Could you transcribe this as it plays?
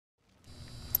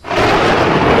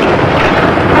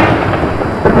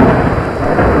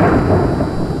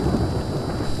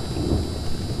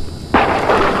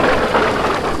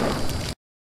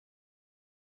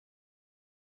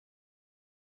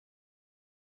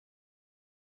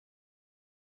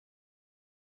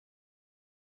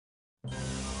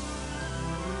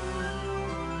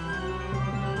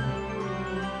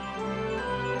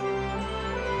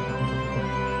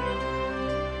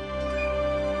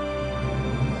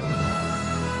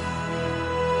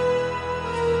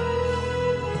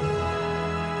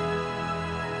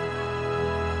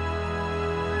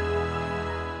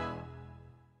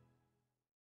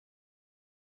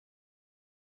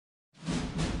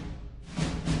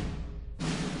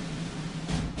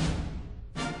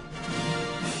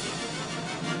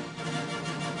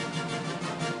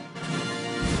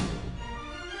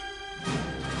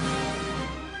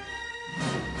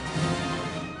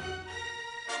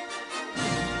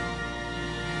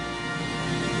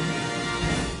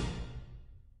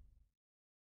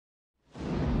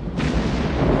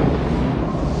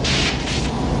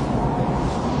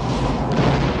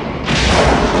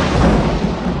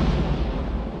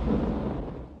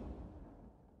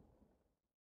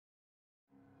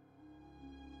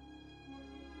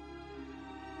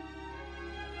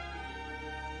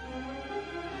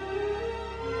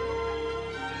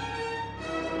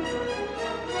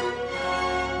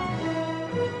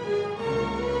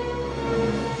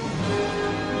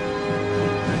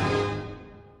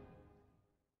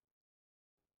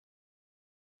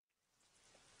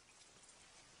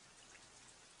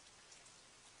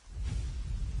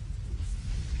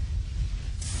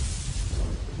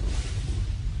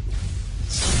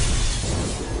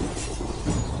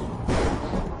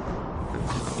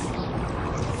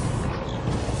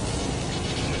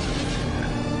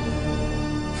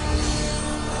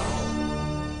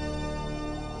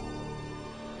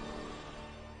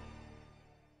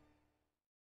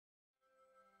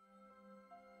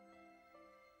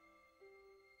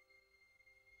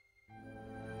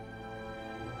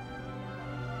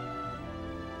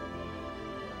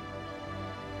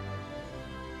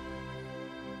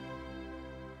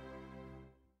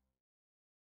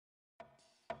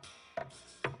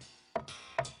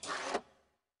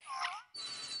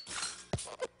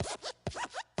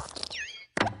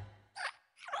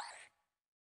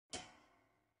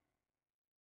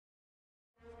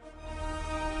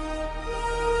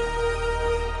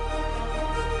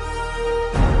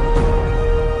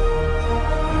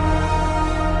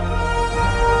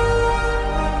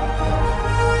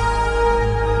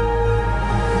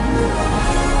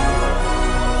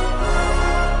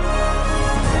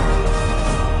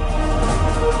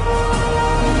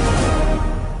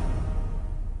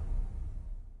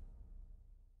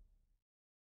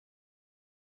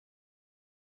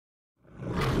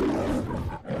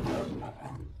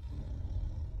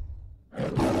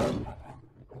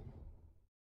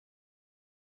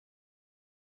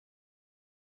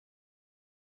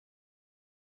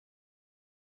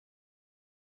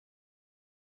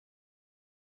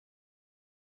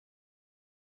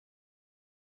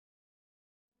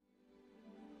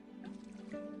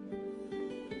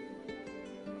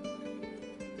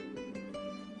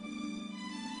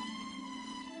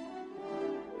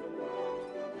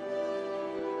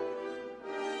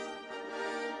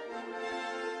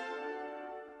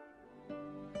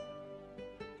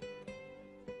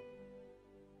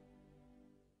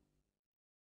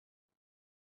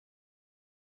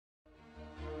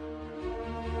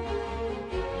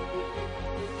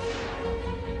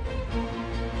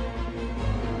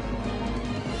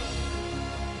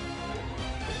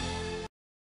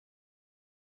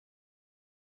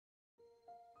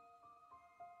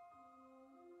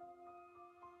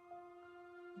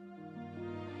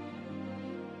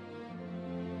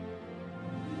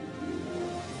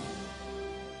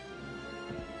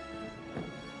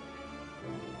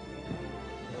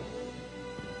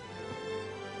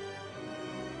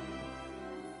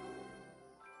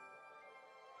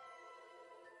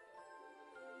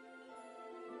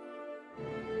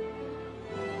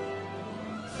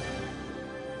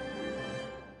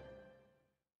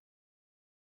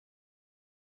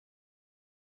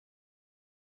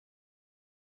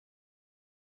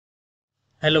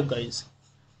Hello guys,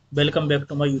 welcome back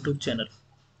to my YouTube channel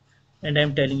and I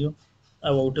am telling you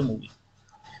about a movie.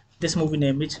 This movie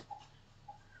name is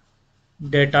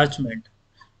Detachment.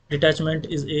 Detachment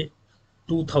is a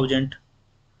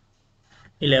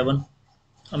 2011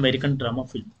 American drama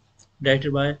film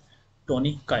directed by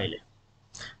Tony Kyle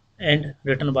and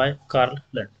written by Carl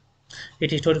Lund.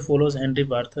 Its story follows Henry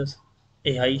Barthas,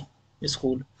 a high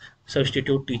school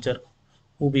substitute teacher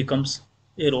who becomes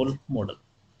a role model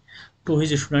to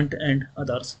his students and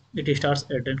others. It stars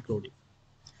Adrien Brody.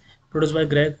 Produced by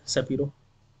Greg Shapiro,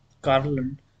 Carl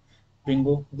Lund,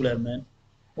 Bingo Gullerman,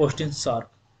 Austin Sark,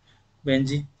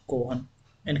 Benji Cohen,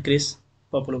 and Chris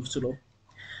Papaloutsoulo.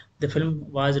 The film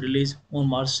was released on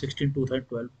March 16,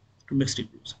 2012 to mixed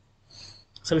reviews.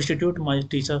 Substitute my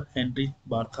teacher Henry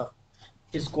Bartha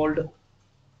is called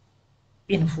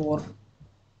in for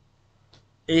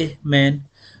a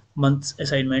month's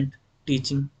assignment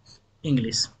teaching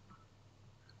English.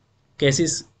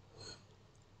 Cases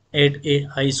at a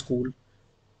high school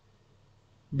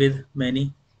with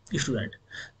many students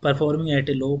performing at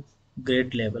a low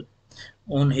grade level.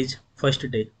 On his first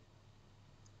day,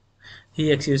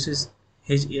 he accuses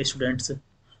his students'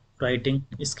 writing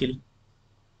skill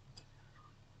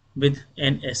with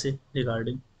an essay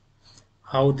regarding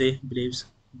how they believe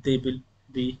they will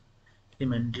be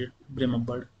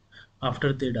remembered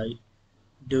after they die.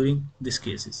 During these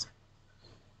cases,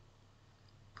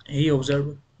 he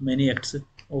observed many acts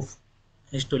of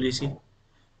hostility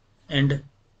and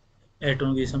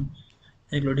antagonism,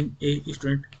 including a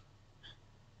student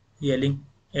yelling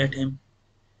at him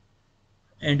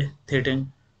and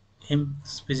threatening him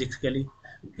physically,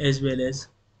 as well as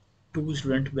two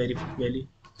students very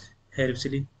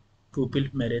harshly pupil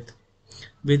Meredith,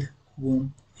 with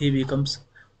whom he becomes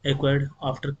acquainted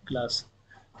after class.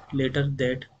 Later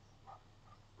that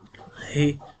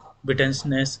he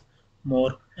witnesses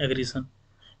more aggression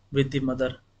with the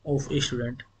mother of a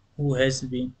student who has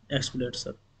been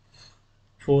expelled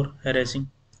for harassing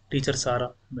teacher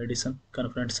Sarah. Madison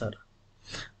confronts her.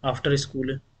 After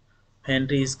school,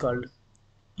 Henry is called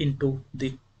into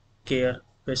the care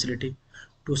facility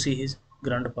to see his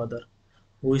grandfather,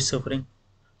 who is suffering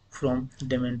from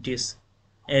dementia,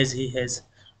 as he has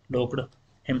locked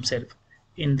himself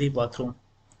in the bathroom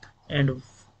and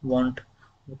won't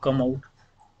come out.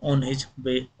 On his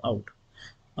way out.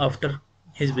 After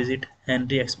his visit,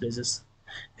 Henry expresses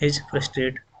his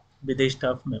frustration with a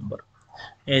staff member,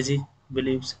 as he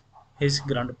believes his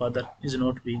grandfather is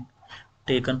not being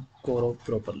taken care of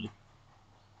properly.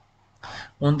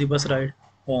 On the bus ride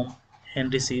home,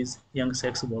 Henry sees young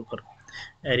sex worker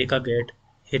Erica get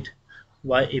hit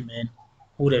by a man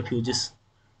who refuses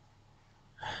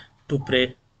to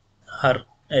pray her.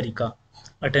 Erica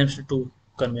attempts to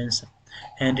convince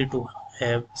Henry to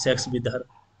have sex with her,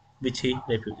 which he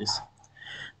refuses.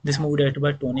 This movie directed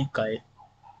by Tony Kaye,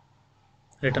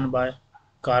 written by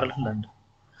Carl Lund,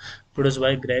 produced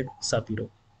by Greg Shapiro,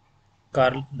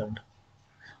 Carl Lund,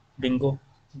 Bingo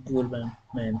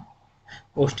Goldman,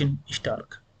 Austin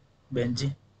Stark,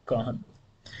 Benji Kahan,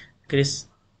 Chris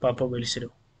Papavelcero,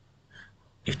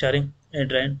 starring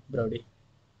Adrien Brody,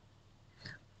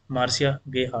 Marcia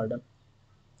Gay Harden,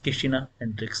 Christina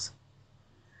Hendricks,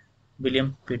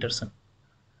 William Peterson,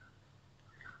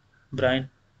 Brian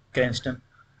Cranston,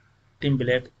 Tim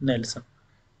Blake Nelson,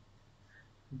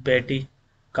 Betty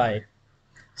Kaye,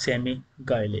 Sammy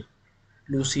Gayle,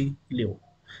 Lucy Liu,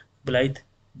 Blythe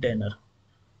Danner,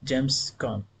 James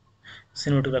Caan,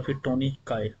 cinematography Tony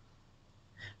Kaye,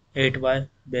 edited by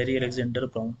Barry Alexander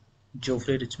Brown,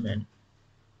 Geoffrey Richman,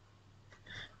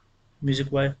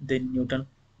 music by the Newton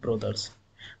Brothers,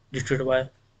 distributed by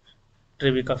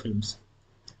Tribeca Films.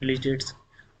 Release dates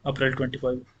April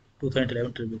 25,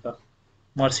 2011 Tribeca,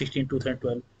 March 16,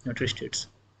 2012 United States.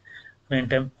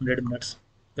 Runtime 100 minutes.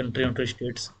 Country United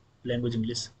States. Language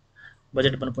English.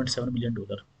 Budget $1.7 million.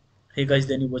 Hey guys,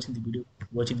 then you watching the video,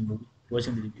 watching the movie,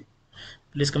 watching the review.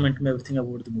 Please comment me everything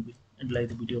about the movie and like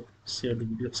the video, share the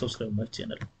video, subscribe my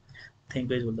channel. Thank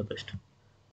you guys, all the best.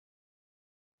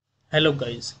 Hello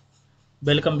guys,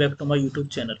 welcome back to my YouTube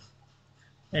channel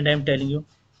and I am telling you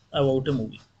about a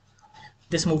movie.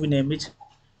 This movie name is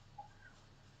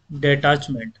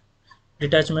Detachment.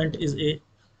 Detachment is a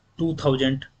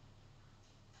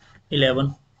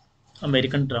 2011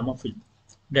 American drama film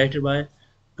directed by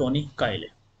Tony Kyle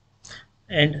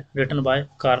and written by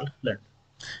Carl Lund.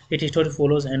 Its story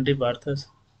follows Henry Barthas,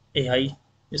 a high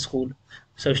school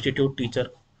substitute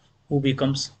teacher who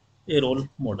becomes a role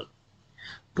model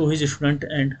to his students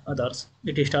and others.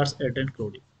 It stars Adrien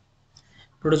Brody.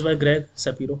 Produced by Greg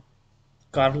Shapiro,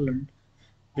 Carl Lund,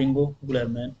 Bingo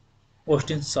Gullerman,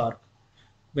 Austin Sark,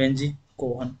 Benji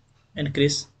Cohen, and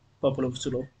Chris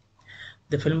Papaloutsoulo.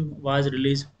 The film was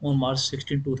released on March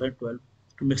 16, 2012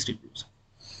 to mixed reviews.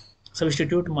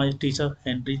 Substitute my teacher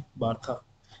Henry Bartha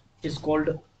is called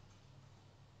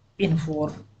in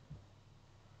for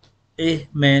a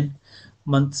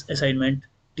month's assignment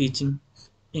teaching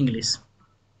English.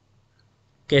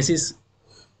 Cases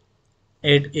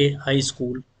at a high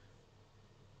school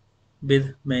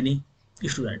with many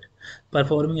students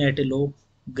performing at a low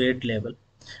grade level.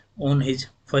 On his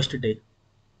first day,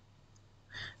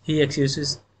 he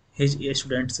accuses his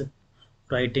students'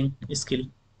 writing skill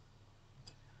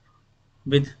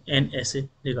with an essay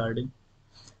regarding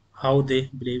how they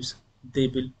believe they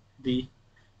will be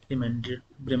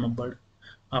remembered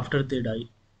after they die.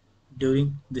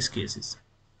 During these cases,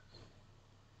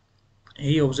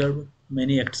 he observed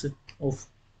many acts of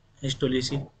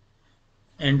hostility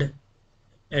and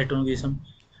antagonism,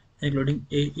 including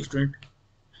a student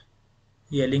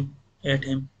yelling at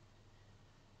him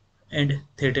and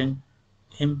threatening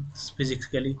him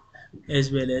physically,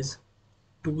 as well as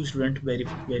two students very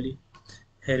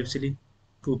harshly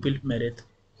pupil Meredith,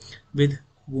 with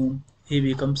whom he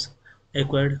becomes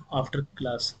acquainted after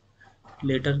class.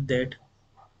 Later that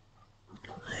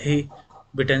he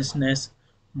witnesses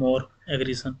more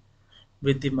aggression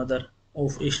with the mother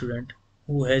of a student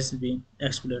who has been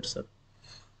expelled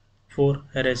for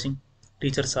harassing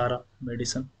teacher Sarah.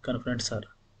 Madison confronts her.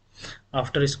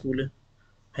 After school,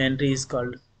 Henry is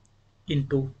called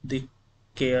into the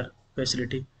care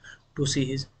facility to see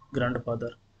his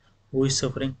grandfather, who is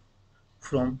suffering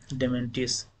from dementia,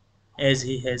 as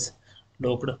he has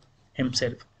locked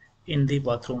himself in the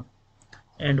bathroom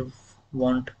and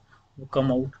won't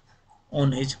come out.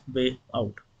 On his way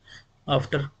out.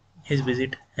 After his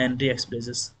visit, Henry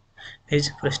expresses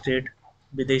his frustration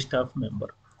with a staff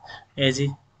member, as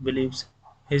he believes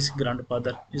his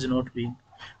grandfather is not being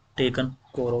taken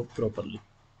care of properly.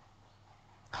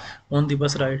 On the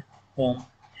bus ride home,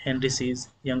 Henry sees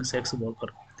young sex worker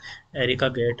Erica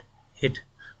get hit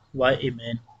by a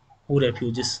man who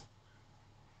refuses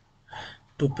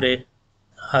to pray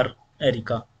her.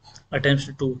 Erica attempts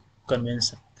to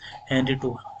convince Henry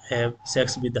to have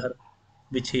sex with her,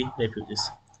 which he refuses.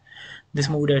 This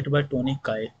movie directed by Tony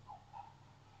Kaye,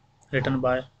 written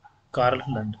by Carl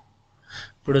Lund,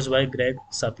 produced by Greg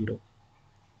Shapiro,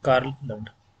 Carl Lund,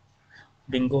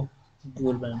 Bingo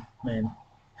Goldman,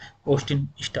 Austin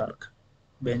Stark,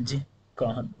 Benji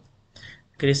Kahan,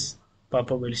 Chris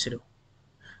Papavelcero,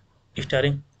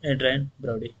 starring Adrien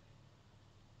Brody,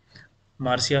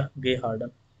 Marcia Gay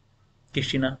Harden,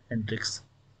 Christina Hendricks,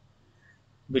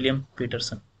 William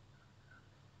Peterson,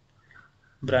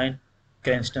 Brian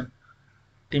Cranston,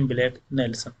 Tim Blake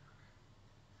Nelson,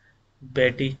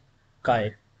 Betty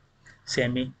Kaye,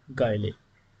 Sammy Gayle,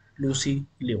 Lucy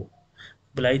Liu,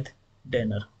 Blythe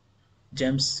Danner,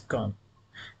 James Caan,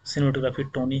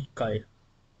 cinematography Tony Kaye,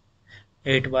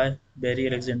 edited by Barry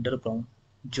Alexander Brown,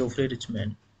 Geoffrey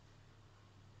Richman,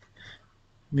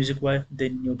 music by the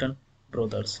Newton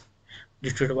Brothers,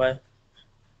 distributed by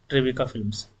Tribeca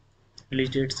Films. Release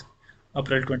dates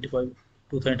April 25,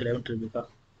 2011 Tribeca,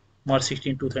 March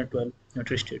 16, 2012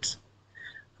 United States.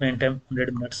 Runtime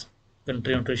 100 minutes.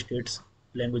 Country United States.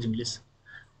 Language English.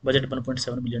 Budget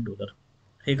 $1.7 million.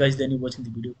 Hey guys, then you watching the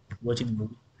video, watching the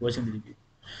movie, watching the review.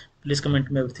 Please comment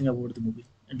me everything about the movie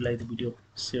and like the video,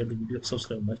 share the video,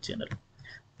 subscribe my channel.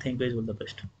 Thank you guys, all the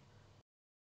best.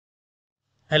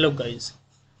 Hello guys,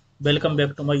 welcome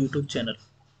back to my YouTube channel,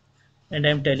 and I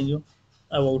am telling you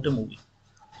about a movie.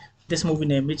 This movie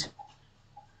name is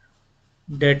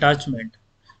Detachment.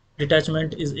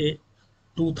 Detachment is a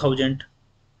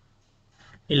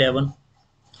 2011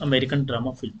 American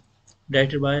drama film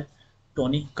directed by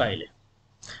Tony Kyle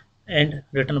and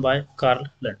written by Carl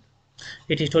Lund.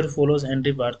 Its story follows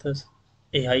Henry Barthas,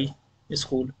 a high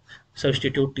school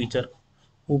substitute teacher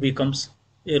who becomes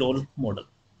a role model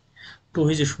to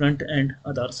his students and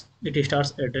others. It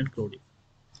stars Adrien Brody.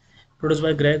 Produced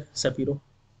by Greg Shapiro,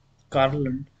 Carl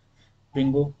Lund,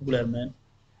 Bingo Gullerman,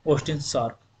 Austin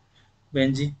Sark,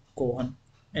 Benji Cohen,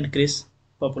 and Chris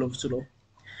Papaloutsoulo.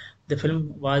 The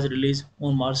film was released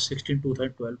on March 16,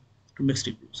 2012 to mixed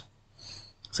reviews.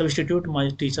 Substitute my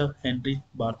teacher Henry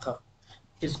Bartha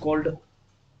is called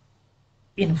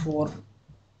in for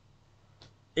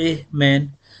a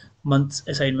man month's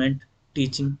assignment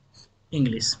teaching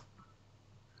English.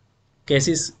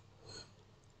 Cases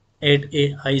at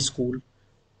a high school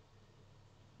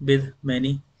with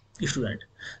many students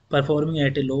performing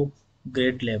at a low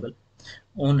grade level.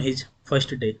 On his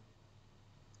first day,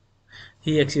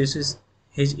 he accuses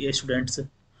his students'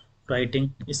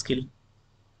 writing skill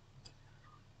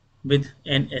with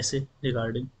an essay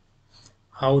regarding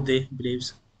how they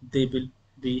believes they will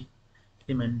be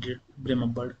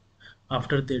remembered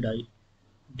after they die.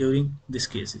 During these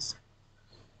cases,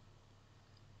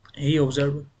 he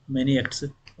observed many acts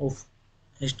of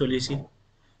histology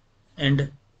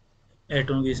and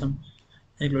antagonism,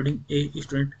 including a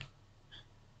student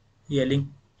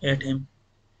yelling at him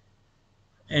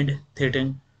and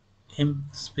threatening him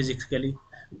physically,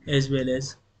 as well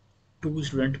as two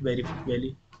students very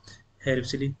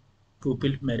harshly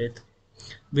pupil Meredith,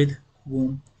 with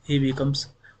whom he becomes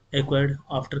acquainted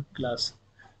after class.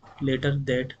 Later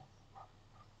that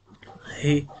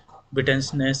he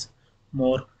witnesses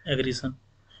more aggression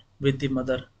with the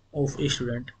mother of a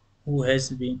student who has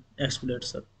been expelled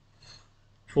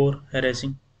for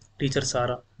harassing teacher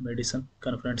Sarah. Madison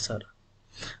confronts Sarah.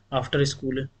 After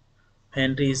school,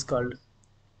 Henry is called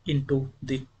into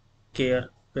the care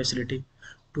facility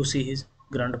to see his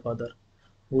grandfather,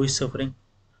 who is suffering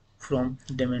from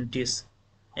dementia,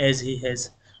 as he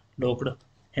has locked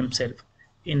himself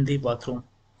in the bathroom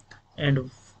and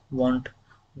won't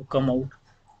come out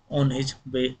on his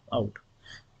way out.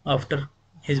 After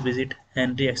his visit,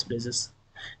 Henry expresses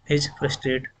his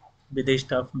frustration with a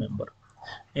staff member,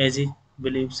 as he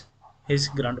believes his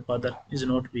grandfather is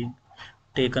not being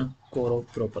taken care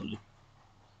of properly.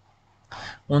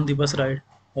 On the bus ride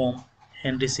home,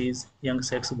 Henry sees young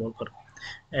sex worker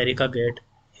Erica get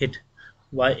hit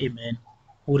by a man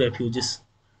who refuses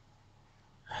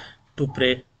to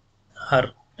pray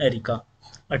her. Erica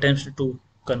attempts to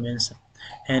convince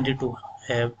Henry to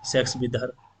have sex with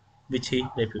her, which he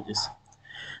refuses.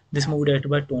 This movie directed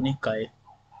by Tony Kaye,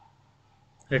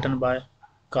 written by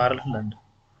Carl Lund,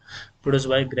 produced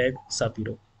by Greg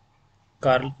Shapiro,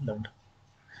 Carl Lund,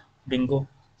 Bingo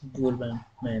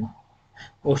Goldman,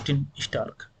 Austin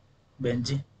Stark,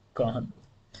 Benji Kahan,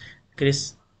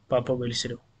 Chris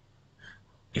Papavelcero,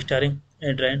 starring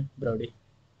Adrien Brody,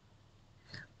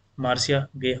 Marcia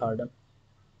Gay Harden,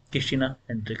 Christina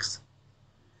Hendricks,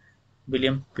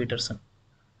 William Peterson,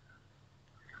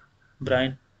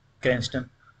 Brian Cranston,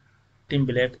 Tim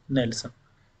Blake Nelson,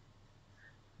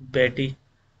 Betty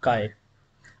Kaye,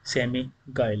 Sammy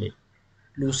Gayle,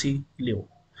 Lucy Liu,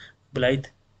 Blythe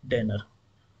Danner,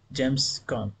 James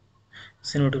Caan,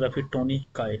 cinematography Tony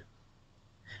Kaye,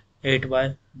 8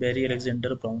 by Barry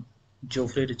Alexander Brown,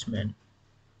 Geoffrey Richman,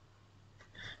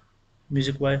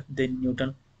 music by the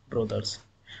Newton Brothers,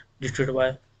 distributed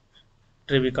by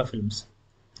Tribeca Films.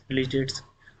 Release dates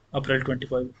April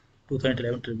 25,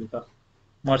 2011 Tribeca,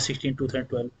 March 16,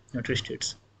 2012 United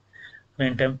States.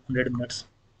 Runtime 100 minutes.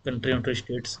 Country United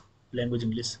States. Language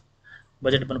English.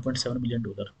 Budget $1.7 million.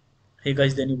 Hey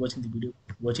guys, then you watching the video,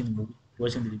 watching the movie,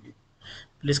 watching the review.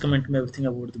 Please comment me everything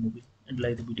about the movie and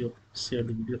like the video, share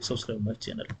the video, subscribe my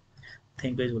channel.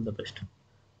 Thank you guys, all the best.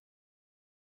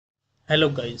 Hello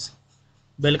guys,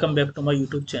 welcome back to my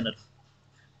YouTube channel,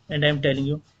 and I am telling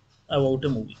you about a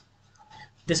movie.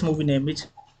 This movie name is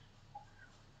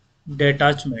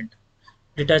Detachment.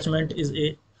 Detachment is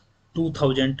a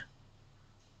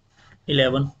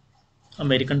 2011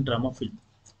 American drama film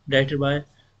directed by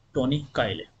Tony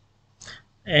Kaye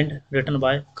and written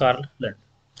by Carl Lund.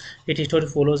 Its story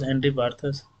follows Henry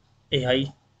Barthas, a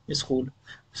high school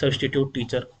substitute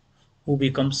teacher who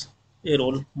becomes a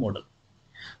role model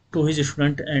to his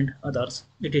students and others.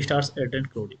 It stars Adrien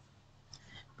Brody.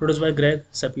 Produced by Greg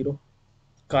Shapiro,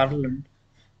 Carl Lund,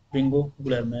 Bingo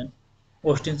Gullerman,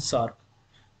 Austin Sark,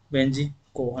 Benji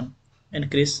Cohen, and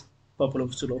Chris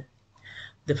Papalovsky.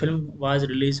 The film was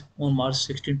released on March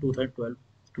 16, 2012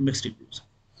 to mixed reviews.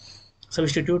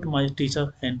 Substitute my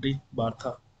teacher Henry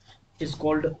Bartha is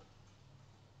called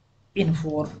in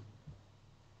for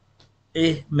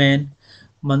a man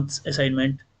month's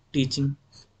assignment teaching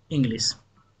English.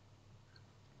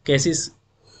 Cases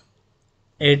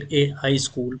at a high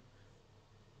school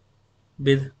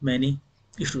with many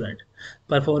students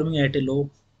performing at a low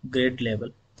grade level.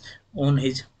 On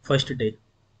his first day,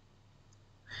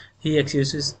 he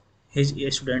accuses his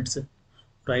students'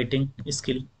 writing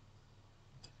skill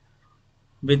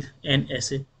with an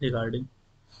essay regarding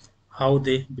how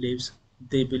they believes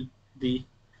they will be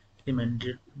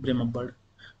remembered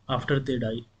after they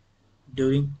die.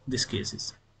 During these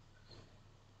cases,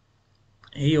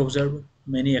 He observed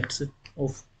many acts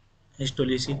of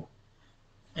hostility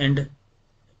and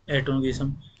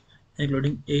antagonism,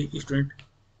 including a student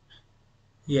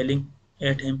yelling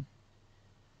at him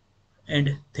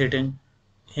and threatening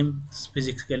him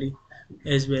physically,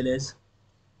 as well as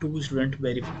two students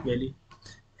very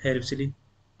harshly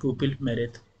pupil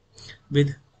Meredith,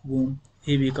 with whom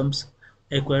he becomes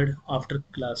acquainted after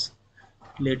class.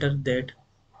 Later that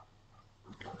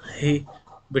he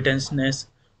witnesses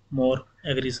more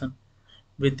aggression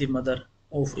with the mother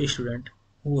of a student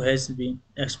who has been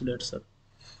expelled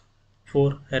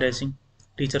for harassing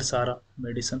teacher Sarah.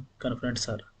 Madison confronts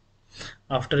her.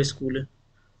 After school,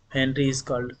 Henry is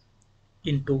called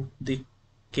into the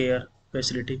care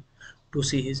facility to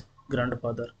see his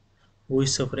grandfather, who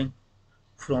is suffering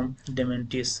from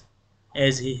dementia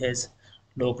as he has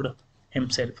locked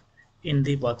himself in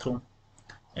the bathroom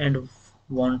and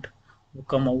won't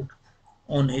come out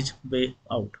on his way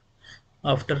out.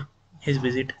 After his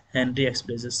visit, Henry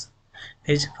expresses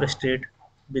his frustration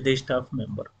with a staff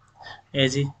member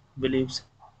as he believes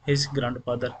his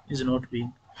grandfather is not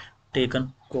being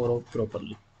taken care of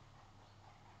properly.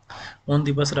 On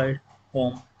the bus ride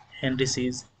home, Henry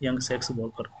sees young sex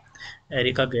worker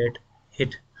Erica get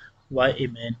hit by a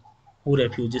man who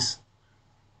refuses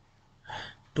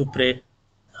to pray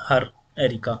her.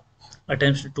 Erica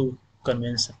attempts to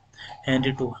convince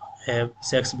Henry to have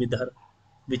sex with her,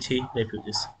 which he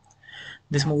refuses.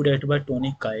 This movie directed by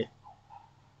Tony Kaye,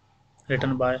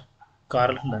 written by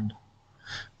Carl Lund,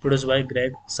 produced by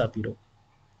Greg Shapiro,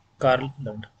 Carl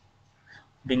Lund,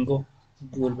 Bingo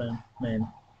Goldman,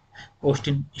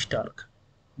 Austin Stark,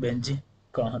 Benji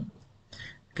Kahan,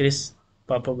 Chris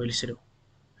Papavelcero,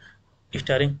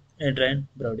 starring Adrien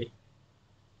Brody,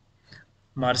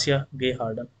 Marcia Gay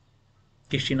Harden,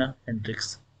 Christina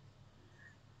Hendricks,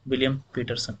 William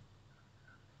Peterson,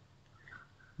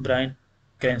 Brian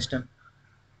Cranston,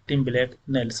 Tim Blake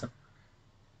Nelson,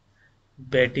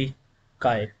 Betty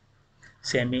Kaye,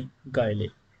 Sammy Guile,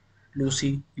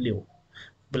 Lucy Liu,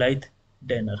 Blythe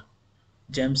Danner,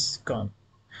 James Caan,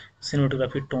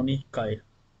 cinematography Tony Kaye,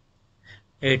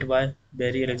 8 by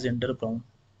Barry Alexander Brown,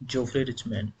 Geoffrey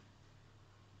Richman,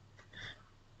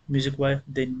 music by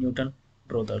the Newton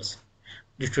Brothers,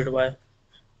 distributed by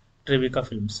Tribeca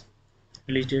Films.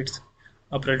 Release dates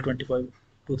April 25,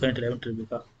 2011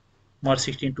 Tribeca, March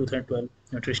 16, 2012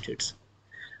 United States.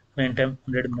 Runtime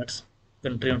 100 minutes.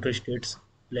 Country United States.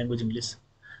 Language English.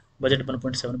 Budget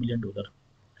 $1.7 million.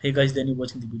 Hey guys, then you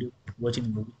watching the video, watching the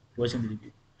movie, watching the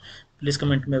review. Please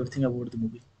comment me everything about the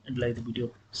movie and like the video,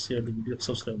 share the video,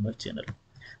 subscribe my channel.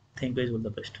 Thank you guys, all the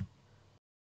best.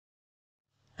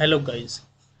 Hello guys,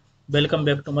 welcome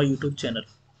back to my YouTube channel,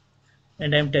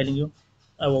 and I am telling you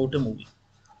about a movie.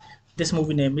 This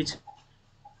movie name is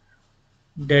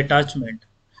Detachment.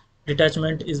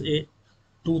 Detachment is a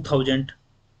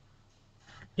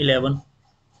 2011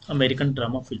 American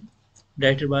drama film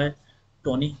directed by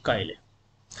Tony Kaye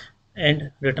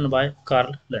and written by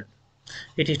Carl Lund.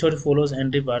 Its story follows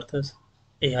Henry Barthas,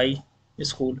 a high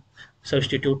school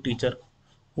substitute teacher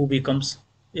who becomes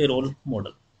a role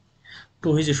model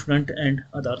to his students and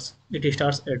others. It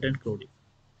stars Adrien Brody.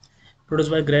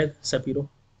 Produced by Greg Shapiro,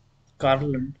 Carl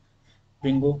Lund,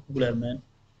 Bingo Gullerman,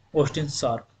 Austin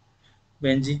Sharp,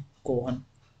 Benji Cohen,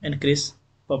 and Chris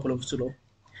Papalovsky.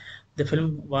 The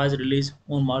film was released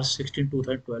on March 16,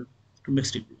 2012 to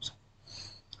mixed reviews.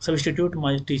 Substitute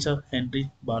my teacher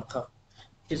Henry Bartha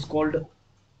is called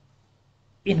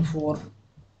in for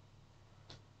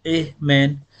a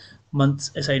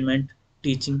month's assignment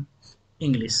teaching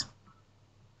English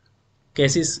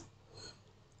cases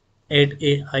at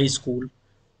a high school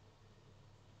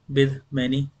with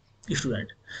many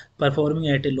students performing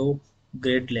at a low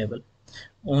grade level.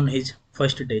 On his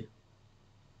first day,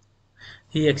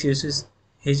 he accuses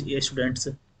his students'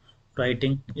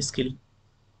 writing skill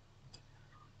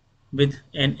with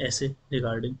an essay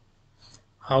regarding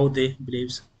how they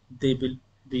believes they will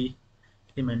be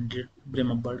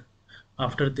remembered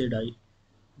after they die.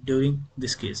 During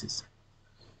these cases,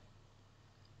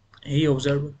 he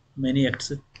observed many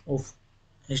acts of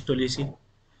hostility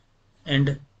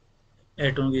and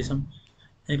antagonism,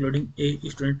 including a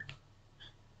student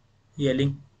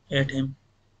yelling at him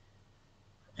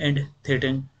and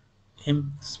threatening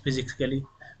him physically,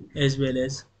 as well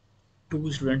as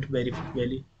two students very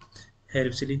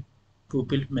harshly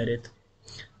pupil Meredith,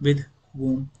 with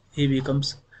whom he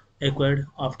becomes acquainted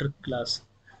after class.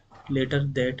 Later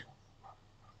that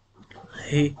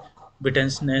he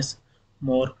witnesses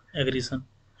more aggression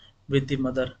with the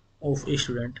mother of a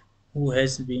student who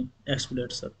has been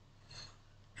expelled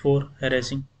for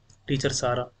harassing teacher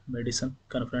Sarah. Madison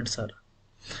confronts her.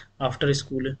 After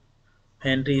school,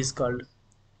 Henry is called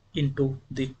into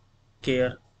the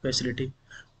care facility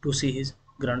to see his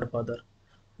grandfather,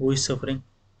 who is suffering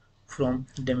from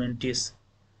dementia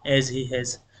as he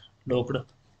has locked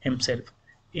himself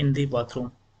in the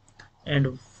bathroom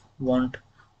and won't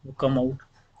come out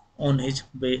on his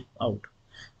way out.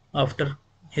 After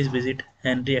his visit,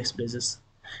 Henry expresses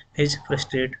his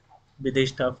frustration with a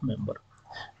staff member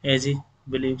as he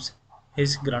believes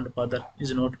his grandfather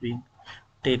is not being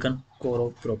taken care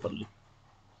of properly.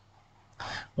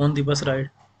 On the bus ride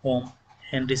home,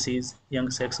 Henry sees young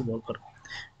sex worker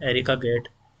Erica get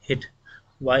hit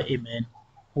by a man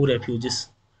who refuses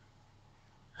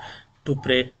to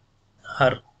pray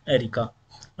her. Erica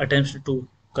attempts to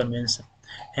convince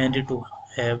Henry to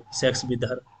have sex with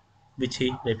her, which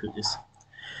he refuses.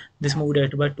 This movie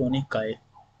directed by Tony Kaye,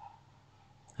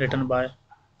 written by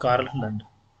Carl Lund,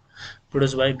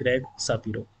 produced by Greg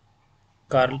Shapiro.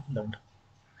 Carl Lund,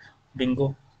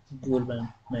 Bingo Goldman,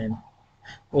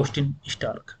 Austin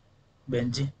Stark,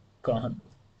 Benji Kahan,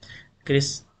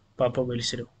 Chris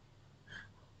Papavelcero,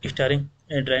 starring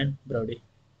Adrien Brody,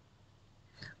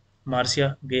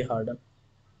 Marcia Gay Harden,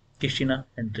 Christina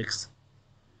Hendricks,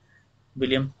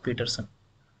 William Peterson,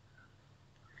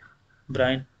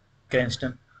 Brian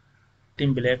Cranston,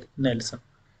 Tim Blake Nelson,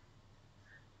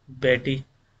 Betty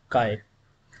Kaye,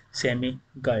 Sammy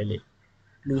Gayle,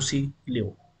 Lucy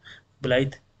Liu,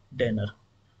 Blythe Danner,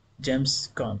 James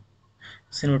Caan,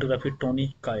 cinematography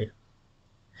Tony Kaye,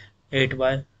 8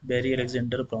 by Barry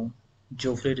Alexander Brown,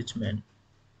 Geoffrey Richman,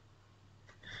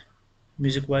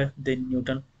 music by the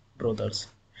Newton Brothers,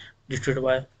 distributed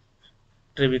by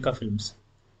Tribeca Films.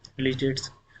 Release dates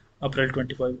April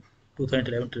 25,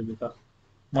 2011 Tribeca,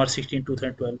 March 16,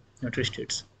 2012 United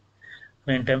States.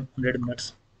 Runtime 100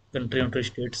 minutes. Country United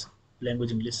States.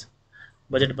 Language English.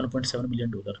 Budget $1.7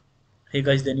 million. Hey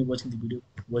guys, then you watching the video,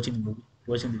 watching the movie,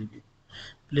 watching the review.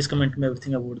 Please comment me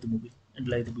everything about the movie and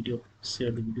like the video,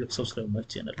 share the video, subscribe my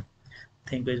channel.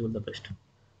 Thank you guys, all the best.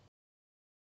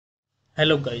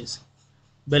 Hello guys,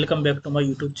 welcome back to my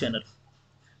YouTube channel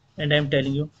and I am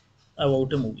telling you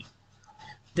about a movie.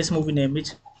 This movie name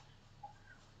is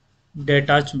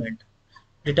Detachment.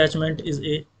 Detachment is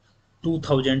a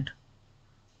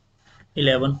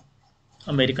 2011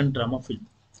 American drama film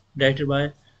directed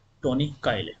by Tony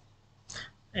Kaye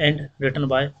and written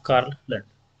by Carl Lund.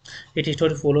 Its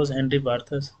story follows Henry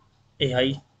Barthas, a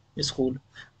high school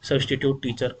substitute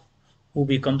teacher who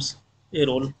becomes a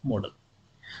role model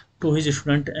to his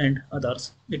students and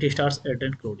others. It stars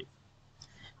Adrien Brody.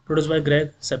 Produced by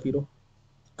Greg Shapiro,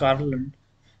 Carl Lund,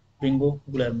 Bingo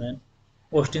Gullerman,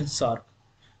 Austin Sharp,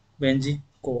 Benji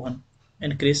Cohen,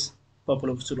 and Chris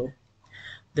Papaloutsoulo.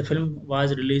 The film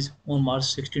was released on March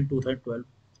 16, 2012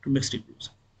 to mixed reviews.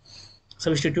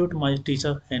 Substitute my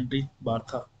teacher Henry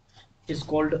Bartha is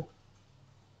called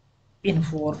in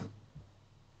for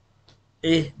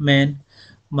a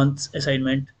month's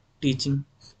assignment teaching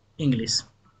English.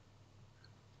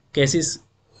 Cases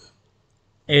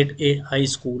at a high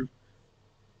school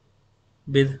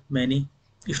with many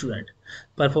students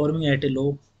performing at a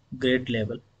low grade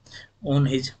level. On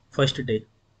his first day,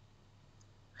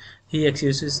 he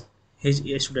accuses his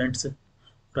students'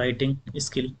 writing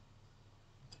skill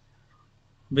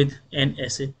with an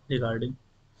essay regarding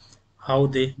how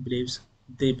they believes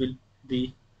they will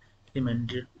be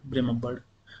remembered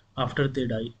after they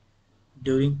die.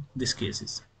 During these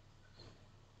cases,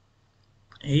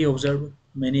 he observed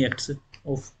many acts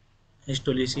of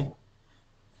hostility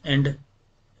and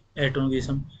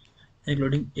antagonism,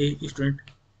 including a student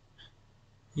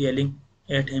yelling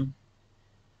at him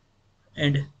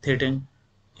and threatening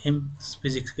him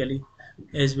physically,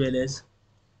 as well as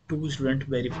two students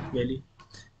very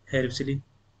harshly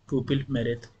pupil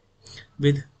Meredith,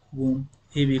 with whom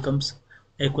he becomes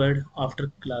acquainted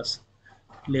after class.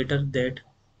 Later that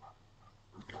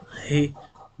he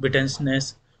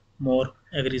witnesses more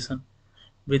aggression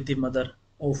with the mother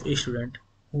of a student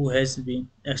who has been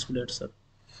expelled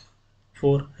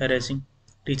for harassing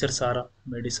teacher Sarah.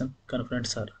 Madison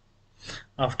confronts her.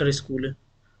 After school,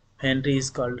 Henry is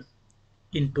called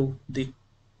into the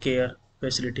care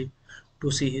facility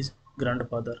to see his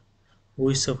grandfather, who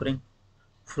is suffering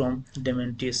from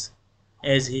dementia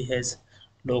as he has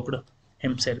locked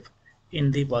himself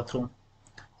in the bathroom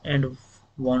and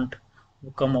won't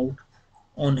come out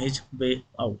on his way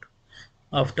out.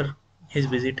 After his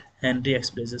visit, Henry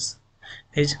expresses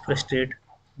his frustration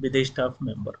with a staff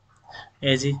member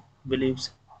as he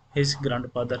believes his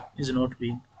grandfather is not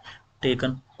being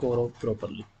taken care of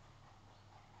properly.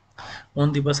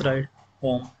 On the bus ride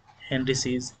home, Henry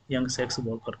sees young sex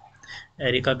worker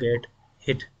Erica get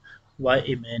hit by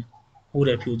a man who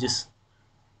refuses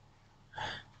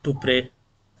to pray.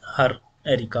 Her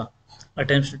Erica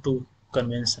attempts to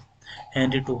convince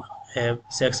Henry to have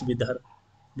sex with her,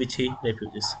 which he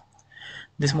refuses.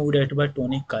 This movie directed by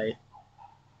Tony Kaye,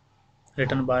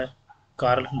 written by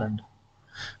Carl Lund,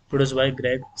 produced by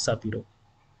Greg Shapiro,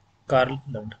 Carl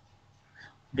Lund,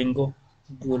 Bingo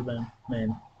Goldman,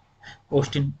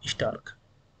 Austin Stark,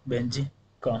 Benji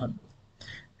Kahan,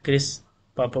 Chris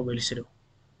Papavelcero,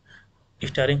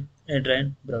 starring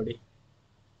Adrien Brody,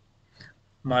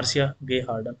 Marcia Gay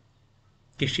Harden,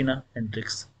 Christina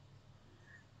Hendricks,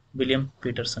 William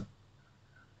Peterson,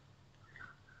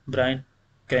 Bryan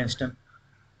Cranston,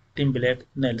 Tim Blake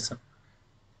Nelson,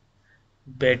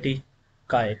 Betty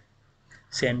Kaye,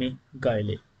 Sammy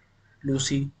Guile,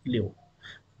 Lucy Liu,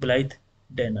 Blythe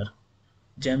Danner,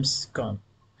 James Caan,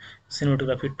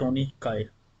 cinematography Tony Kaye,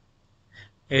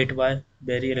 8 by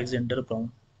Barry Alexander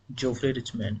Brown, Geoffrey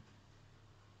Richman,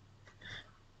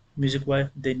 music by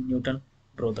the Newton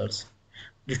Brothers,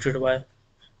 distributed by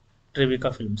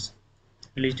Tribeca Films.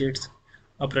 Release dates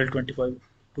April 25,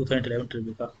 2011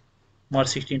 Tribeca, March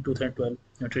 16, 2012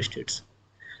 United States.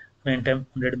 Runtime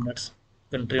 100 minutes.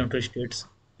 Country United States.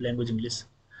 Language English.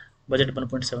 Budget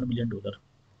 $1.7 million.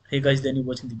 Hey guys, then you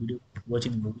watching the video,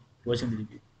 watching the movie, watching the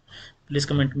review. Please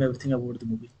comment me everything about the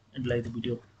movie and like the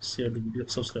video, share the video,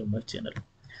 subscribe my channel.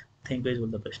 Thank you guys, all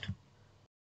the best.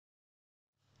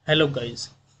 Hello guys,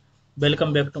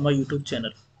 welcome back to my YouTube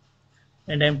channel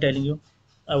and I am telling you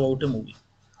about a movie.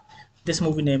 This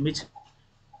movie name is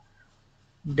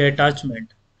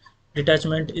Detachment.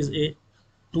 Detachment is a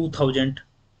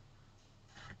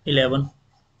 2011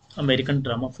 American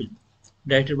drama film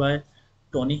directed by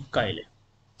Tony Kaye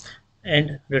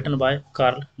and written by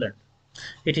Carl Lund.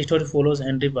 Its story follows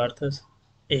Henry Barthas,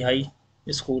 a high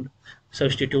school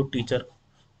substitute teacher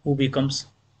who becomes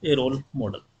a role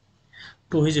model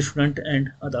to his students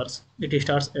and others. It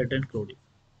stars Adrien Brody.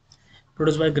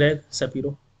 Produced by Greg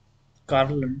Shapiro,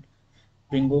 Carl Lund,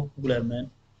 Bingo Gullerman,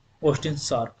 Austin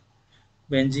Sark,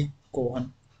 Benji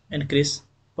Cohen, and Chris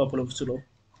Papaloutsoulo.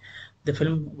 The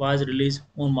film was released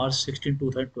on March 16,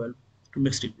 2012 to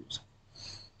mixed reviews.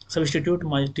 Substitute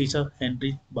my teacher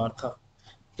Henry Bartha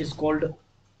is called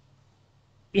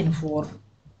in for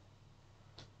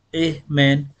a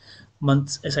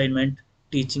month's assignment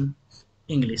teaching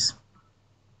English.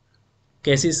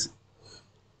 Cases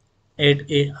at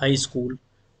a high school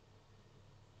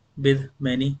with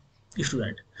many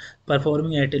students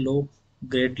performing at a low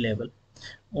grade level.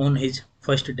 On his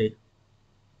first day,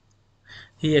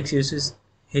 he accuses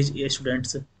his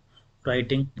students'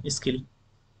 writing skill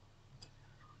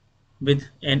with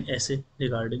an essay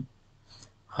regarding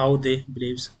how they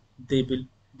believes they will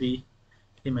be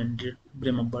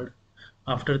remembered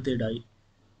after they die.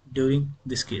 During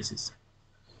these cases,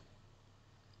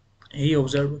 he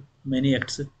observed many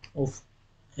acts of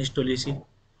hostility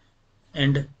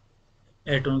and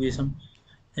antagonism,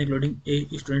 including a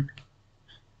student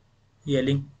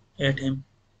yelling at him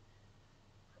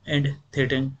and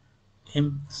threatening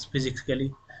him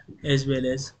physically, as well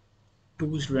as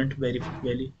two students very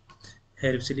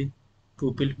harshly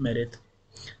pupil Meredith,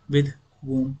 with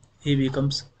whom he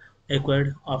becomes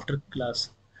acquainted after class.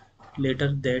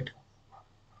 Later that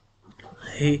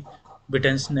he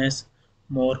witnesses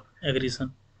more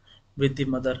aggression with the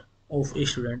mother of a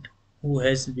student who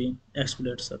has been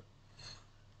expelled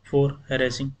for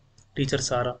harassing teacher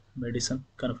Sarah. Madison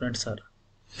confronts her.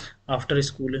 After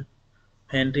school,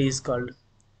 Henry is called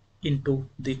into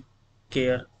the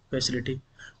care facility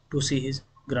to see his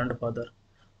grandfather,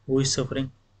 who is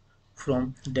suffering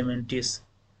from dementia,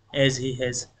 as he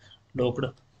has locked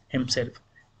himself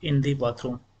in the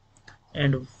bathroom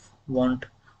and won't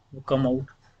come out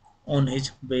on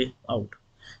his way out.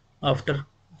 After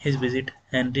his visit,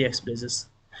 Henry expresses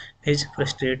his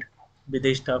frustration with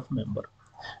a staff member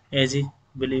as he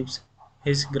believes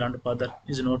his grandfather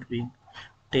is not being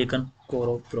taken care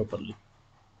of properly.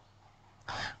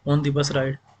 On the bus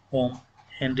ride home,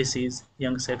 Henry sees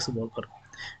young sex worker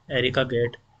Erica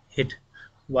get hit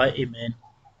by a man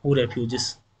who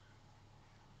refuses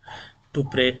to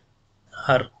pray.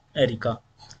 Her Erica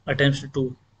attempts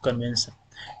to convince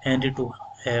Henry to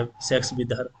have sex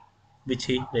with her, which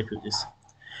he refuses.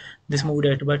 This movie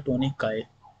directed by Tony Kaye,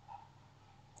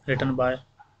 written by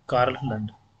Carl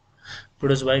Lund,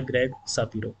 produced by Greg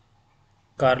Shapiro,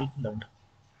 Carl Lund,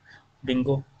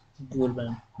 Bingo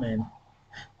Goldman,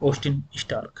 Austin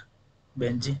Stark,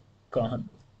 Benji Kahan,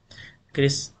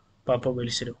 Chris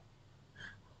Papavelcero,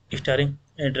 starring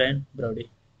Adrien Brody,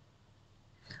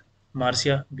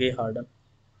 Marcia Gay Harden,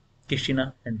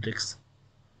 Christina Hendricks,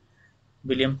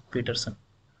 William Peterson,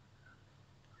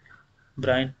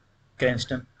 Bryan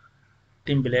Cranston,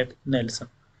 Tim Blake Nelson,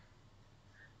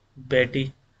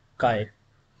 Betty Kai,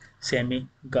 Sammy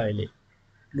Guile,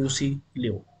 Lucy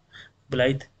Liu,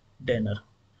 Blythe Danner,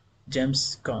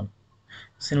 James Caan,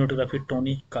 cinematography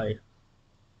Tony Kaye,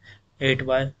 8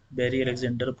 by Barry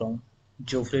Alexander Brown,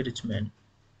 Geoffrey Richman,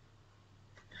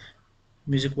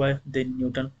 music by the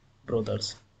Newton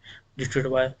Brothers,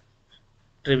 distributed by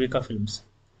Tribeca Films,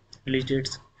 release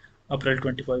dates April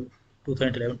 25,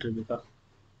 2011 Tribeca,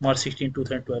 March 16,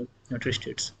 2012 United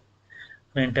States,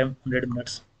 runtime 100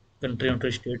 minutes, country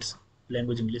United States,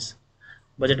 language English,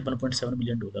 budget $1.7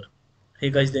 million.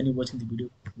 Hey guys, then you watching the video,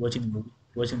 watching the movie,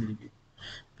 watching the review.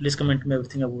 Please comment me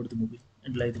everything about the movie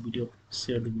and like the video,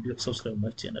 share the video, subscribe my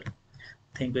channel.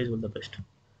 Thank you guys, all the best.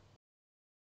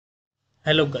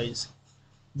 Hello guys,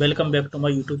 welcome back to my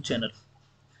YouTube channel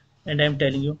and I am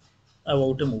telling you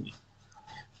about a movie.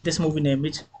 This movie name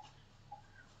is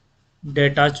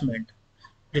Detachment.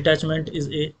 Detachment is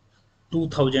a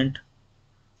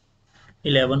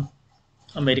 2011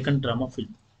 American drama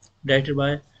film directed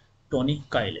by Tony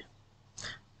Kaye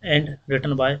and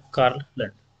written by Carl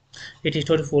Lund. Its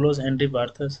story follows Henry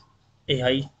Barthas, a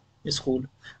high school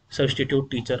substitute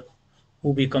teacher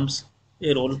who becomes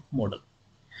a role model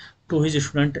to his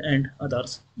students and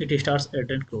others. It stars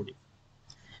Adrien Brody.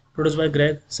 Produced by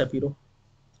Greg Shapiro,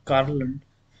 Carl Lund,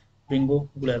 Bingo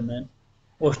Gullerman,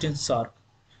 Austin Sark,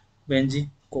 Benji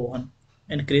Cohen,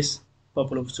 and Chris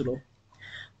Papaloutsoulo.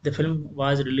 The film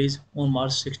was released on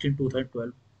March 16,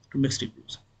 2012 to mixed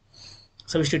reviews.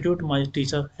 Substitute my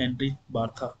teacher Henry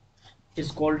Bartha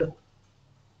is called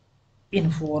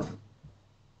in for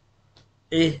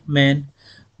a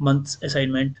month's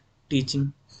assignment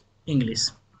teaching English.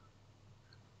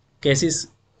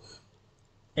 Cases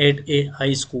at a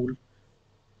high school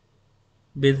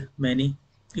with many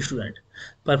students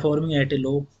performing at a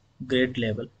low grade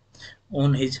level.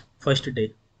 On his first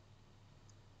day,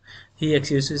 he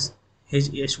accuses his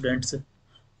students'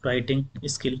 writing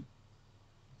skill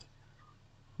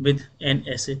with an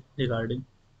essay regarding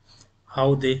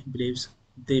how they believes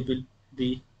they will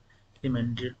be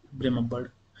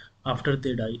remembered after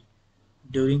they die.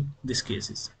 During these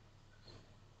cases,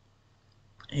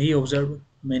 he observed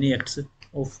many acts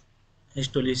of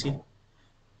hostility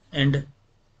and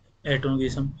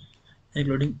antagonism,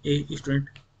 including a student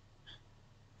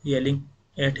yelling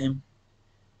at him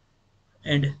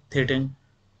and threatening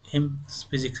him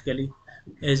physically,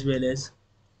 as well as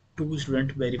two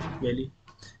students very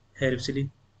harshly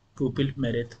pupil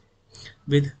Meredith,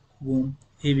 with whom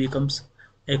he becomes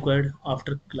acquainted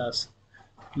after class.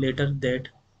 Later that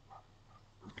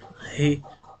he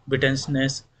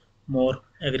witnesses more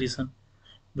aggression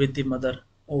with the mother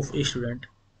of a student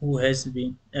who has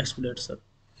been expelled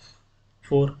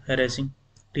for harassing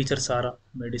teacher Sarah.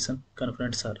 Madison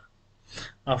confronts Sarah.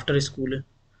 After school,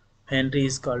 Henry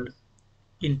is called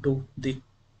into the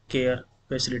care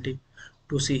facility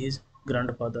to see his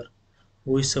grandfather,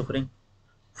 who is suffering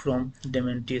from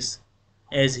dementia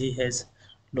as he has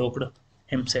locked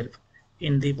himself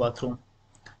in the bathroom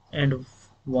and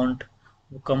won't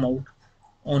come out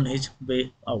on his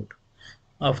way out.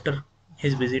 After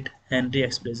his visit, Henry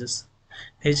expresses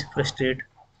his frustration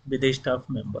with a staff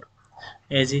member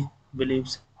as he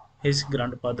believes his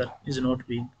grandfather is not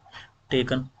being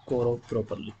taken care of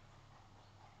properly.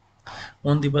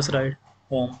 On the bus ride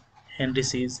home, Henry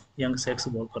sees young sex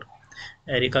worker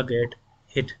Erica get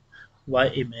hit by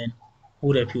a man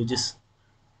who refuses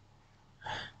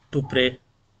to pray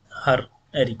her.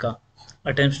 Erica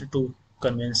attempts to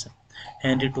convince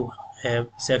Henry to have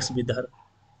sex with her,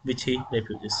 which he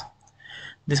refuses.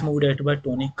 This movie directed by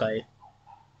Tony Kaye,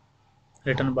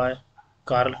 written by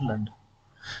Carl Lund,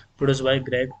 produced by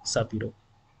Greg Shapiro,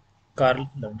 Carl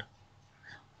Lund,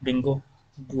 Bingo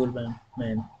Goldman,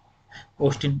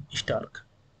 Austin Stark,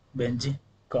 Benji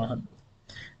Kahan,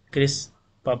 Chris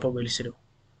Papavelcero,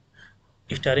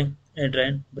 starring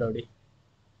Adrien Brody,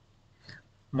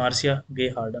 Marcia Gay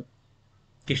Harden,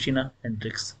 Christina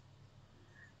Hendricks,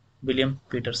 William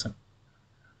Peterson,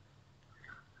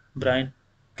 Brian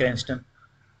Cranston,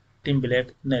 Tim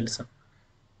Blake Nelson,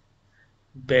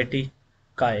 Betty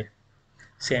Kai,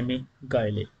 Sammy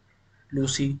Guile,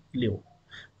 Lucy Liu,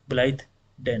 Blythe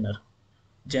Danner,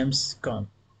 James Caan,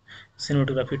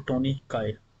 cinematography Tony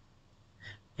Kaye,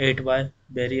 8 by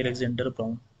Barry Alexander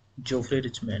Brown, Geoffrey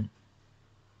Richman,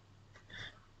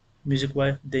 music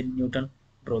by the Newton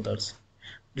Brothers,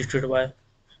 distributed by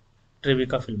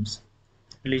Tribeca Films,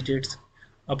 release dates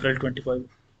April 25,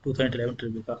 2011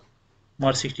 Tribeca,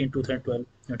 March 16, 2012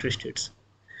 United States,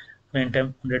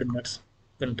 runtime 100 minutes,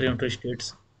 country United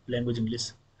States, language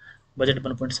English, budget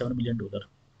 $1.7 million.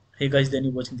 Hey guys, then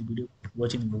you watching the video,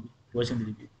 watching the movie. watching the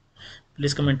review.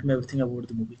 Please comment me everything about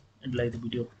the movie and like the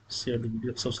video, share the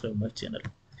video, subscribe my channel.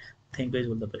 Thank you guys,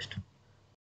 all the best.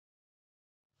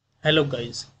 Hello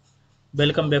guys,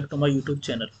 welcome back to my YouTube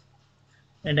channel,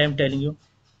 and I am telling you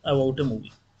about a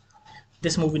movie.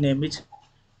 This movie name is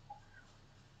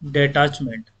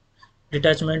Detachment.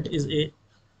 Detachment is a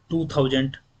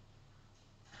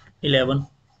 2011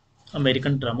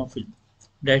 American drama film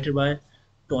directed by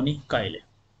Tony Kyle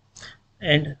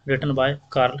and written by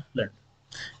Carl Lund.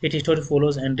 Its story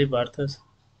follows Henry Barthas,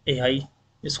 a high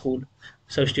school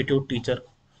substitute teacher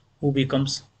who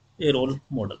becomes a role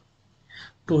model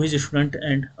to his students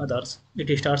and others.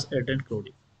 It stars Adrien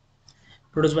Brody.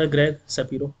 Produced by Greg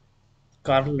Shapiro,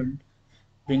 Carl Lund,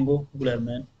 Bingo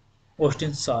Gullerman,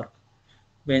 Austin Sark,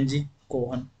 Benji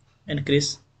Cohen, and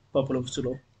Chris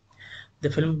Papaloutsoulo. The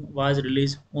film was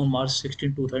released on March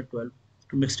 16, 2012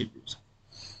 to mixed reviews.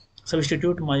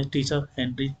 Substitute my teacher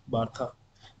Henry Bartha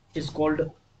is called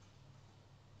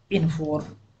in for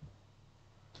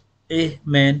a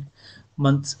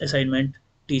month's assignment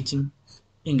teaching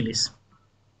English.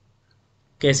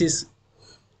 Cases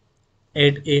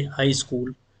at a high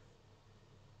school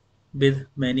with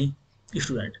many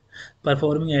students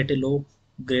performing at a low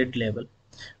grade level.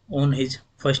 On his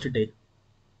first day,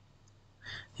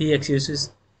 he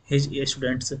accuses his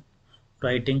students'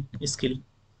 writing skill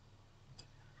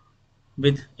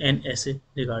with an essay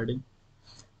regarding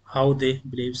how they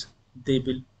believes they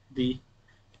will be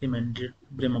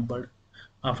remembered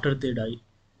after they die.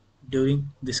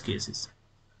 During these cases,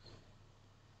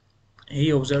 he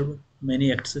observed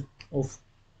many acts of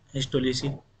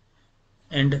hostility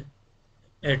and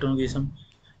antagonism,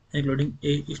 including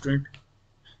a student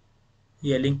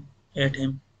yelling at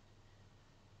him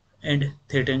and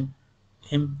threatening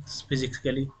him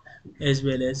physically, as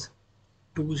well as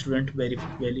two students very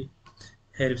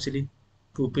harshly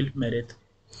pupil Meredith,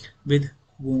 with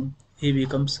whom he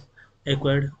becomes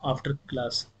acquainted after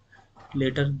class.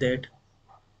 Later that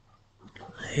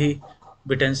he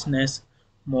witnesses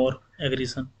more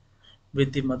aggression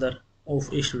with the mother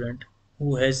of a student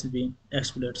who has been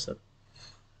expelled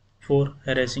for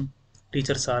harassing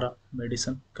teacher Sarah.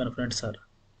 Madison confronts Sarah.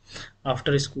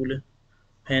 After school,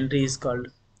 Henry is called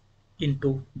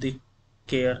into the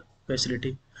care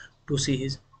facility to see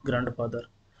his grandfather,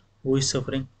 who is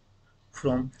suffering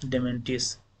from dementia,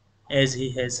 as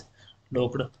he has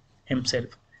locked himself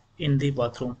in the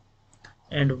bathroom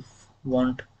and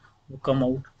won't come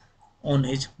out on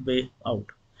his way out.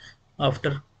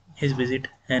 After his visit,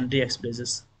 Henry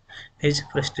expresses his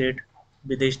frustration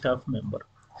with a staff member,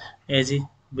 as he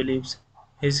believes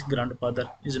his grandfather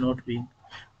is not being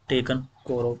taken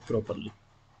care of properly.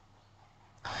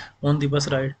 On the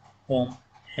bus ride home,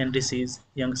 Henry sees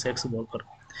young sex worker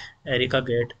Erica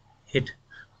get hit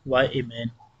by a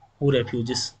man who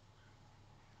refuses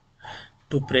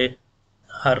to pray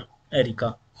her.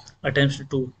 Erica attempts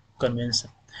to convince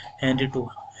Henry to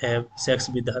have sex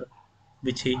with her,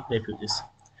 which he refuses.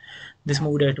 This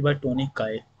movie directed by Tony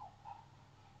Kaye,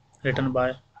 written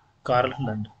by Carl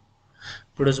Lund,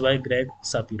 produced by Greg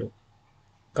Shapiro,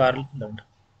 Carl Lund,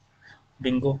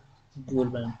 Bingo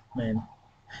Goldman,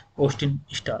 Austin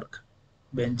Stark,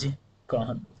 Benji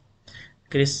Kahan,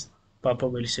 Chris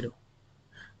Papavelcero,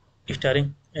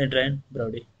 starring Adrien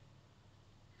Brody,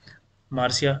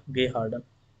 Marcia Gay Harden,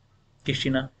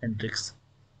 Christina Hendricks,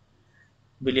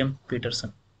 William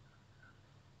Peterson,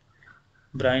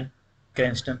 Brian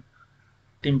Cranston,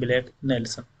 Tim Blake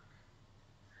Nelson,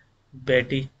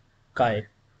 Betty Kaye,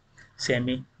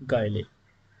 Sammy Guile,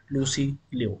 Lucy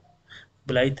Liu,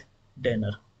 Blythe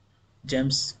Danner,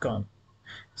 James Caan,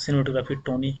 cinematography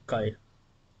Tony Kaye,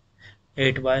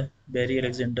 edited by Barry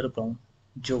Alexander Brown,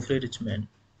 Geoffrey Richman,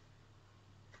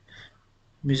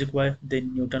 music by the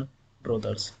Newton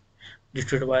Brothers,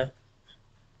 distributed by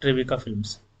Tribeca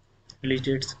Films. Release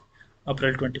dates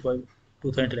April 25,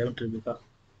 2011 Tribeca,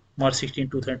 March 16,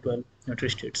 2012 United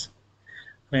States.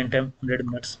 Runtime 100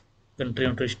 minutes. Country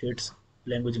United States.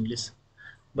 Language English.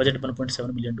 Budget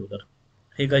 $1.7 million.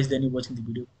 Hey guys, then you watching the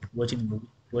video, watching the movie,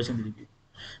 watching the review.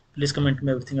 Please comment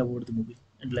me everything about the movie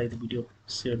and like the video,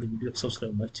 share the video,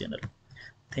 subscribe my channel.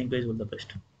 Thank you guys, all the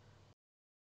best.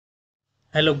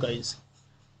 Hello guys,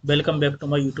 welcome back to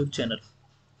my YouTube channel,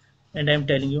 and I am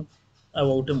telling you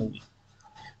about a movie.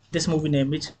 This movie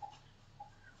name is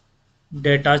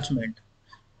Detachment.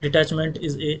 Detachment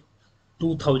is a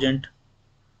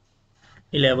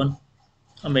 2011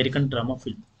 American drama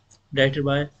film directed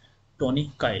by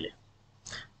Tony Kyle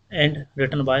and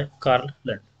written by Carl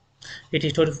Lund. Its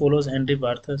story follows Henry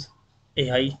Barthas, a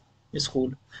high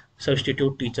school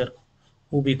substitute teacher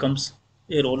who becomes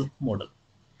a role model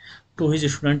to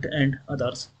his student and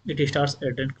others. It stars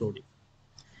Adrien Brody.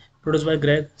 Produced by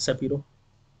Greg Shapiro,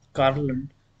 Carl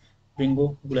Lund,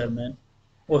 Bingo Gullerman,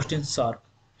 Austin Sark,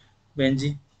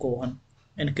 Benji Cohen,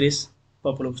 and Chris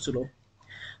Papaloutsoulo.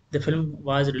 The film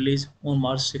was released on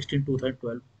March 16,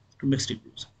 2012 to mixed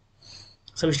reviews.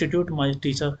 Substitute My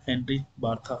Teacher Henry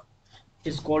Bartha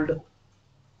is called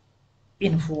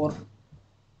in for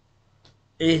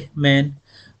a man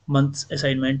month's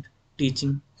assignment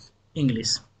teaching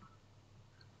English.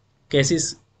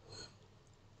 Cases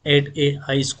at a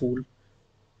high school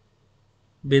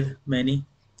with many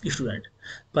students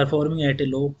performing at a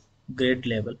low grade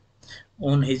level.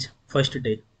 On his first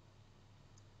day,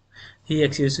 he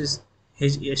accuses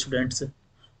his students'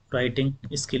 writing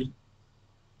skill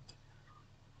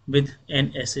with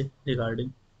an essay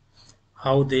regarding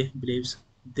how they believes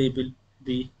they will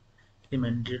be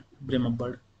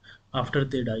remembered after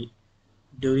they die.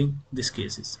 During these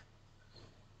cases,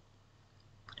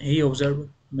 he observed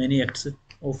many acts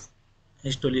of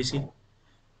hostility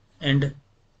and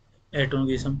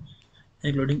antagonism,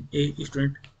 including a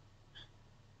student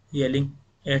yelling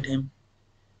at him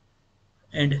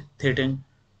and threatening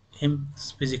him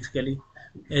physically,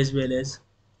 as well as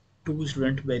two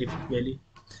students very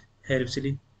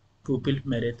harshly pupil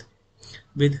Meredith,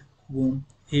 with whom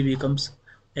he becomes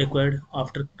acquainted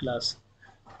after class.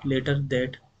 Later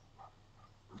that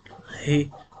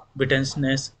he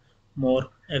witnesses more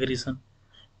aggression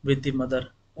with the mother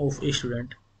of a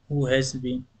student who has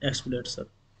been expelled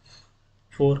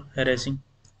for harassing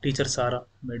teacher Sarah.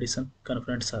 Madison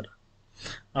confronts Sarah.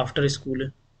 After school,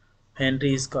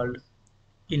 Henry is called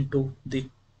into the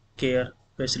care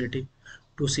facility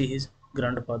to see his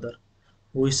grandfather,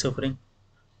 who is suffering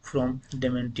from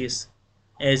dementia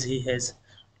as he has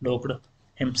locked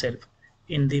himself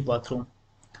in the bathroom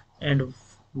and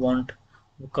won't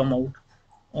come out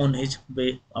on his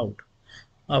way out.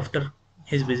 After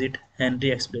his visit,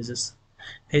 Henry expresses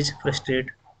his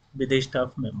frustration with a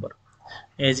staff member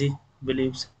as he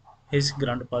believes his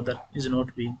grandfather is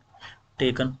not being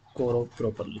taken care of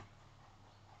properly.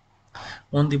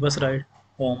 On the bus ride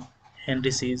home,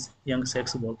 Henry sees young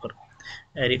sex worker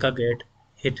Erica get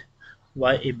hit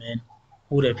by a man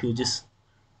who refuses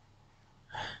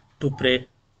to pray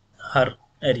her.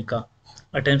 Erica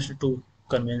attempts to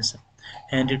convince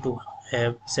Henry to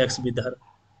have sex with her,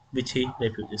 which he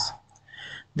refuses.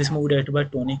 This movie directed by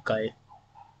Tony Kaye,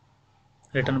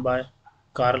 written by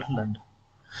Carl Lund,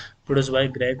 produced by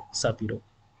Greg Shapiro,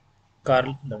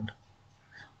 Carl Lund,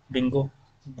 Bingo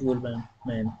Goldman,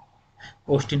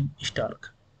 Austin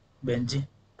Stark, Benji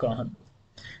Kahan,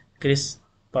 Chris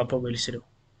Papavelcero,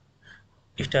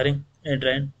 starring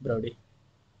Adrien Brody,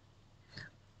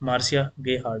 Marcia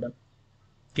Gay Harden,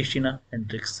 Christina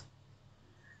Hendricks,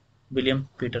 William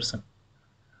Peterson,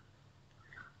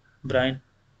 Brian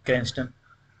Cranston,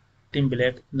 Tim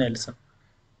Blake Nelson,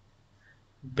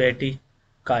 Betty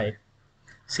Kaye,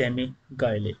 Sammy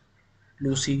Gayle,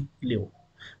 Lucy Liu,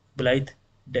 Blythe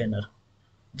Danner,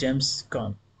 James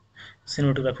Caan,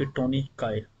 cinematography Tony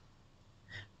Kaye,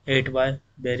 8 by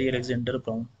Barry Alexander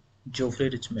Brown, Geoffrey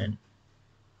Richman,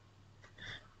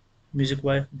 music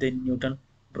by the Newton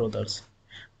Brothers,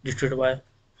 distributed by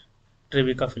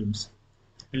Tribeca Films.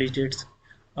 Release dates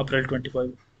April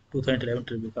 25, 2011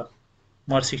 Tribeca,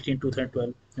 March 16,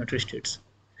 2012 United States.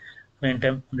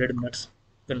 Runtime 100 minutes.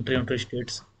 Country United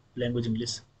States. Language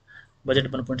English.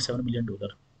 Budget $1.7 million.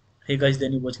 Hey guys,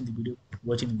 then you watching the video,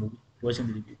 watching the movie, watching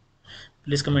the review.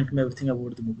 Please comment me everything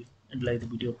about the movie and like the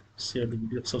video, share the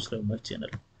video, subscribe my channel.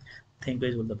 Thank you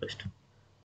guys, all the best.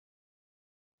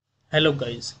 Hello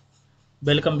guys,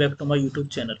 welcome back to my YouTube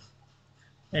channel,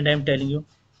 and I am telling you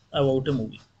about a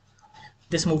movie.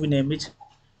 This movie name is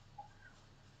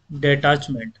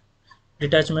Detachment.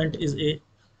 Detachment is a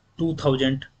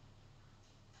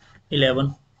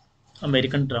 2011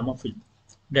 American drama film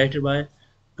directed by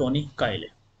Tony Kyle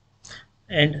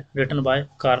and written by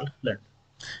Carl Lund.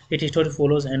 Its story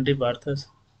follows Henry Barthas,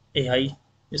 a high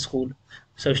school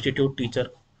substitute teacher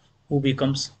who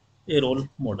becomes a role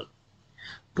model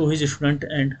to his students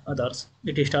and others.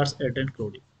 It stars Adrien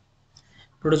Brody.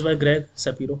 Produced by Greg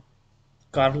Shapiro,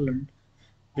 Carl Lund,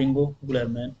 Bingo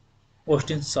Gullerman,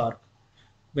 Austin Sark,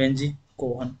 Benji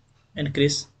Cohen, and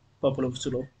Chris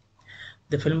Papaloutsoulo.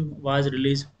 The film was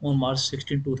released on March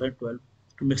 16, 2012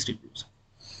 to mixed reviews.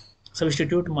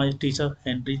 Substitute My Teacher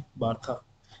Henry Bartha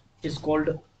is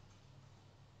called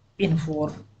in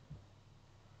for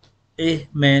a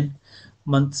man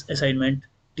month's assignment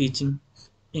teaching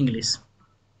English.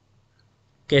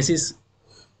 Cases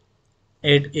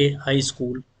at a high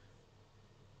school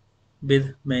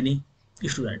with many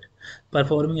students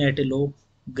performing at a low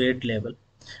grade level.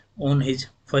 On his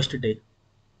first day,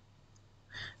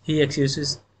 he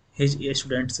accuses his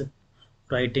students'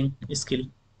 writing skill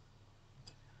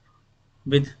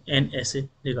with an essay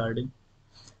regarding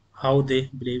how they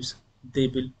believes they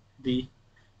will be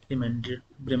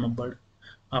remembered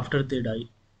after they die.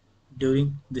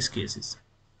 During these cases,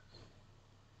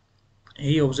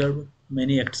 he observed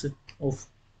many acts of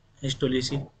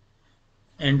histology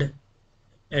and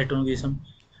antagonism,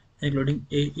 including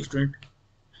a student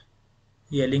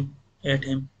yelling at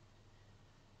him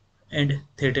and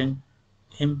threatening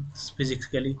him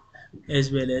physically,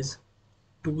 as well as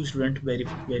two students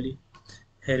very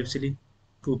harshly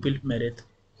pupil Meredith,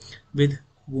 with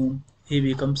whom he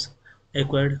becomes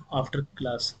acquainted after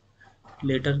class.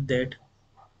 Later that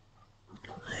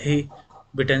he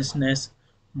witnesses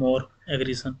more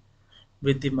aggression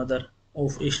with the mother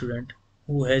of a student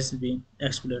who has been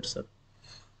expelled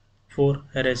for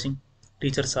harassing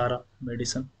teacher Sarah.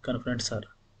 Madison confronts her.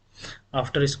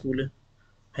 After school,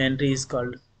 Henry is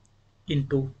called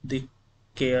into the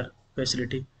care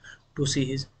facility to see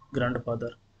his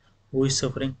grandfather, who is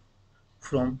suffering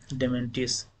from dementia,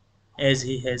 as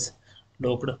he has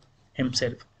locked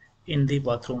himself in the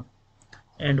bathroom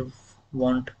and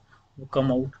won't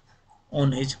come out.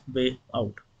 On his way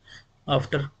out.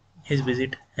 After his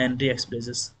visit, Henry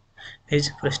expresses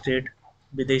his frustration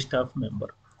with a staff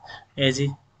member, as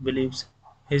he believes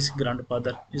his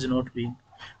grandfather is not being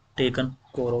taken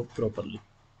care of properly.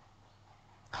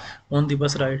 On the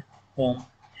bus ride home,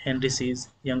 Henry sees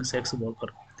young sex worker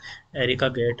Erica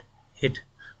get hit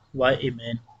by a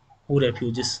man who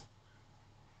refuses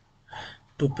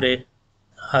to pray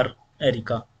her.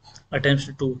 Erica attempts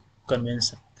to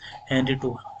convince Henry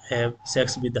to have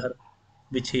sex with her,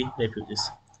 which he refuses.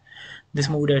 This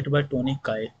movie directed by Tony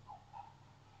Kaye,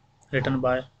 written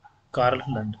by Carl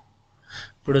Lund,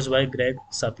 produced by Greg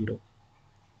Shapiro,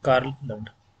 Carl Lund,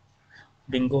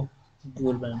 Bingo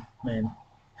Goldman,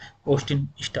 Austin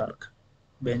Stark,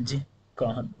 Benji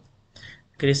Kahan,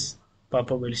 Chris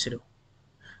Papavelcero,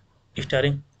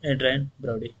 starring Adrien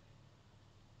Brody,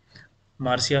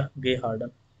 Marcia Gay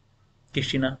Harden,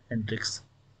 Christina Hendricks,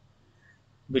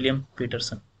 William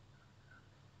Peterson,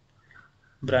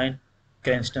 Brian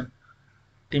Cranston,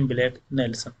 Tim Blake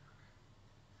Nelson,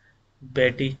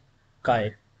 Betty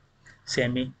Kaye,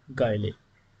 Sammy Gayle,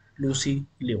 Lucy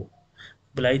Liu,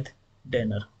 Blythe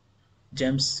Danner,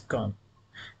 James Caan,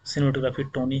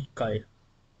 cinematography Tony Kaye,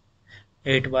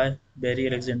 edited by Barry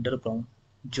Alexander Brown,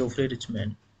 Geoffrey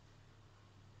Richman,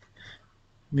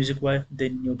 music by the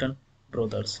Newton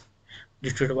Brothers,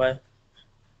 distributed by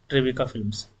Tribeca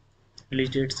Films. Release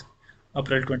dates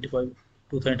April 25,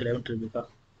 2011 Tribeca,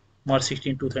 March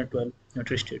 16, 2012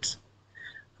 United States.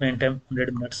 Runtime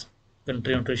 100 minutes.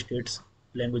 Country United States.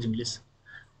 Language English.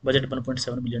 Budget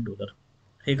 $1.7 million.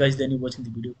 Hey guys, then you watching the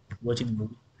video, watching the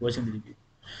movie, watching the review.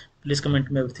 Please comment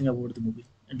me everything about the movie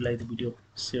and like the video,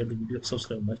 share the video,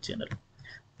 subscribe my channel.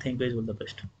 Thank you guys, all the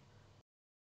best.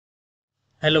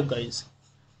 Hello guys,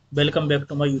 welcome back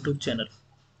to my YouTube channel,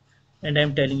 and I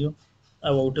am telling you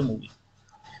about a movie.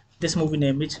 This movie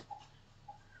name is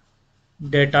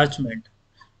Detachment.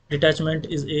 Detachment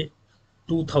is a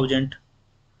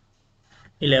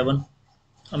 2011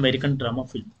 American drama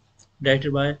film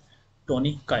directed by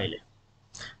Tony Kyle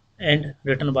and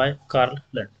written by Carl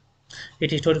Lund.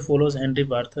 Its story follows Henry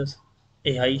Barthas,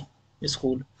 a high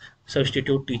school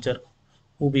substitute teacher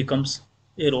who becomes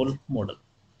a role model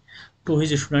to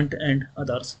his students and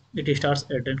others. It stars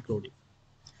Adrien Brody.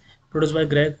 Produced by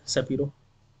Greg Shapiro,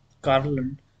 Carl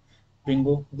Lund,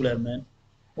 Bingo Gullerman,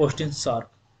 Austin Sark,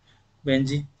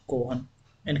 Benji Cohen,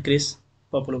 and Chris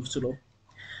Papalovsulu.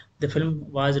 The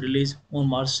film was released on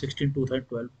March 16,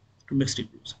 2012 to mixed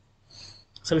reviews.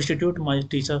 Substitute my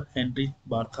teacher Henry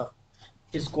Bartha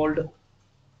is called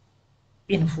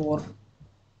in for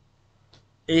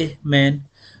a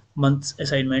month's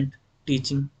assignment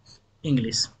teaching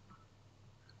English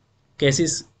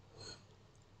cases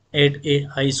at a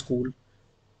high school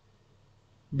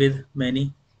with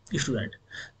many students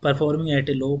performing at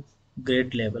a low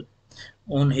grade level.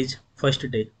 On his first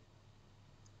day,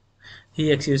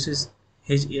 he accuses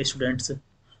his students'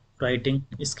 writing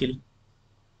skill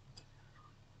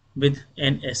with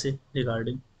an essay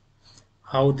regarding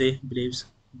how they believes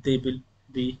they will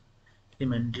be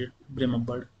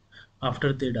remembered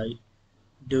after they die.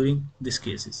 During these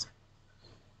cases,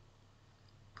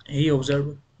 he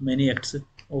observed many acts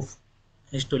of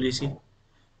histology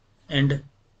and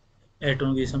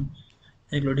antagonism,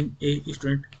 including a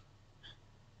student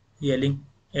yelling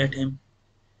at him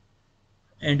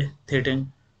and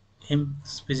threatening him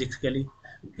physically,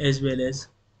 as well as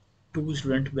two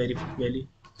students very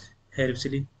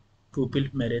harshly pupil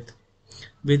Meredith,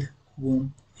 with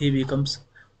whom he becomes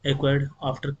acquainted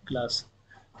after class.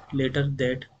 Later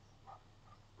that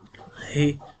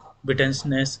he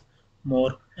witnesses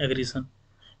more aggression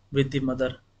with the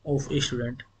mother of a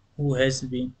student who has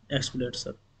been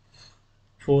expelled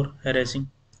for harassing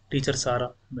teacher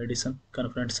Sarah. Madison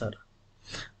confronts her.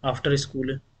 After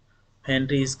school,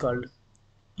 Henry is called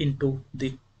into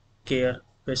the care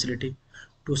facility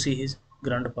to see his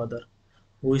grandfather,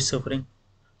 who is suffering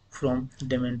from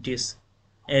dementia,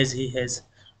 as he has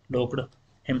locked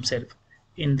himself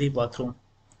in the bathroom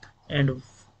and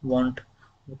won't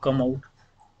come out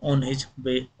on his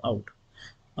way out.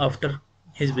 After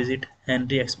his visit,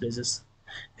 Henry expresses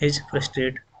his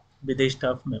frustration with a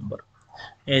staff member,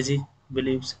 as he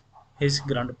believes his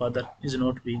grandfather is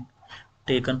not being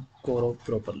taken care of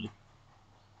properly.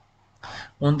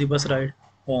 On the bus ride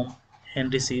home,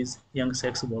 Henry sees young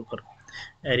sex worker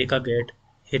Erica get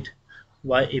hit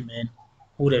by a man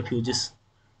who refuses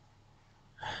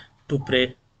to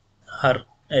pray her.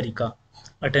 Erica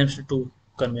attempts to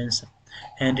convince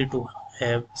Henry to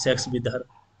have sex with her,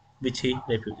 which he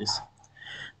refuses.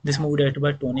 This movie directed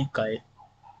by Tony Kaye,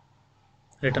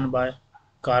 written by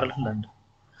Carl Lund,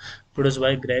 produced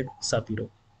by Greg Sapiro,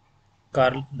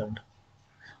 Carl Lund,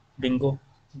 Bingo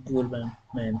Goldman,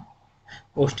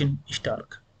 Austin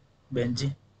Stark,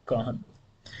 Benji Kahan,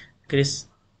 Chris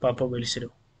Papavelcero,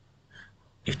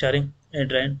 starring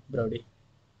Adrien Brody,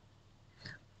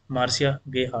 Marcia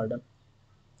Gay Harden,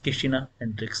 Christina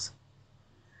Hendricks,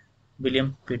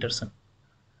 William Peterson,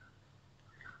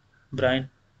 Brian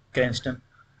Cranston,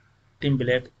 Tim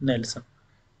Blake Nelson,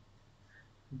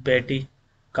 Betty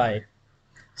Kaye,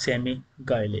 Sammy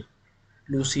Gayle,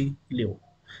 Lucy Liu,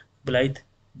 Blythe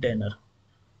Danner,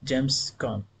 James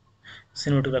Caan,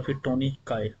 cinematography Tony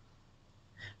Kaye,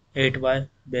 edited by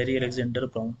Barry Alexander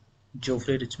Brown,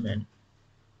 Geoffrey Richman,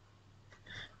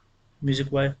 music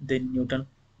by the Newton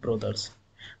Brothers,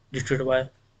 distributed by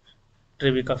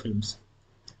Tribeca Films.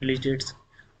 Release dates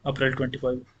April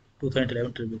 25,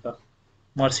 2011 Tribeca,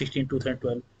 March 16,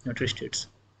 2012 United States.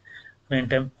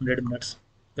 Runtime 100 minutes.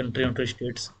 Country United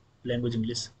States. Language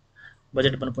English.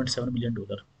 Budget $1.7 million.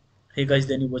 Hey guys,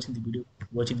 then you watching the video,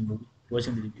 watching the movie,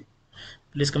 watching the review.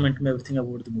 Please comment me everything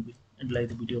about the movie and like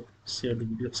the video, share the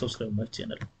video, subscribe my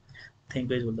channel. Thank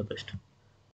you guys, all the best.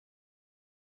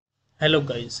 Hello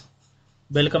guys,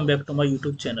 welcome back to my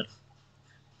YouTube channel,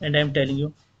 and I am telling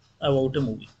you about a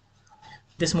movie.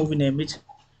 This movie name is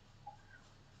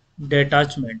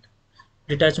Detachment.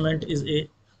 Detachment is a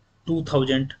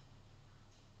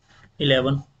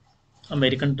 2011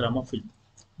 American drama film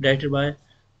directed by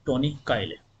Tony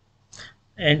Kaye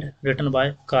and written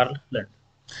by Carl Lund.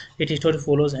 Its story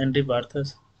follows Henry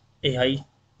Barthas, a high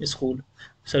school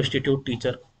substitute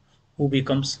teacher who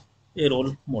becomes a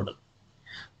role model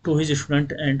to his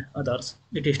students and others.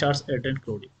 It stars Adrien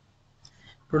Brody.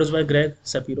 Produced by Greg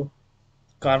Sapiro,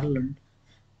 Carl Lund,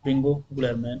 Bingo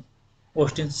Gullerman,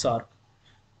 Austin Sark,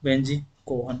 Benji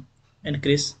Cohen, and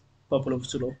Chris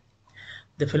Papalovsulu.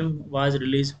 The film was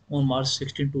released on March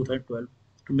 16, 2012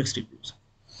 to mixed reviews.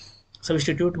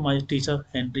 Substitute my teacher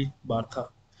Henry Bartha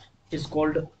is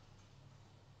called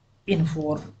in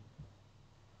for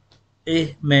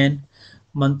a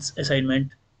month's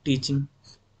assignment teaching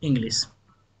English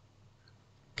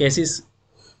cases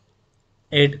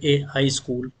at a high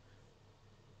school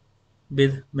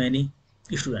with many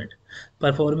students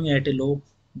performing at a low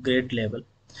grade level.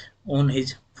 On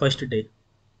his first day,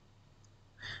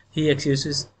 he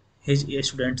accuses his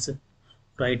students'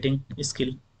 writing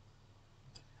skill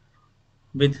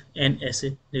with an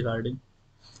essay regarding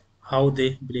how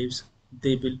they believes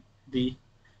they will be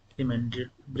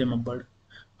remembered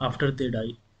after they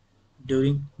die.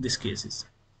 During these cases,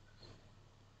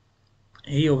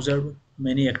 he observed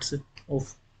many acts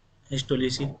of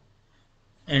hostility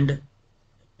and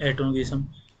antagonism,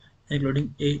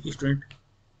 including a student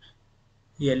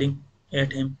yelling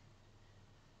at him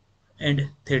and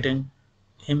threatening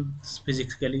him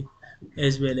physically,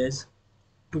 as well as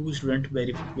two students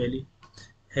very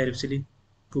harshly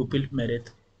pupil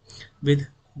Meredith, with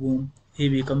whom he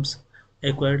becomes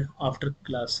acquainted after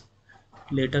class.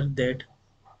 Later that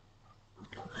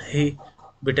he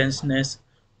witnesses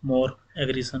more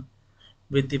aggression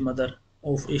with the mother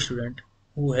of a student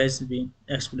who has been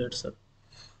expelled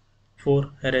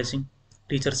for harassing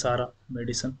teacher Sarah.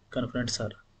 Madison confronts her.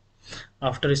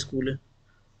 After school,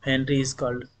 Henry is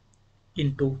called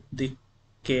into the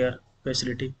care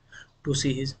facility to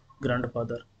see his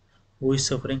grandfather, who is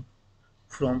suffering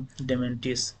from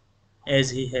dementia, as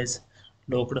he has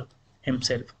locked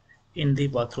himself in the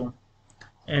bathroom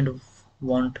and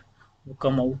won't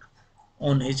come out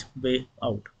on his way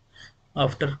out.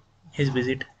 After his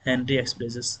visit, Henry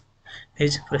expresses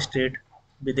his frustration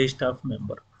with a staff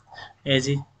member as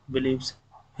he believes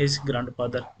his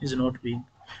grandfather is not being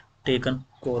taken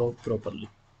care of properly.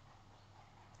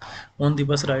 On the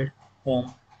bus ride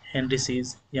home, Henry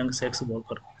sees young sex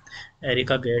worker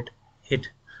Erica get hit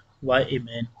by a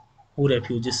man who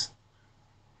refuses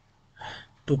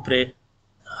to pray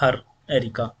her.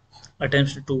 Erica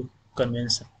attempts to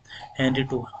convince Henry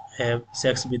to have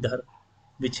sex with her,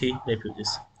 which he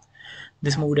refuses.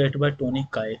 This movie directed by Tony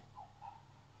Kaye,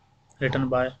 written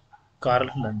by Carl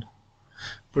Lund,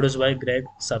 produced by Greg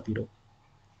Shapiro,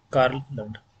 Carl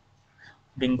Lund,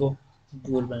 Bingo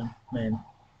Goldman,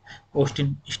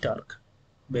 Austin Stark,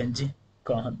 Benji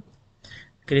Kahan,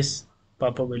 Chris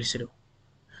Papavelcero,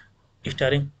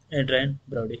 starring Adrien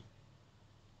Brody,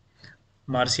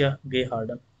 Marcia Gay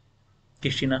Harden,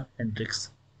 Christina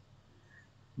Hendricks,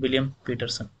 William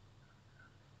Peterson,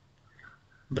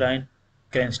 Brian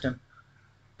Cranston,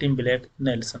 Tim Blake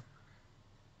Nelson,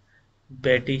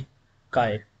 Betty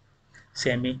Kaye,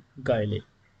 Sammy Guile,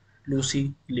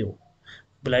 Lucy Liu,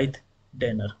 Blythe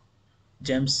Danner,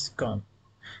 James Caan,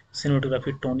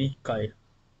 cinematography Tony Kaye,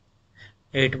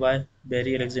 8 by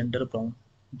Barry Alexander Brown,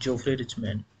 Geoffrey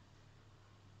Richman,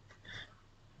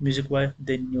 music by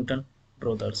the Newton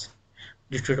Brothers,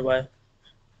 distributed by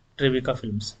Tribeca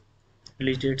Films.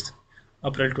 Release dates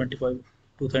April 25,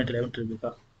 2011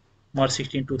 Tribeca, March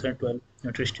 16, 2012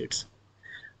 United States.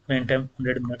 Runtime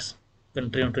 100 minutes.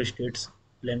 Country United States.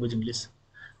 Language English.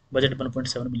 Budget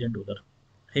 $1.7 million.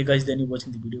 Hey guys, then you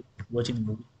watching the video, watching the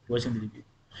movie, watching the review.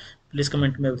 Please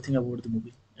comment me everything about the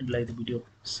movie and like the video,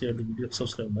 share the video,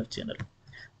 subscribe my channel.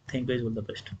 Thank you guys, all the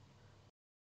best.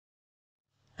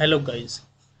 Hello guys,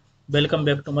 welcome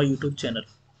back to my YouTube channel,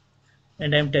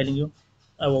 and I am telling you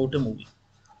about a movie.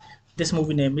 This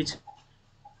movie name is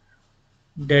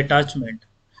Detachment.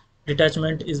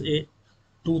 Detachment is a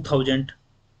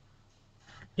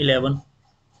 2011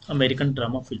 American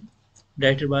drama film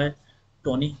directed by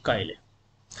Tony Kaye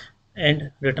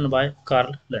and written by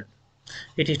Carl Lund.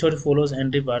 Its story follows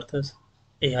Henry Barthas,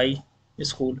 a high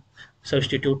school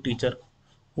substitute teacher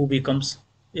who becomes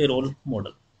a role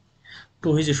model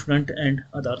to his students and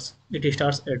others. It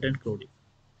stars Adrien Brody.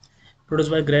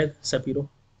 Produced by Greg Shapiro,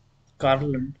 Carl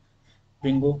Lund,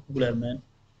 Bingo Gullerman,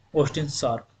 Austin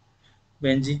Sark,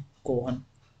 Benji Cohen,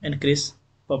 and Chris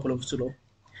Papalovsulu.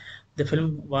 The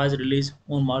film was released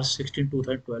on March 16,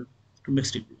 2012 to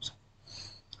mixed reviews.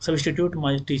 Substitute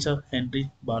my teacher Henry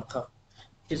Bartha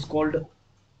is called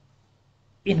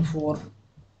in for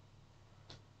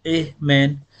a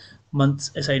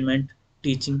month's assignment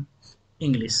teaching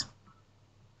English.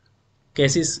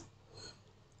 Cases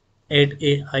at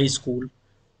a high school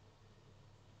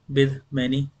with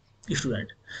many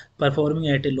students performing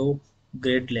at a low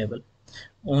grade level.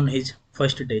 On his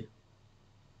first day,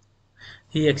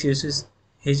 he accuses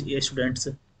his students'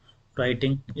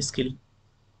 writing skill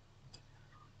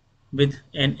with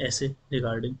an essay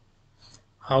regarding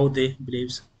how they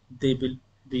believes they will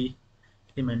be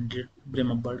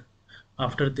remembered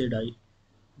after they die.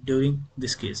 During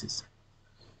these cases,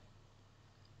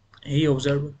 he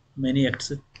observed many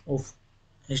acts of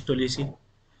hostility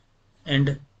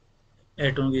and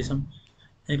antagonism,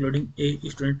 including a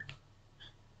student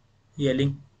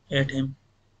yelling at him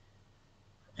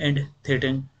and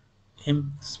threatening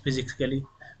him physically,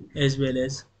 as well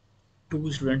as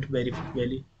two students very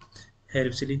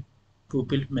harshly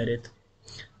pupil Meredith,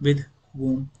 with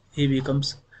whom he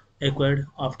becomes acquainted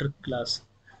after class.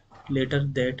 Later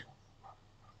that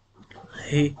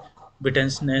he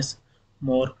witnesses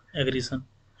more aggression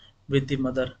with the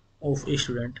mother of a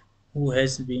student who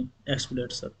has been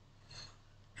expelled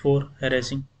for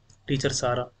harassing teacher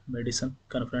Sarah. Madison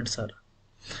confronts her.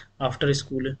 After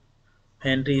school,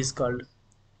 Henry is called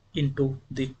into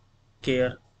the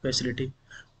care facility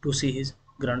to see his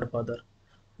grandfather,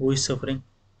 who is suffering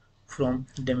from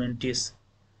dementia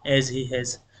as he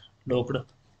has locked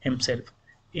himself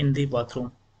in the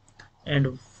bathroom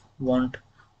and won't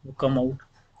come out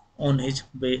on his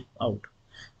way out.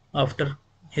 After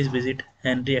his visit,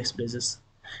 Henry expresses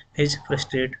his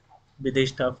frustration with a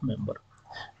staff member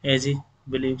as he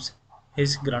believes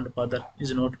his grandfather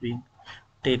is not being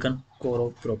taken care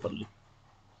of properly.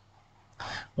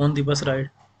 On the bus ride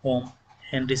home,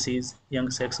 Henry sees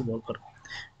young sex worker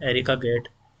Erica get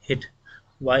hit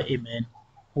by a man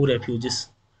who refuses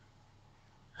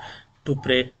to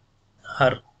pray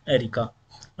her. Erica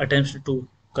attempts to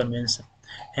convince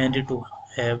Henry to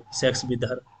have sex with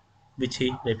her, which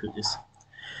he refuses.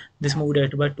 This movie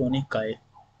directed by Tony Kaye,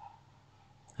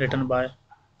 written by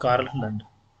Carl Lund,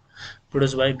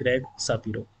 produced by Greg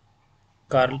Shapiro,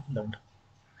 Carl Lund,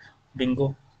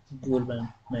 Bingo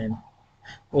Goldman,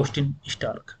 Austin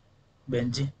Stark,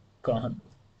 Benji Kahan,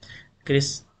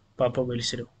 Chris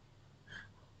Papavelcero,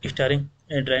 starring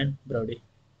Adrien Brody,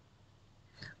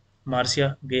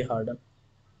 Marcia Gay Harden,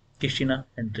 Christina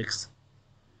Hendricks,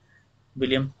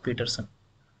 William Peterson,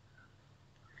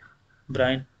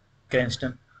 Brian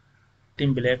Cranston,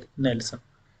 Tim Blake Nelson,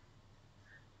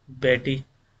 Betty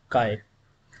Kai,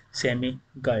 Sammy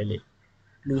Guile,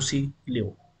 Lucy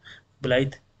Liu,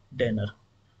 Blythe Danner,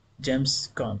 James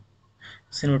Caan,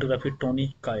 cinematography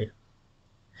Tony Kaye,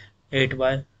 8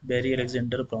 by Barry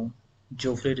Alexander Brown,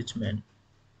 Geoffrey Richman,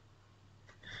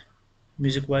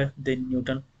 music by the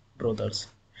Newton Brothers,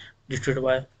 distributed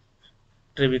by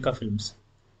Tribeca Films.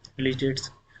 Release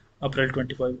dates April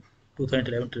 25,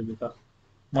 2011 Tribeca,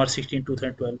 March 16,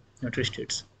 2012 United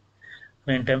States.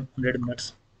 Runtime 100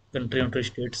 minutes. Country United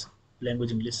States.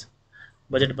 Language English.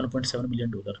 Budget $1.7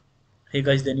 million. Hey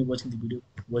guys, then you watching the video,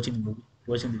 watching the movie,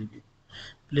 watching the review.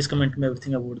 Please comment me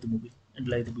everything about the movie and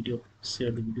like the video,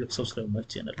 share the video, subscribe my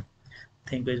channel.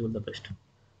 Thank you guys, all the best.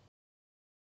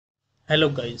 Hello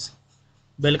guys,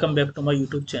 welcome back to my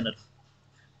YouTube channel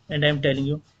and I am telling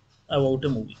you about a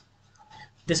movie.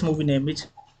 This movie name is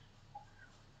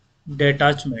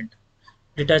Detachment.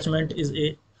 Detachment is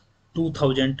a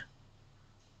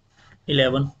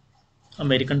 2011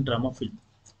 American drama film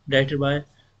directed by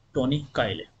Tony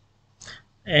Kaye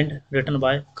and written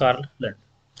by Carl Lund.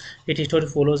 Its story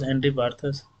follows Henry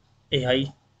Barthas, a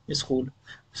high school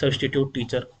substitute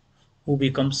teacher who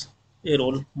becomes a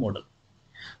role model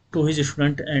to his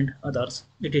students and others.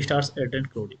 It stars Adrien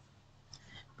Brody.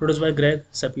 Produced by Greg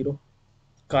Shapiro,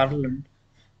 Carl Lund,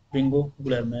 Bingo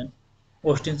Gullerman,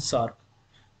 Austin Sark,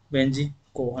 Benji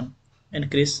Cohen,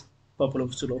 and Chris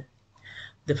Papalovsulu.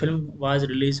 The film was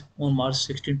released on March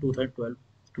 16, 2012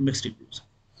 to mixed reviews.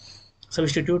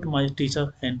 Substitute my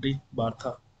teacher Henry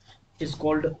Bartha is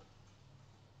called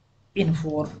in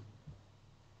for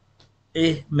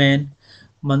a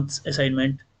month's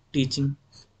assignment teaching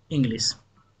English.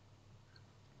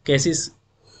 Cases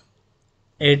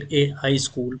at a high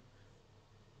school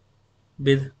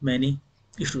with many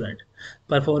students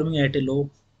performing at a low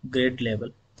grade level.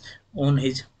 On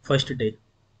his first day,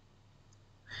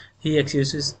 he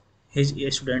accuses his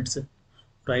students'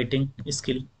 writing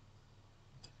skill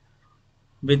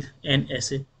with an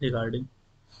essay regarding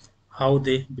how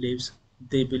they believes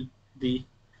they will be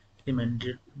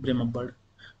remembered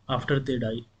after they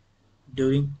die.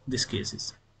 During these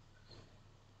cases,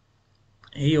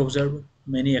 he observed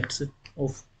many acts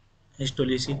of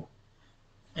hostility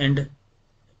and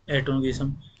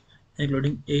antagonism,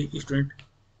 including a student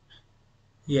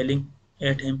yelling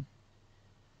at him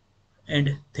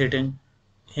and threatening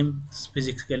him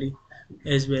physically,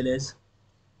 as well as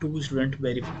two students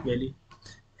very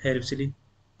harshly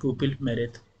pupil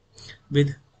Meredith,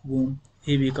 with whom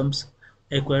he becomes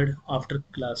acquainted after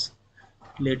class.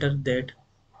 Later that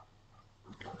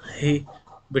he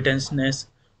witnesses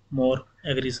more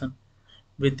aggression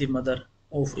with the mother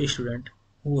of a student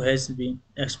who has been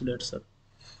expelled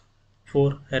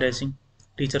for harassing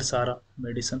teacher Sarah.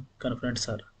 Madison confronts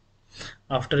Sarah.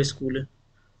 After school,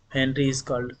 Henry is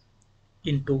called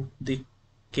into the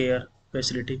care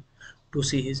facility to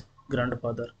see his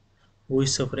grandfather, who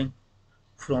is suffering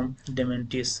from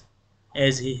dementia,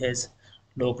 as he has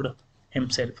locked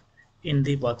himself in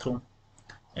the bathroom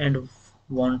and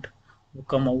won't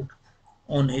come out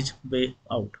on his way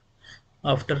out.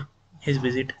 After his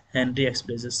visit, Henry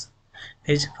expresses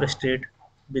his frustration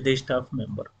with a staff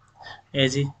member,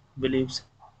 as he believes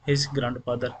his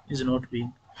grandfather is not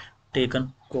being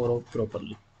taken care of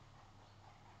properly.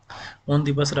 On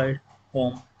the bus ride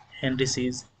home, Henry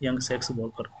sees young sex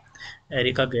worker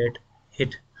Erica get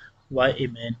hit by a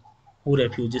man who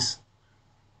refuses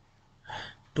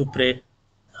to pray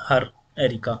her.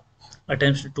 Erica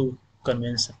attempts to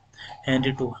convince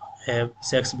Henry to have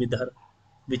sex with her,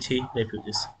 which he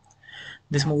refuses.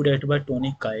 This movie directed by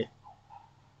Tony Kaye,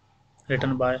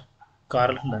 written by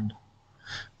Carl Lund,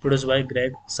 produced by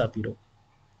Greg Shapiro,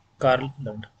 Carl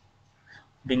Lund,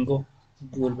 Bingo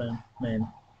Goldman,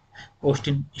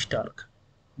 Austin Stark,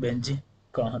 Benji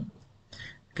Kahan,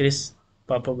 Chris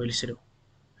Papavelcero,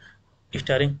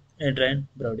 starring Adrien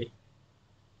Brody,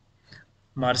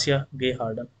 Marcia Gay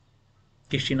Harden,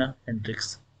 Christina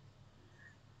Hendricks,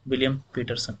 William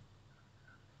Peterson,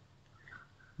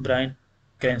 Brian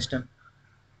Cranston,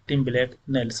 Tim Blake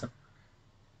Nelson,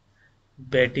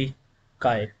 Betty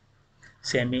Kai,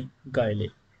 Sammy Guile,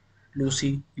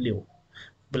 Lucy Liu,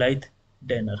 Blythe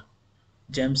Danner,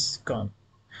 James Caan,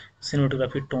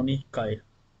 cinematography Tony Kaye,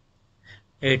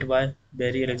 8 by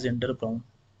Barry Alexander Brown,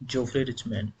 Geoffrey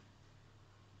Richman,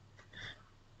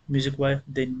 Music by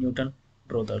the Newton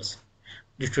Brothers.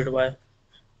 Distributed by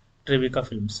Tribeca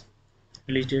Films.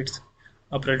 Release dates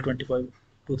April 25,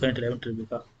 2011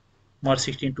 Tribeca. March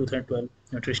 16, 2012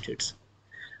 United States.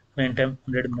 Runtime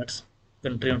 100 minutes.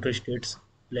 Country United States.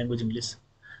 Language English.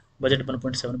 Budget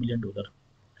 $1.7 million.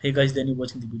 Hey guys, then you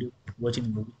watching the video, watching the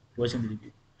movie, watching the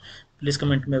review. Please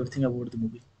comment me everything about the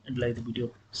movie and like the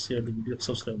video, share the video,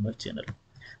 subscribe my channel.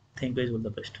 Thank you guys, all the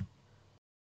best.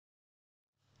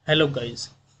 Hello guys,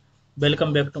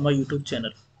 welcome back to my YouTube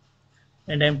channel,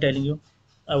 and I am telling you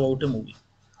about a movie.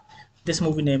 This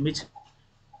movie name is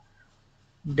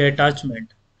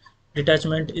Detachment.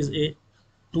 Detachment is a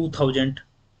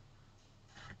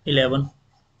 2011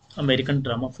 American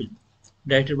drama film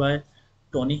directed by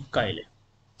Tony Kyle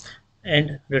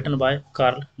and written by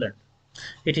Carl Lund.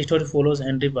 Its story follows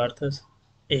Henry Barthas,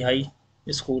 a high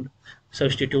school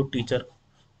substitute teacher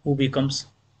who becomes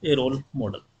a role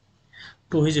model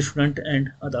to his students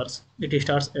and others. It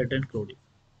stars Adrien Brody.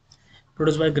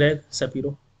 Produced by Greg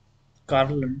Shapiro,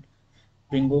 Carl Lund,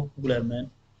 Bingo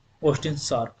Gullerman, Austin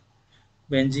Sharp,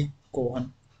 Benji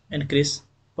Cohen, and Chris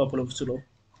Papaloutsoulo.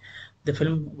 The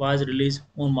film was released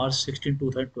on March 16,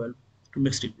 2012 to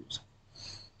mixed reviews.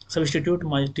 Substitute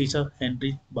my teacher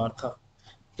Henry Bartha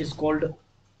is called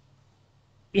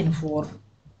in for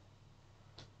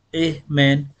a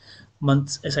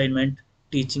month's assignment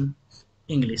teaching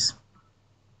English.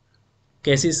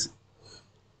 Cases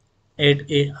at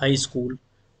a high school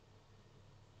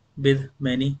with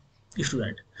many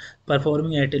students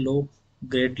performing at a low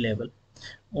grade level.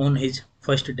 On his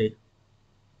first day,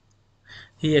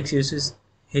 he accuses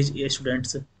his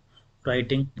students'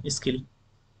 writing skill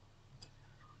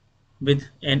with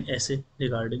an essay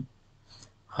regarding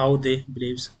how they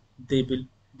believes they will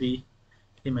be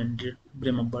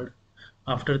remembered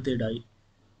after they die.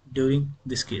 During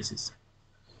these cases,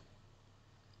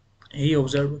 he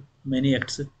observed many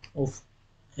acts of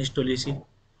hostility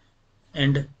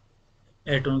and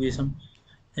antagonism,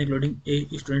 including a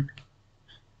student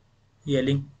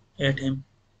yelling at him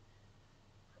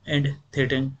and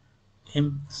threatening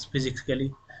him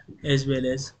physically, as well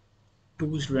as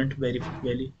two students very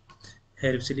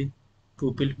harshly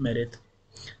pupil Meredith,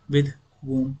 with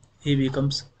whom he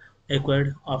becomes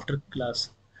acquainted after class.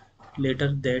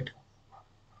 Later that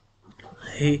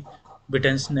he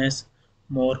witnesses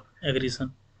more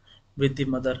aggression with the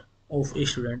mother of a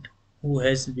student who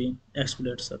has been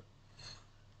expelled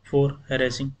for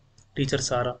harassing teacher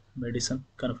Sarah. Madison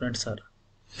confronts her.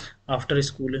 After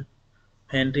school,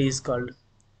 Henry is called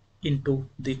into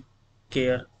the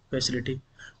care facility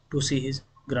to see his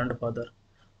grandfather,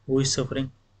 who is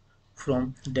suffering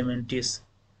from dementia,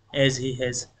 as he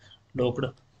has locked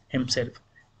himself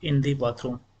in the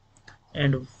bathroom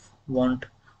and won't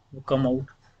come out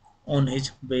on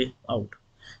his way out.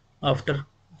 After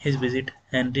his visit,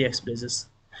 Henry expresses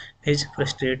his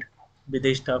frustration with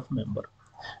a staff member,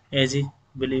 as he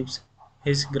believes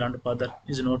his grandfather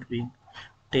is not being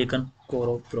taken care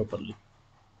of properly.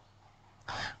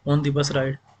 On the bus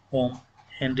ride home,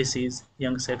 Henry sees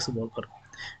young sex worker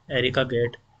Erica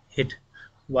get hit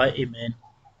by a man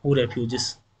who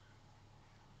refuses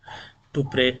to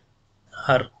pray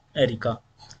her. Erica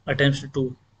attempts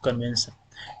to convince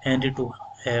Henry to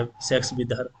have sex with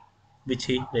her, which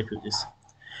he refuses.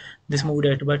 This movie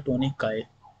directed by Tony Kaye,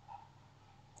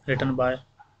 written by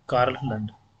Carl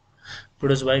Lund,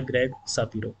 produced by Greg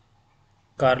Shapiro,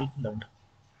 Carl Lund,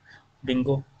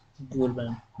 Bingo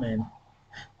Goldman,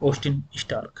 Austin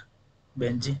Stark,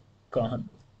 Benji Kahan,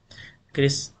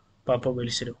 Chris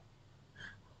Papavelcero,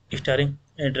 starring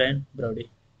Adrien Brody,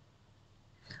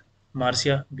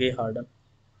 Marcia Gay Harden,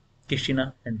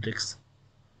 Christina Hendricks,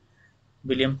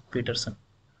 William Peterson,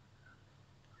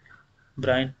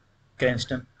 Brian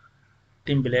Cranston,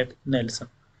 Tim Blake Nelson,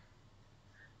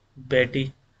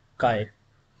 Betty Kaye,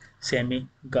 Sammy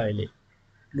Guile,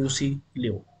 Lucy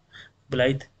Liu,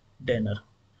 Blythe Danner,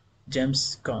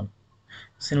 James Caan,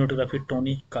 cinematography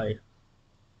Tony Kaye,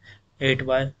 8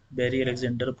 by Barry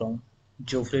Alexander Brown,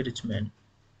 Geoffrey Richman,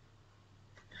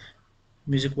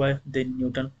 music by the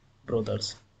Newton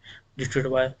Brothers,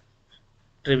 distributed by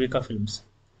Tribeca Films.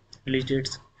 Release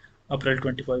dates April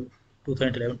 25,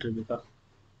 2011 Tribeca,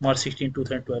 March 16,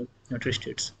 2012 United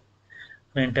States.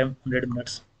 Runtime 100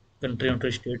 minutes. Country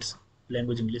United States.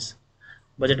 Language English.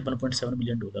 Budget $1.7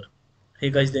 million. Hey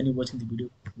guys, then you watching the video,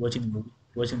 watching the movie,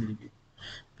 watching the review.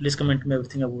 Please comment me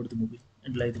everything about the movie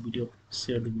and like the video,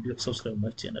 share the video, subscribe my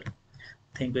channel.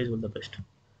 Thank you guys, all the best.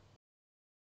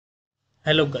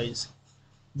 Hello guys,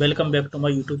 welcome back to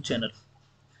my YouTube channel,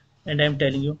 and I am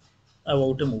telling you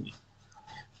about a movie.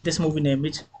 This movie name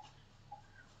is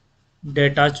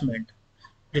Detachment.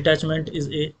 Detachment is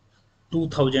a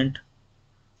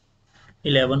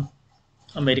 2011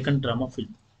 American drama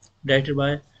film, directed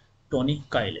by Tony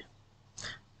Kyle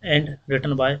and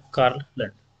written by Carl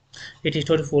Lund. Its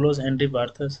story follows Henry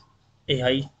Barthas, a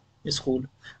high school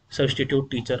substitute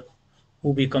teacher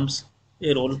who becomes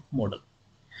a role model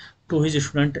to his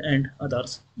students and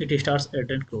others. It stars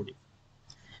Adrien Brody.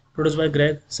 Produced by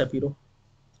Greg Shapiro,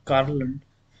 Carl Lund,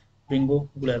 Bingo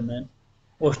Gullerman,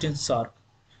 Austin Sark,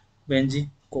 Benji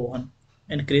Cohen,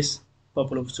 and Chris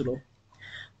Papaloutsoulo.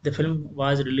 The film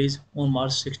was released on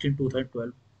March 16,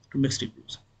 2012 to mixed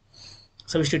reviews.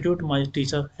 Substitute my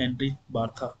teacher Henry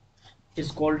Bartha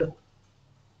is called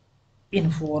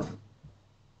in for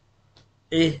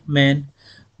a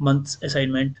month's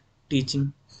assignment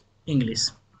teaching English.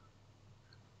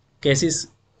 Cases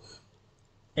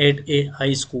at a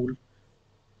high school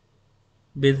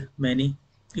with many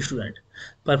students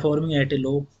performing at a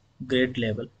low grade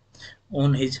level.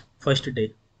 On his first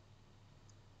day,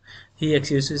 he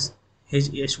accuses his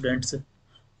students'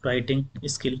 writing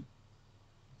skill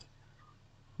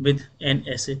with an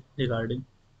essay regarding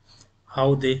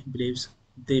how they believes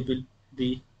they will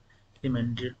be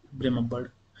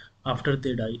remembered after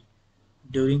they die.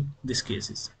 During these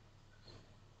cases,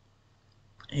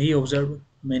 he observed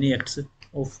many acts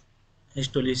of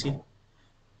hostility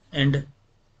and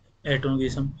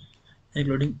antagonism,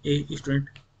 including a student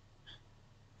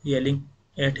yelling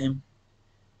at him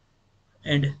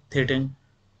and threatening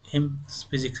him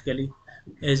physically,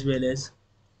 as well as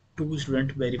two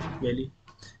students very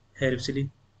harshly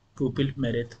pupil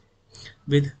Meredith,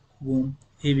 with whom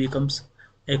he becomes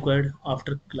acquainted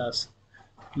after class.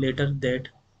 Later that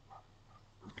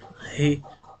he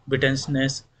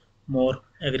witnesses more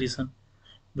aggression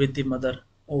with the mother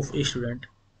of a student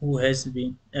who has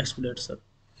been expelled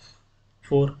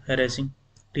for harassing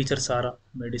teacher Sarah.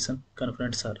 Madison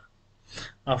confronts Sarah.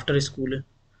 After school,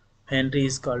 Henry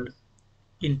is called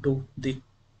into the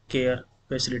care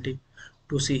facility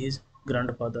to see his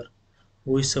grandfather,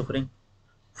 who is suffering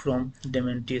from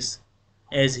dementia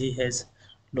as he has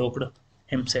locked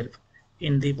himself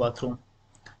in the bathroom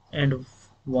and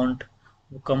won't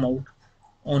come out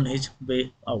on his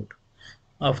way out.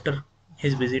 After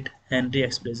his visit, Henry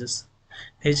expresses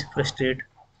his frustration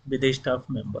with a staff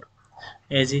member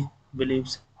as he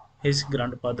believes his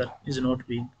grandfather is not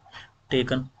being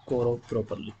taken care of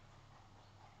properly.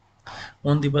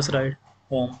 On the bus ride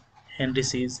home, Henry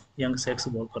sees young sex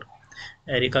worker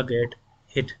Erica get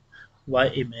hit by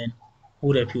a man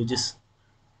who refuses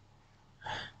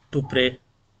to pray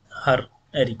her.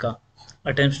 Erica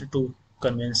attempts to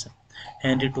convince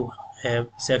Henry to have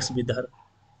sex with her,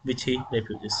 which he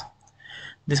refuses.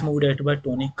 This movie directed by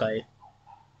Tony Kaye,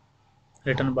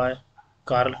 written by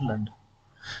Carl Lund,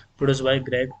 produced by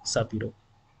Greg Shapiro,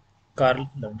 Carl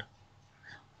Lund,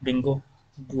 Bingo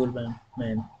Goldman,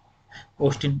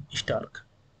 Austin Stark,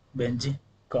 Benji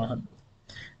Kahan,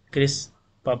 Chris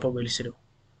Papavelcero,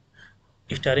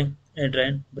 starring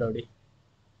Adrien Brody,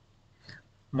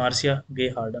 Marcia Gay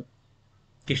Harden,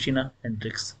 Christina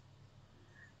Hendricks,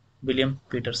 William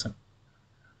Peterson,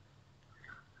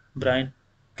 Brian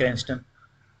Cranston,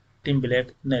 Tim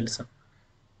Blake Nelson,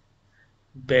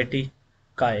 Betty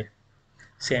Kaye,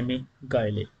 Sammy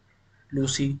Guile,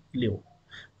 Lucy Liu,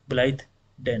 Blythe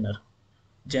Danner,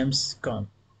 James Caan,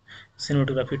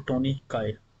 cinematography Tony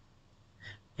Kaye,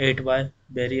 8 by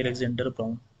Barry Alexander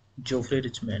Brown, Geoffrey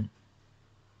Richman,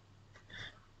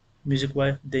 music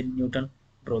by the Newton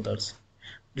Brothers,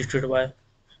 distributed by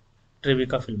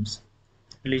Tribeca Films.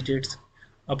 Release dates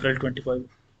April 25,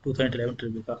 2011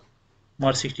 Tribeca,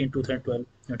 March 16, 2012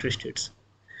 United States.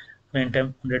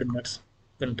 Runtime 100 minutes.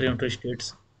 Country United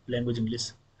States. Language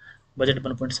English. Budget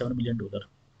 $1.7 million.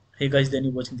 Hey guys, then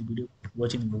you watching the video,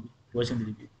 watching the movie, watching the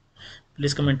review.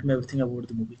 Please comment me everything about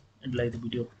the movie and like the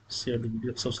video, share the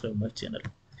video, subscribe my channel.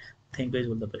 Thank you guys,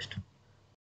 all the best.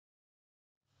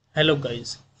 Hello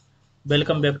guys,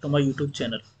 welcome back to my YouTube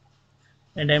channel,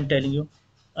 and I am telling you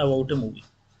about a movie.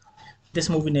 This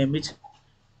movie name is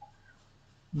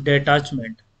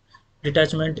Detachment.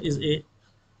 Detachment is a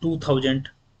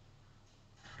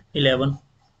 2011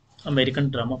 American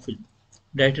drama film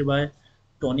directed by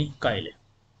Tony Kyle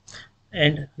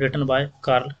and written by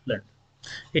Carl Lund.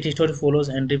 Its story follows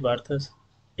Henry Barthas,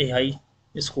 a high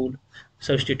school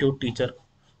substitute teacher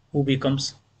who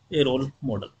becomes a role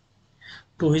model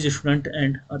to his students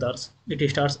and others. It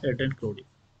stars Adrien Brody.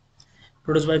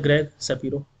 Produced by Greg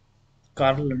Shapiro,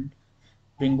 Carl Lund,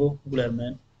 Bingo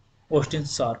Gullerman, Austin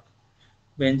Sark,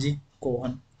 Benji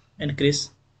Cohen, and Chris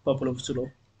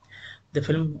Papaloutsoulo. The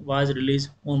film was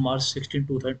released on March 16,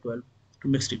 2012 to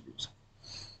mixed reviews.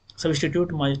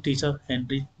 Substitute my teacher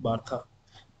Henry Bartha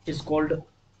is called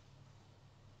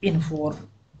in for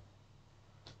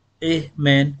a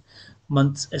man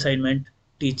month's assignment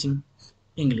teaching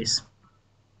English.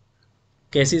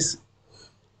 Cases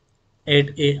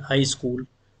at a high school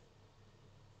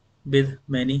with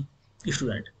many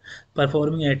students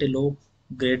performing at a low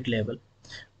grade level.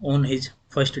 On his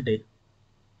first day,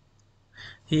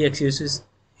 he accuses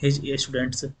his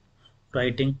students'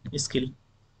 writing skill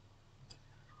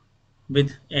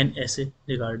with an essay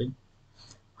regarding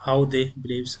how they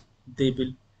believes they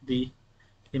will be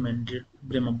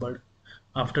remembered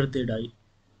after they die.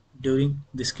 During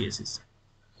these cases,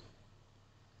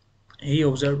 he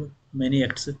observed many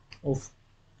acts of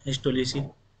hostility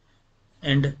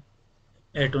and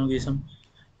antagonism,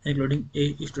 including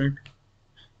a student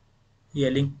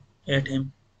yelling at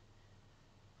him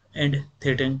and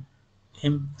threatening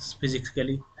him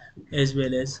physically, as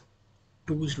well as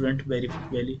two students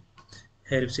very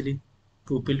harshly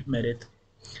pupil Meredith,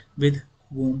 with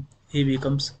whom he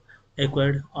becomes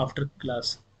acquainted after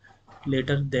class.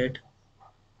 Later that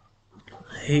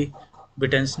he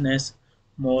witnesses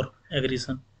more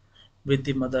aggression with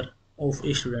the mother of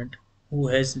a student who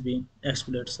has been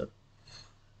expelled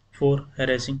for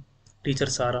harassing teacher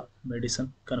Sarah.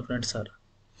 Madison confronts Sarah.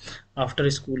 After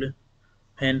school,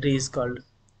 Henry is called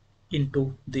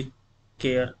into the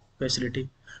care facility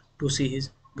to see his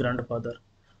grandfather,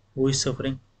 who is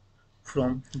suffering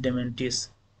from dementia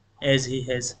as he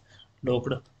has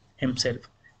locked himself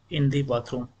in the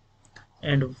bathroom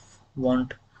and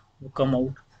won't come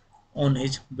out on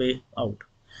his way out.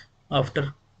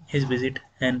 After his visit,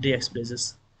 Henry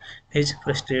expresses his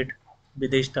frustration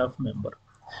with a staff member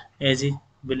as he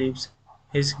believes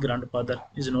his grandfather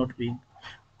is not being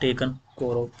taken care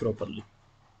of properly.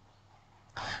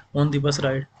 On the bus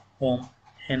ride home,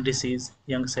 Henry sees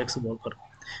young sex worker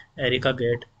Erica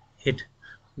get hit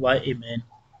by a man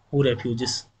who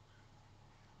refuses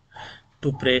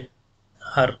to pray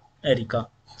her. Erica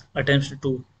attempts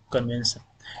to convince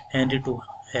Henry to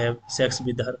have sex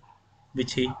with her,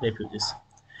 which he refuses.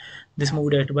 This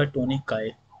movie directed by Tony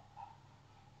Kaye,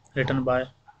 written by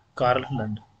Carl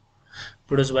Lund,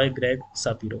 produced by Greg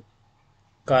Shapiro,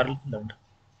 Carl Lund,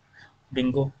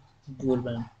 Bingo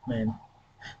Goldman,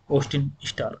 Austin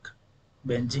Stark,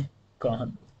 Benji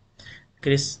Kahan,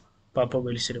 Chris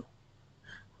Papavelcero,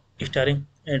 starring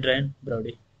Adrien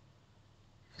Brody,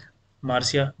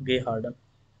 Marcia Gay Harden,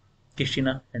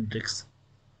 Christina Hendricks,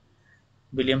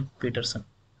 William Peterson,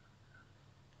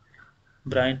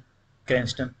 Brian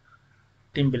Cranston,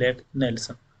 Tim Blake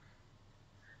Nelson,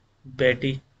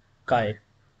 Betty Kaye,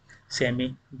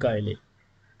 Sammy Guile,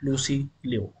 Lucy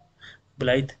Liu,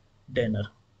 Blythe Danner,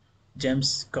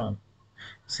 James Caan,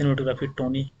 cinematography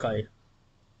Tony Kaye,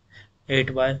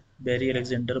 8 by Barry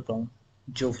Alexander Brown,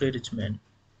 Geoffrey Richman,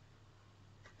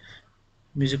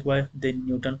 music by the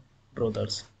Newton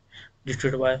Brothers,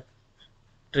 distributed by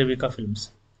Tribeca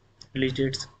Films. Release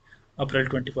dates April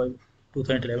 25,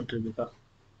 2011 Tribeca,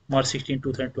 March 16,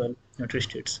 2012 United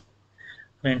States.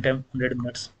 Runtime 100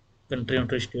 minutes. Country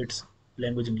United States.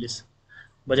 Language English.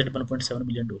 Budget $1.7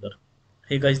 million.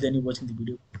 Hey guys, then you watching the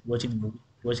video, watching the movie,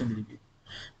 watching the review.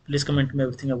 Please comment me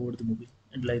everything about the movie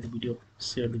and like the video,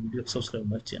 share the video, subscribe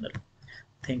my channel.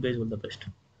 Thank you guys, all the best.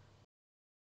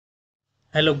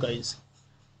 Hello guys,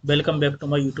 welcome back to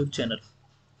my YouTube channel,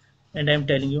 and I am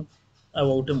telling you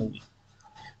about a movie.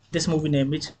 This movie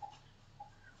name is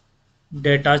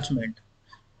Detachment.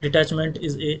 Detachment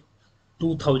is a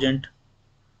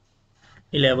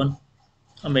 2011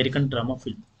 American drama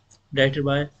film directed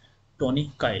by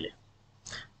Tony Kyle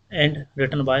and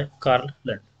written by Carl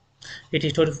Lund. Its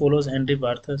story follows Henry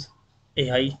Barthas, a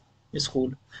high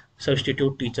school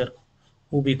substitute teacher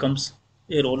who becomes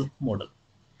a role model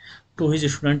to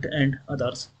his students and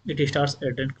others. It stars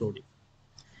Adrien Brody.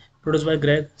 Produced by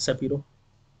Greg Shapiro,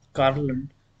 Carl Lund,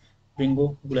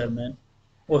 Bingo Gullerman,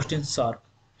 Austin Sark,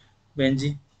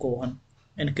 Benji Cohen,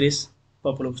 and Chris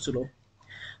Papalovsulu.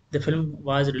 The film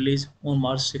was released on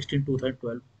March 16,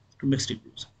 2012 to mixed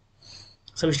reviews.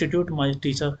 Substitute my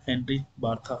teacher Henry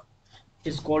Bartha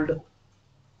is called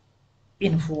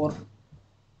in for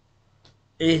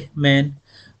a man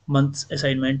month's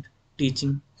assignment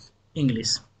teaching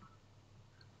English.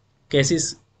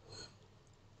 Cases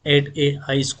at a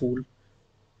high school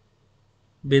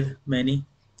with many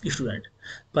students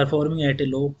performing at a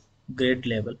low grade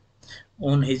level.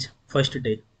 On his first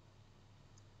day,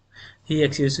 he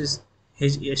accuses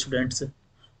his students'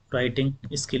 writing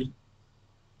skill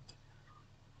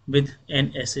with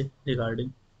an essay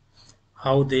regarding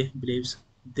how they believes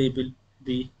they will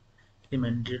be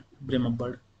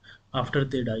remembered after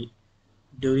they die.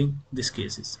 During these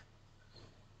cases,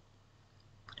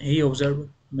 he observed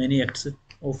many acts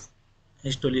of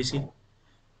histology,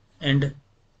 and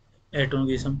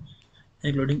antagonism,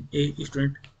 including a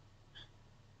student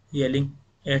yelling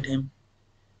at him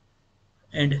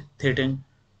and threatening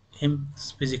him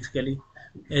physically,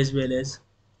 as well as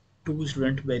two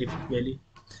students very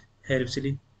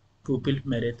harshly pupil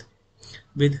Meredith,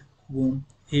 with whom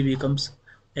he becomes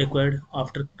acquainted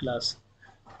after class.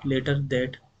 Later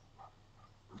that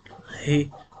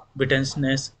he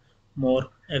witnesses more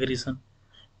aggression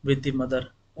with the mother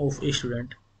of a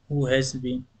student who has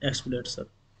been expelled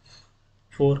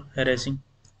for harassing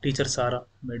teacher Sarah.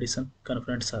 Madison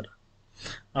confronts Sarah.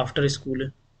 After school,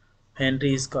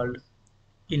 Henry is called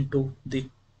into the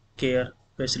care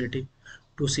facility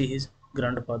to see his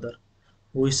grandfather,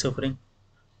 who is suffering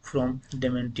from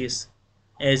dementia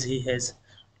as he has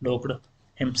locked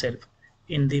himself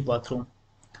in the bathroom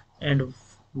and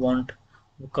won't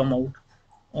come out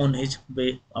on his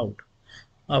way out.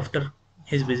 After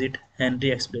his visit,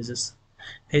 Henry expresses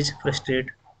his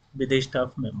frustration with a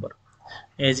staff member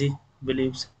as he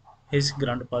believes his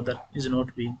grandfather is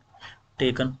not being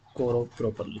taken care of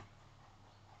properly.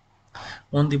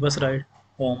 On the bus ride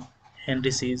home,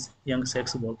 Henry sees young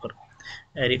sex worker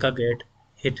Erica get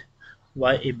hit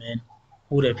by a man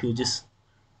who refuses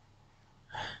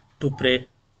to pray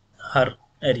her.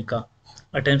 Erica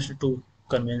attempts to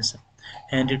convince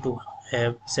Henry to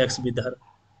have sex with her,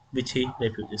 which he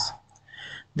refuses.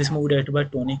 This movie directed by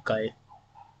Tony Kaye,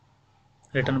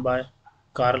 written by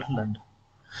Carl Lund,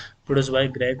 produced by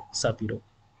Greg Shapiro,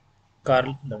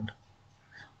 Carl Lund,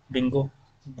 Bingo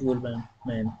Goldman,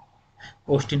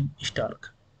 Austin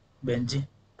Stark, Benji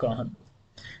Kahan,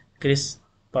 Chris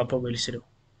Papavelcero,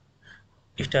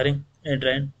 starring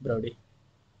Adrien Brody,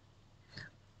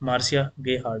 Marcia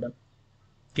Gay Harden,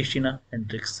 Christina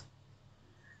Hendricks,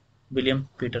 William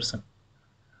Peterson,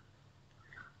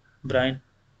 Brian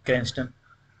Cranston,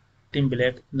 Tim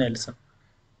Blake Nelson,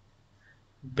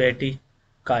 Betty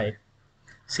Kaye,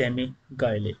 Sammy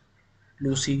Gayle,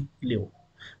 Lucy Liu,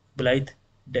 Blythe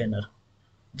Danner,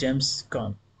 James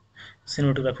Caan,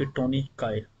 cinematography Tony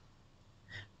Kaye,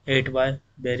 edited by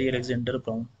Barry Alexander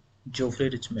Brown, Geoffrey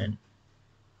Richman,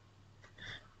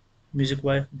 music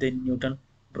by the Newton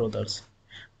Brothers,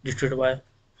 distributed by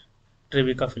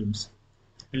Tribeca Films.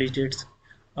 Release dates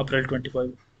April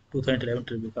 25, 2011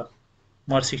 Tribeca,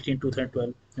 March 16,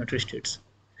 2012 United States.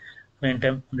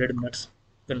 Runtime 100 minutes.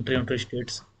 Country United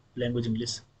States. Language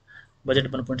English.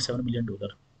 Budget $1.7 million.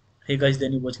 Hey guys,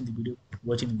 then you watching the video,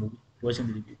 watching the movie, watching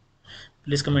the review.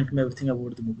 Please comment me everything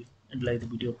about the movie and like the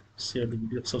video, share the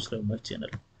video, subscribe my channel.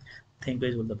 Thank you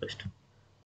guys, all the best.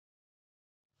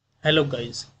 Hello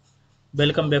guys,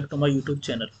 welcome back to my YouTube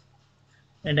channel,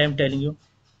 and I am telling you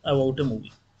about a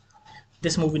movie.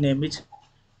 This movie name is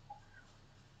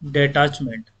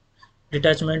Detachment.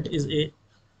 Detachment is a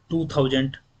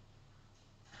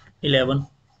 2011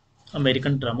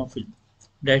 American drama film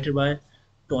directed by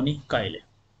Tony Kyle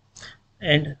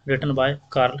and written by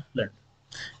Carl Lund.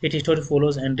 Its story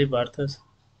follows Henry Barthas,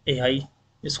 a high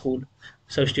school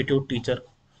substitute teacher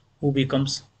who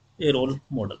becomes a role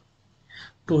model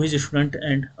to his students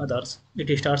and others.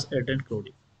 It stars Adrien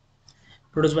Brody.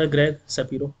 Produced by Greg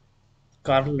Shapiro,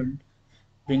 Carl Lund,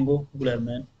 Bingo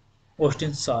Gullerman,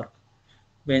 Austin Sark,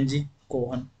 Benji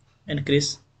Cohen, and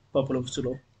Chris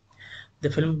Papalovsulu. The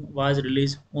film was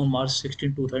released on March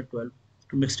 16, 2012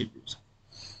 to mixed reviews.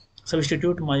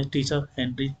 Substitute my teacher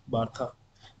Henry Bartha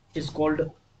is called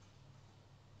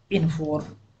in for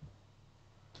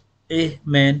a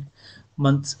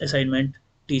month's assignment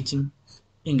teaching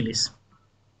English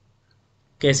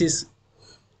cases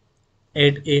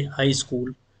at a high school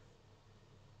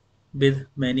with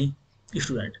many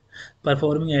students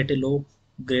performing at a low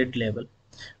grade level.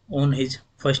 On his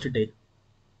first day,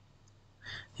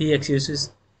 he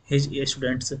accuses his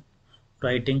students'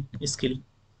 writing skill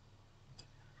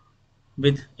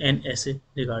with an essay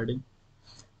regarding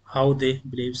how they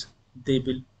believes they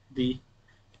will be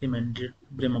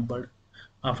remembered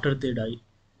after they die.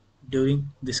 During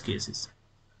these cases,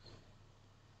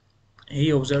 he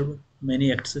observed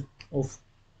many acts of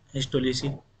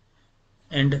histology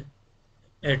and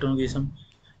antagonism,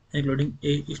 including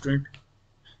a student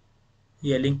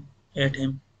yelling at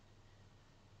him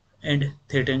and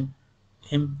threatening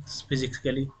him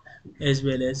physically, as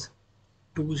well as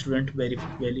two students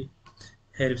very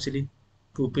harshly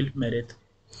pupil Meredith,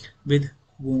 with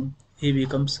whom he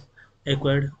becomes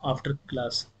acquainted after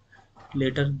class.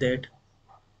 Later that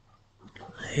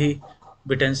he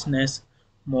witnesses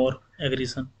more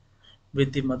aggression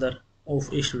with the mother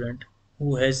of a student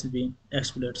who has been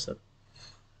expelled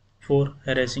for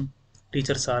harassing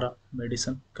teacher Sarah.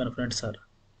 Madison confronts Sarah.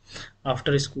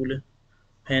 After school,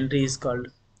 Henry is called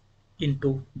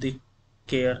into the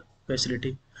care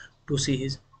facility to see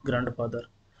his grandfather,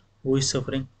 who is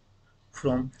suffering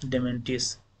from dementia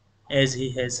as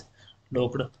he has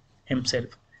locked himself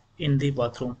in the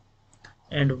bathroom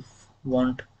and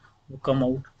won't come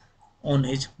out on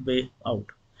his way out.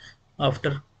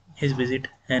 After his visit,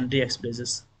 Henry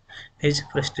expresses his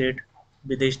frustration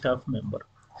with a staff member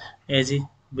as he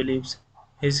believes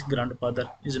his grandfather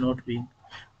is not being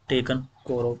taken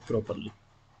care of properly.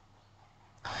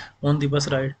 On the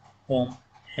bus ride home,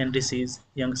 Henry sees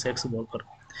young sex worker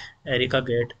Erica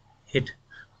get hit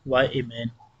by a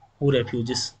man who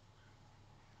refuses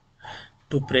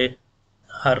to pray.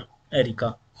 Her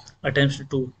Erica attempts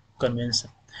to convince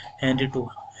Henry to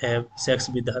have sex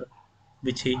with her,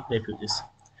 which he refuses.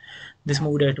 This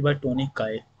movie directed by Tony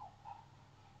Kaye,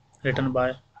 written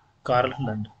by Carl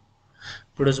Lund,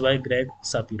 produced by Greg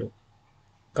Sapiro,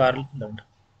 Carl Lund,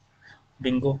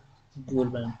 Bingo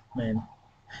Goldman,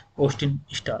 Austin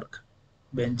Stark,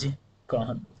 Benji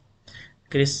Kahan,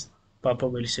 Chris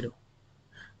Papavelcero,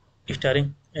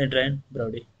 starring Adrien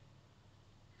Brody,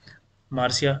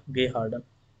 Marcia Gay Harden,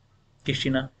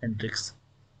 Christina Hendricks,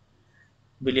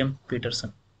 William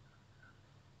Peterson,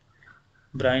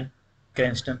 Brian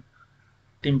Cranston,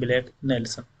 Tim Blake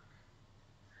Nelson,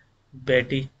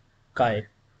 Betty Kaye,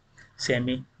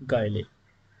 Sammy Gayle,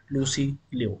 Lucy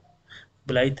Liu,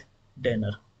 Blythe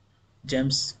Danner,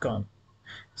 James Caan,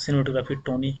 cinematography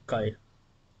Tony Kaye,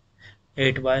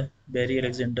 8 by Barry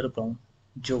Alexander Brown,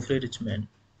 Geoffrey Richman,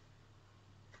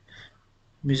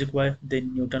 music by the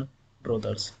Newton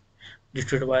Brothers,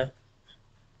 distributed by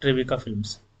Tribeca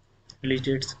Films. Release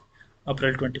dates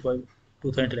April 25,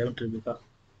 2011 Tribeca,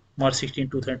 March 16,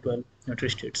 2012 United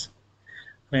States.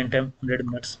 Runtime 100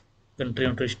 minutes. Country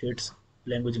United States.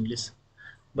 Language English.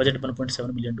 Budget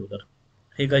 $1.7 million.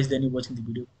 Hey guys, then you watching the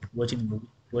video, watching the movie,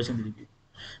 watching the review.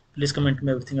 Please comment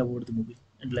me everything about the movie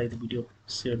and like the video,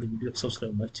 share the video,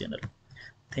 subscribe my channel.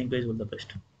 Thank you guys, all the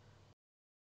best.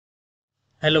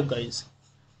 Hello guys,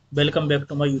 welcome back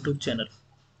to my YouTube channel,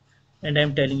 and I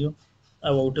am telling you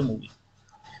about a movie.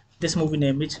 This movie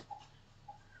name is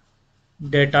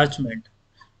Detachment.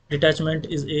 Detachment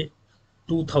is a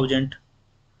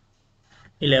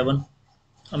 2011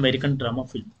 American drama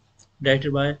film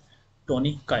directed by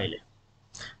Tony Kyle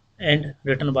and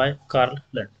written by Carl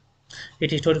Lund.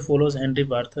 Its story follows Henry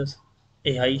Barthas,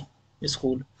 a high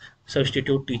school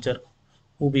substitute teacher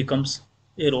who becomes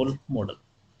a role model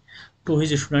to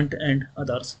his students and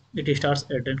others. It stars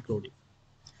Adrien Brody.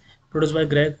 Produced by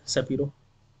Greg Sapiro,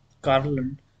 Carl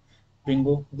Lund,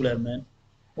 Bingo Gullerman,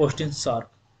 Austin Sark,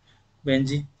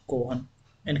 Benji Cohen,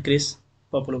 and Chris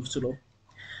Papalovsulu.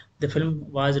 The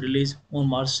film was released on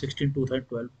March 16,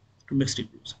 2012 to mixed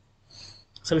reviews.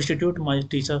 Substitute my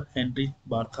teacher Henry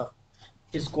Bartha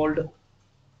is called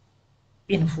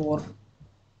in for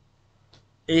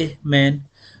a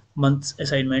month's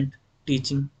assignment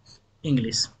teaching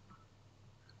English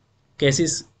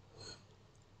cases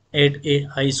at a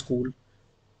high school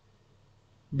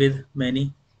with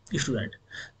many students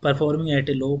performing at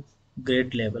a low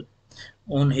grade level.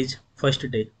 On his first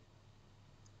day,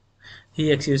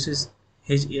 he accuses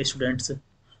his students'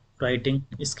 writing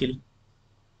skill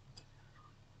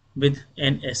with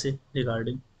an essay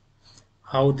regarding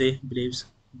how they believe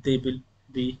they will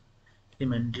be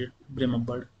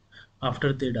remembered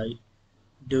after they die.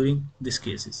 During these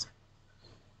cases,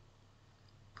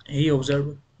 he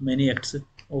observed many acts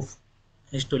of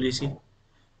hostility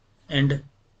and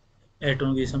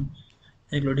antagonism,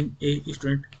 including a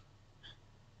student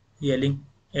yelling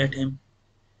at him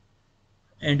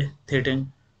and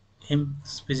threatening him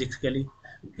physically,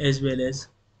 as well as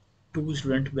two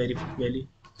students very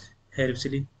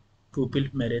harshly pupil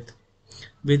Meredith,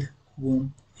 with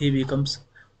whom he becomes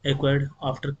acquainted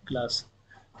after class.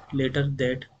 Later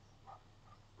that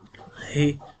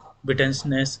he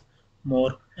witnesses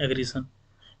more aggression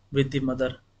with the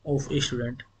mother of a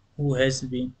student who has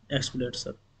been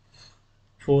expelled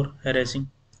for harassing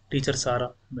teacher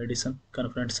Sarah. Madison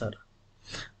confronts her.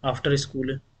 After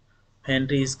school,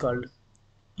 Henry is called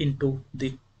into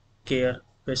the care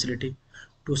facility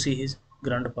to see his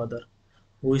grandfather,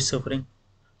 who is suffering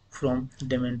from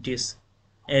dementia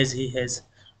as he has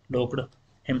locked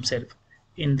himself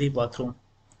in the bathroom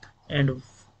and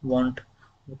won't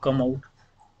come out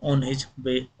on his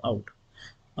way out.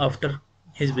 After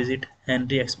his visit,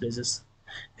 Henry expresses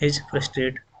his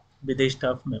frustration with a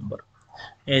staff member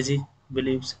as he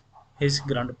believes his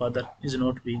grandfather is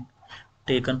not being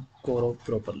taken care of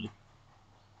properly.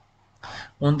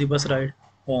 On the bus ride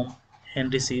home,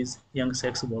 Henry sees young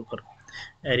sex worker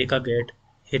Erica get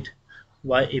hit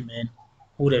by a man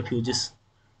who refuses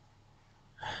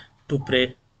to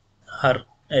pray. her,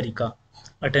 Erica,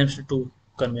 attempts to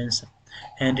convince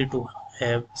Henry to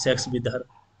have sex with her,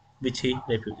 which he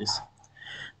refuses.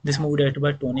 This movie directed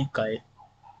by Tony Kaye,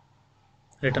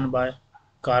 written by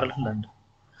Carl Lund,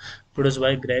 produced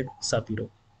by Greg Sapiro,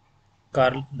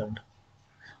 Carl Lund,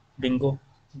 Bingo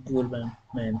Goldman,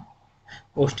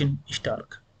 Austin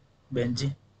Stark,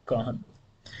 Benji Kahan,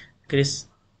 Chris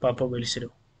Papavelcero,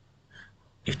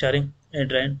 starring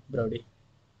Adrien Brody,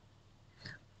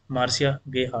 Marcia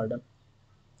Gay Harden,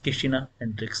 Christina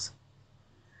Hendricks,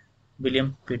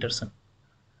 William Peterson,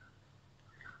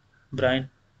 Brian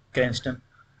Cranston,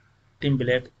 Tim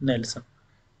Blake Nelson,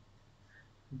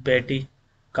 Betty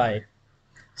Kaye,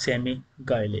 Sammy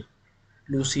Gayle,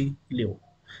 Lucy Liu,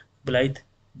 Blythe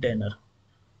Danner,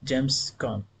 James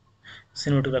Caan,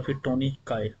 cinematography Tony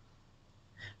Kaye,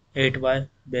 edited by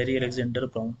Barry Alexander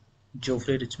Brown,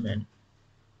 Geoffrey Richman,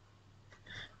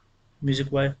 music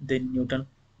by the Newton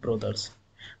Brothers,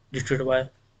 distributed by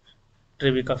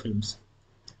Tribeca Films.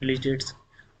 Release dates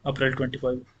April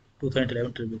 25,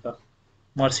 2011 Tribeca,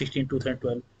 March 16,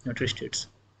 2012 United States.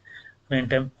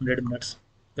 Runtime 100 minutes.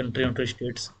 Country United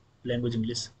States. Language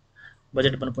English.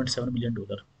 Budget $1.7 million.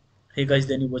 Hey guys,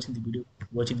 then you watching the video,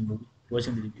 watching the movie,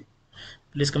 watching the review.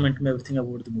 Please comment me everything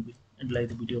about the movie and like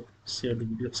the video, share the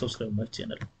video, subscribe my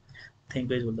channel. Thank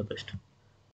you guys, all the best.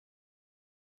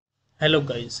 Hello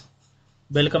guys,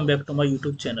 welcome back to my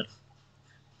YouTube channel,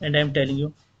 and I am telling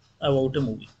you about a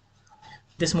movie.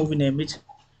 This movie name is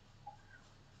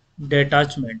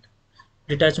Detachment.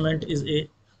 Detachment is a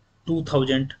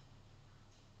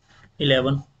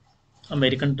 2011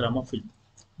 American drama film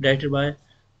directed by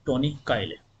Tony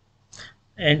Kaye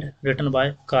and written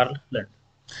by Carl Lund.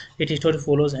 Its story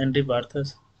follows Henry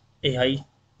Barthas, a high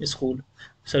school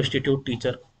substitute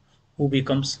teacher who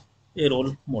becomes a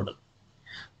role model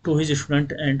to his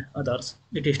students and others.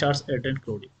 It stars Adrien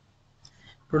Brody.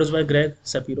 Produced by Greg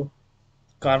Sapiro,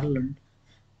 Carl Lund,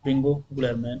 Bingo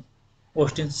Gullerman,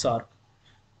 Austin Sark,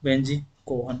 Benji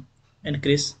Cohen, and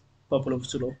Chris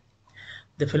Papalovsulu.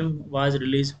 The film was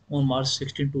released on March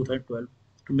 16, 2012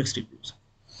 to mixed reviews.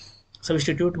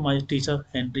 Substitute my teacher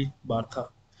Henry Bartha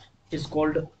is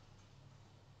called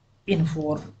in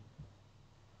for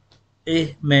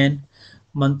a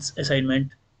month's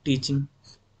assignment teaching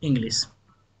English.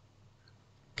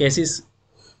 Cases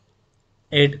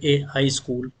at a high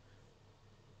school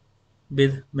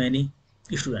with many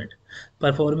students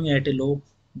performing at a low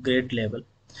grade level.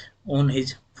 On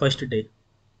his first day,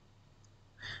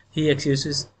 he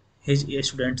accuses his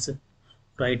students'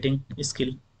 writing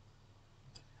skill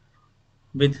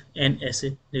with an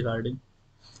essay regarding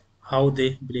how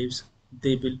they believes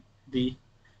they will be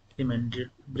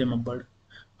remembered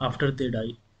after they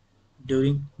die.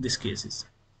 During these cases,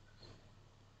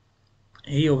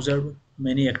 he observed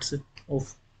many acts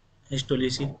of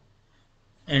hostility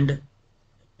and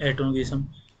antagonism,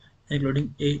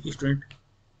 including a student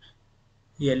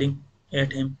yelling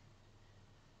at him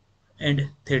and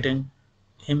threatening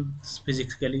him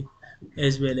physically,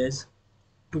 as well as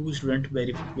two students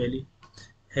very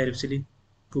harshly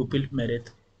pupil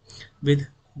Meredith, with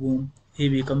whom he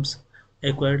becomes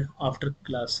acquainted after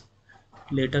class.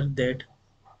 Later that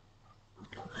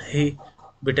he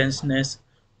witnesses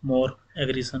more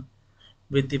aggression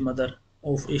with the mother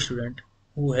of a student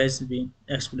who has been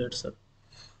expelled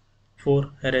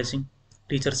for harassing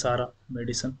teacher Sarah.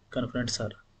 Madison confronts her.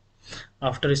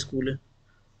 After school,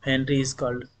 Henry is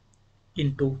called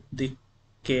into the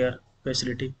care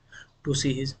facility to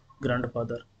see his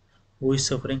grandfather, who is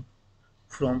suffering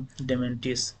from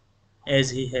dementia, as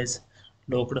he has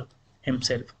locked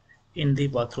himself in the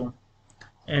bathroom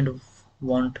and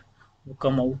won't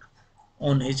come out.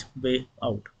 On his way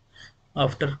out.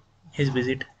 After his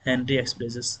visit, Henry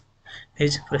expresses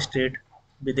his frustration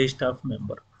with a staff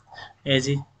member, as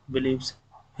he believes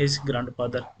his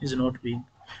grandfather is not being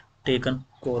taken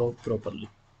care of properly.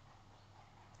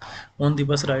 On the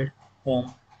bus ride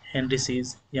home, Henry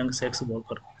sees young sex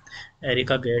worker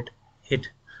Erica get hit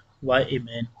by a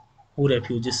man who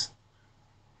refuses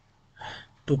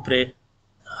to pray.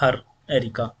 Her,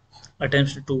 Erica,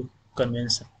 attempts to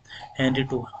convince Henry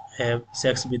to have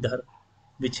sex with her,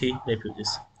 which he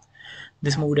refuses.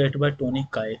 This movie directed by Tony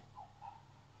Kaye,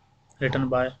 written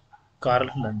by Carl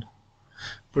Lund,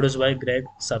 produced by Greg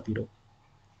Sapiro,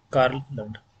 Carl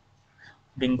Lund,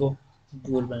 Bingo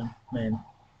Goldman,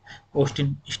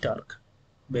 Austin Stark,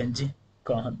 Benji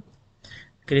Kahan,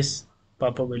 Chris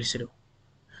Papavelcero,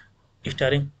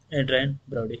 starring Adrien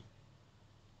Brody,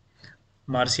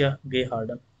 Marcia Gay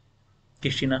Harden,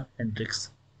 Christina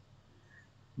Hendricks,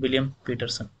 William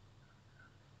Peterson,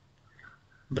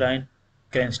 Brian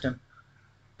Cranston,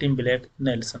 Tim Blake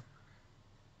Nelson,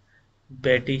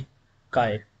 Betty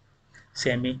Kai,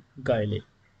 Sammy Guile,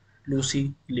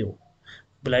 Lucy Liu,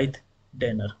 Blythe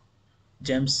Danner,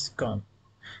 James Caan.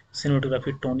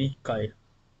 Cinematography Tony Kaye.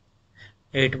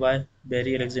 8 by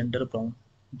Barry Alexander Brown,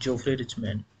 Geoffrey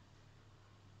Richman.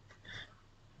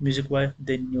 Music by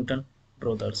the Newton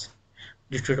Brothers.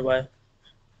 Distributed by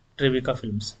Tribeca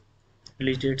Films.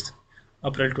 Release dates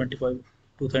April 25,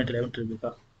 2011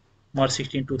 Tribeca. March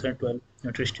 16, 2012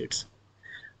 United States.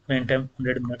 Runtime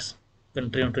 100 minutes.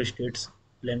 Country United States.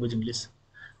 Language English.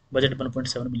 Budget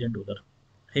 $1.7 million.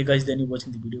 Hey guys, then you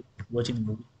watching the video, watching the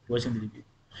movie, watching the review.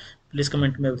 Please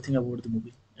comment me everything about the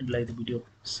movie and like the video,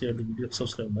 share the video,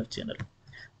 subscribe my channel.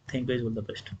 Thank you guys, all the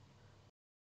best.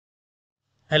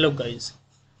 Hello guys,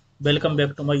 welcome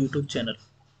back to my YouTube channel,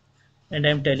 and I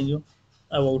am telling you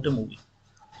about a movie.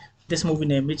 This movie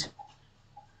name is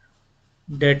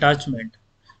Detachment.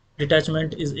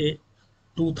 Detachment is a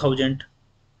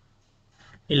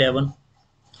 2011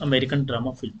 American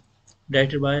drama film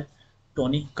directed by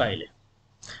Tony Kaye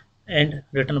and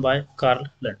written by Carl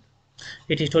Lund.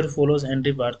 Its story follows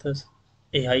Henry Barthas,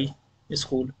 a high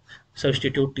school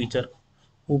substitute teacher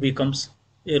who becomes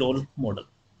a role model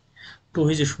to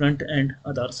his students and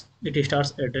others. It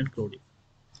stars Adrien Brody.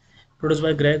 Produced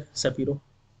by Greg Shapiro,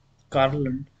 Carl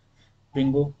Lund,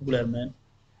 Bingo Gullerman,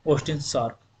 Austin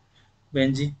Sark,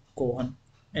 Benji Cohen,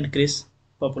 and Chris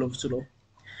Papaloutsoulo.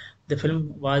 The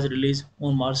film was released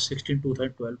on March 16,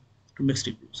 2012 to mixed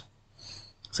reviews.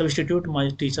 Substitute my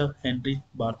teacher Henry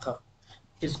Bartha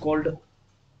is called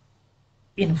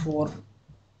in for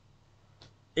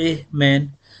a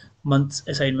month's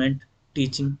assignment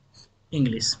teaching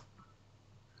English.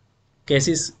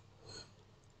 Cases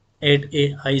at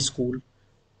a high school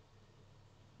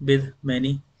with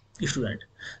many students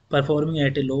performing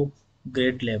at a low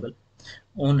grade level.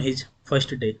 On his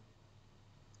first day,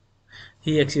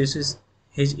 he accuses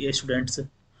his students'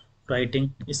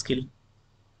 writing skill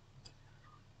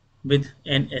with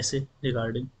an essay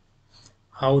regarding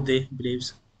how they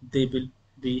believes they will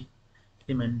be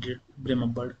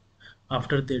remembered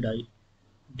after they die.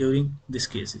 During these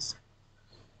cases,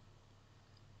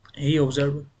 he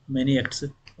observed many acts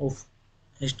of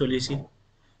hostility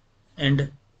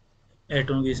and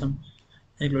antagonism,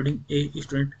 including a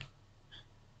student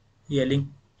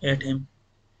yelling at him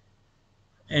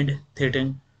and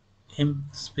threatening him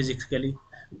physically,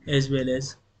 as well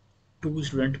as two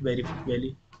students very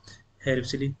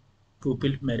harshly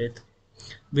pupil Meredith,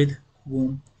 with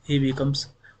whom he becomes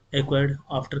acquainted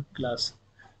after class.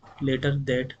 Later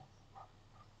that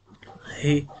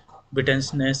he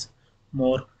witnesses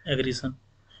more aggression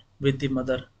with the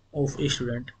mother of a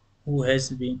student who has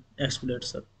been expelled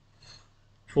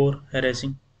for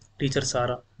harassing teacher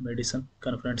Sarah. Madison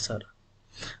confronts her.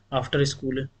 After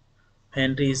school,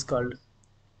 Henry is called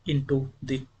into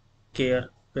the care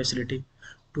facility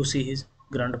to see his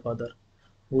grandfather,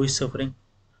 who is suffering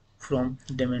from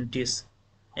dementia,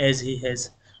 as he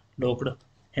has locked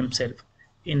himself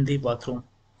in the bathroom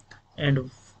and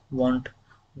won't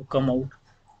come out.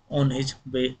 On his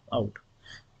way out.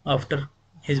 After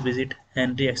his visit,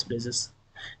 Henry expresses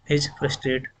his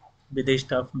frustration with a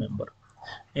staff member,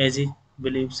 as he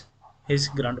believes his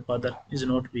grandfather is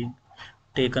not being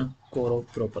taken care of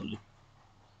properly.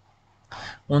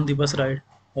 On the bus ride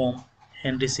home,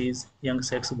 Henry sees young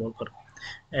sex worker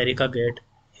Erica get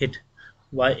hit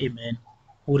by a man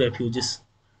who refuses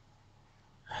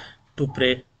to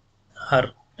pray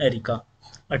her. Erica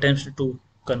attempts to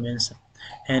convince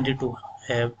Henry to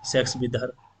have sex with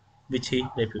her, which he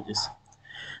refuses.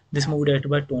 This movie directed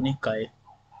by Tony Kaye,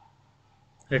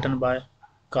 written by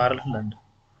Carl Lund,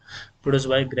 produced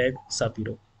by Greg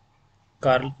Shapiro,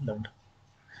 Carl Lund,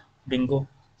 Bingo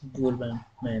Goulman,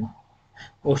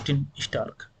 Austin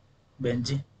Stark,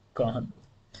 Benji Kahan,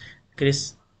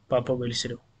 Chris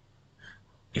Papavelcero,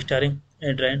 starring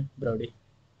Adrien Brody,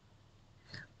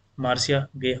 Marcia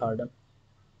Gay Harden,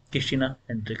 Christina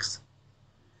Hendricks,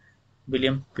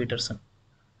 William Peterson,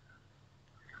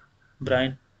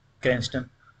 Brian Cranston,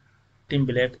 Tim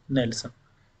Blake Nelson,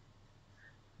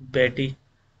 Betty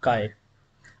Kaye,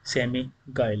 Sammy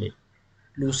Guile,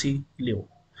 Lucy Liu,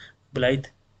 Blythe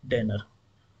Danner,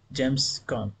 James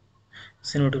Caan.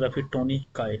 Cinematography Tony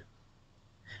Kaye.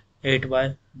 8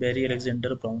 by Barry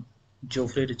Alexander Brown,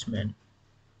 Geoffrey Richman.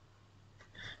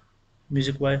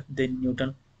 Music by the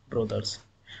Newton Brothers.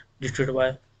 Distributed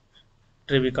by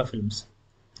Tribeca Films.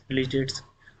 Release dates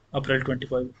April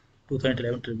 25,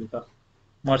 2011 Tribeca.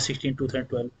 March 16,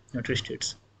 2012 United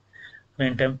States.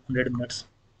 Runtime 100 minutes.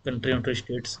 Country United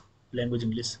States. Language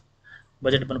English.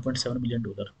 Budget $1.7 million.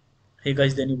 Hey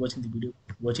guys, then you watching the video,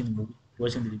 watching the movie,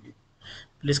 watching the review.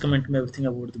 Please comment me everything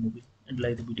about the movie and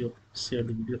like the video, share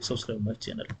the video, subscribe my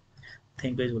channel.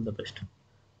 Thank you guys, all the best.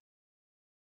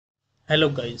 Hello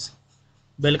guys,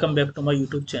 welcome back to my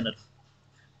YouTube channel,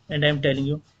 and I am telling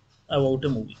you about a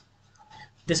movie.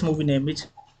 This movie name is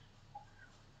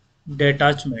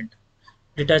Detachment.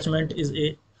 Detachment is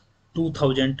a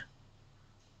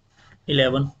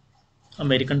 2011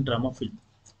 American drama film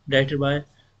directed by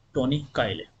Tony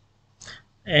Kyle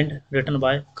and written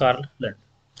by Carl Lund.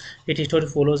 Its story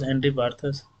follows Henry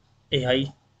Barthas, a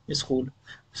high school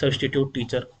substitute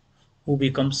teacher who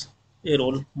becomes a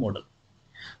role model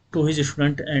to his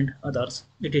students and others.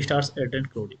 It stars Adrien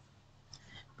Brody.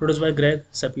 Produced by Greg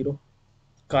Shapiro,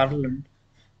 Carl Lund,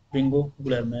 Bingo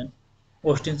Gullerman,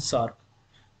 Austin Sharp,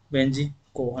 Benji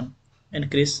Cohen, and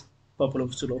Chris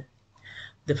Papaloutsoulo.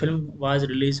 The film was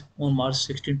released on March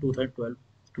 16, 2012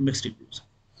 to mixed reviews.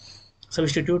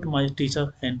 Substitute my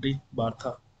teacher Henry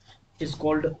Bartha is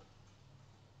called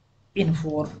in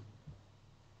for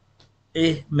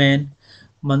a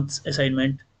month's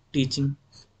assignment teaching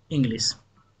English.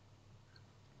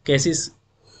 Cases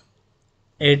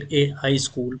at a high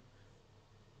school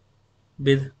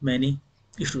with many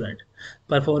students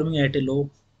performing at a low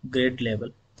grade level.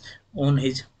 On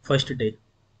his first day,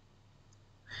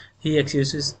 he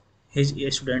accuses his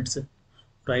students'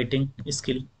 writing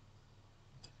skill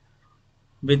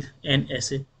with an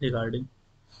essay regarding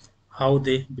how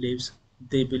they believes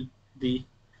they will be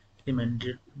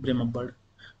remembered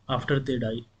after they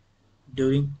die.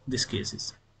 During these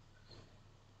cases,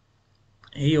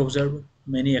 he observed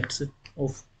many acts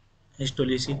of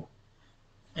hostility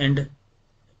and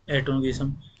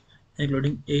antagonism,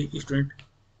 including a student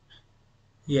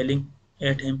yelling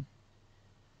at him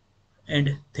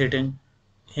and threatening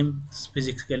him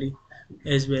physically,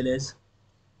 as well as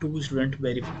two students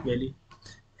very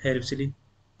harshly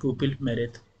pupil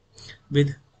Meredith,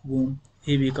 with whom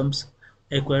he becomes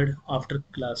acquainted after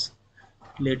class.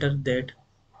 Later that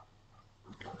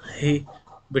he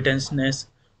witnesses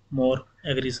more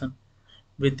aggression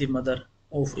with the mother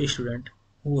of a student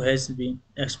who has been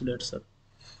expelled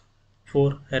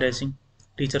for harassing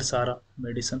teacher Sarah.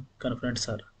 Madison confronts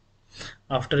her.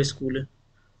 After school,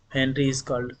 Henry is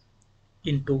called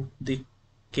into the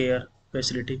care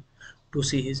facility to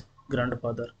see his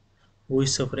grandfather, who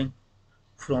is suffering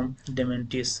from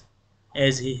dementia,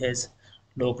 as he has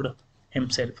locked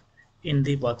himself in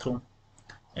the bathroom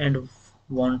and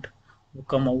won't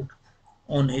come out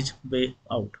on his way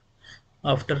out.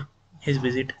 After his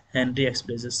visit, Henry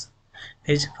expresses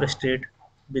his frustration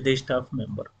with a staff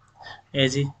member,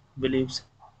 as he believes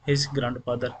his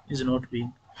grandfather is not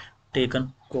being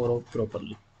taken care of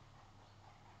properly.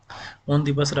 On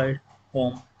the bus ride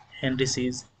home, Henry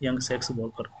sees young sex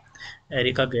worker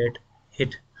Erica get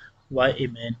hit by a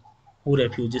man who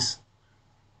refuses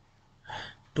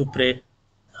to pray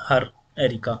her.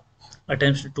 Erica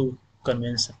attempts to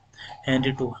convince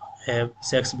Henry to have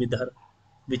sex with her,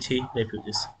 which he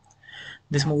refuses.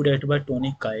 This movie directed by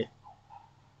Tony Kaye,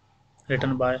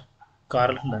 written by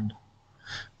Carl Lund,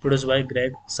 produced by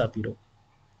Greg Shapiro,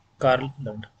 Carl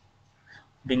Lund,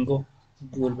 Bingo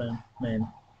Goldman,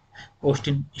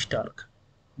 Austin Stark,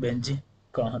 Benji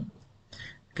Kahan,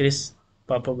 Chris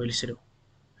Papavelcero,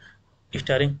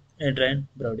 starring Adrien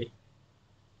Brody,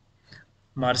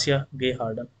 Marcia Gay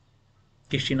Harden,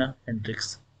 Christina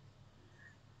Hendricks,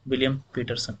 William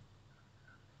Peterson,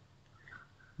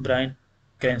 Brian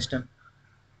Cranston,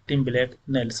 Tim Blake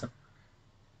Nelson,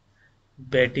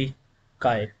 Betty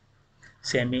Kaye,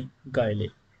 Sammy Gayle,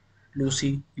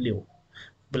 Lucy Liu,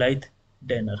 Blythe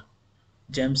Danner,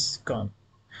 James Caan,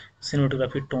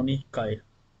 cinematography Tony Kaye,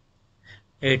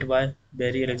 8 by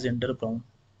Barry Alexander Brown,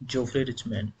 Geoffrey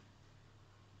Richman,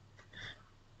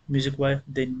 music by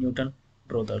the Newton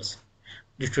Brothers,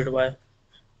 distributed by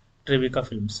Tribeca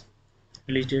Films.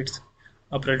 Release dates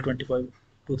April 25,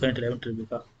 2011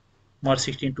 Tribeca, March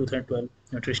 16, 2012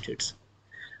 United States.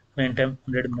 Runtime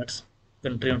 100 minutes.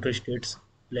 Country United States.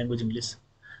 Language English.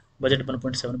 Budget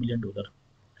 $1.7 million.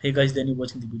 Hey guys, then you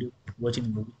watching the video, watching the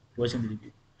movie, watching the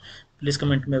review. Please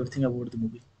comment me everything about the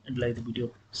movie and like the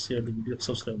video, share the video,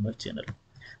 subscribe my channel.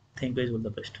 Thank you guys, all the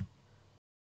best.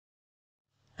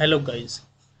 Hello guys,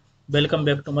 welcome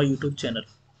back to my YouTube channel,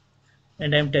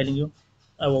 and I am telling you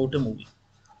about a movie.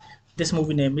 This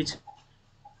movie name is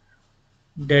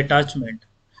Detachment.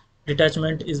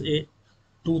 Detachment is a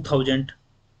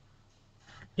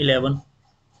 2011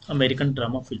 American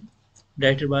drama film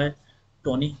directed by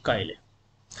Tony Kyle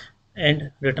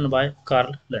and written by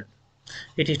Carl Lund.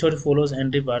 Its story follows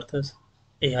Henry Barthas,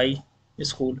 a high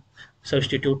school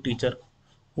substitute teacher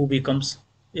who becomes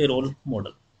a role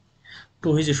model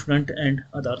to his students and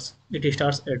others. It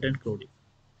stars Adrien Brody.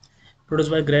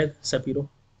 Produced by Greg Shapiro,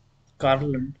 Carl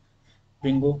Lund,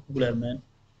 Bingo Gullerman,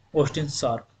 Austin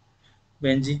Sharp,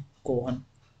 Benji Cohen,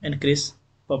 and Chris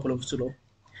Papaloutsoulo.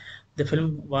 The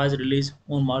film was released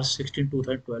on March 16,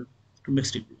 2012 to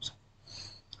mixed reviews.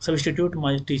 Substitute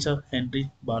my teacher Henry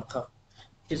Bartha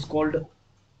is called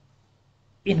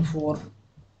in for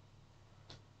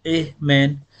a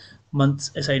man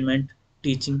month's assignment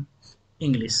teaching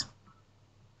English.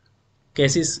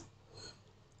 Cases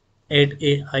at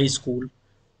a high school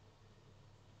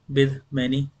with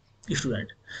many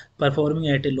students performing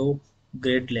at a low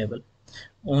grade level.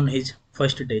 On his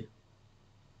first day,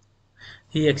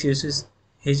 he accuses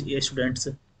his students'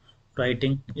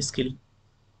 writing skill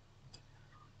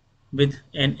with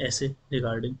an essay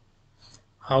regarding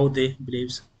how they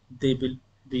believes they will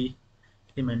be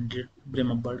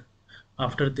remembered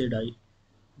after they die.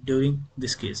 During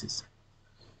these cases,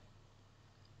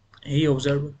 he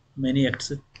observed many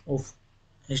acts of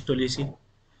hostility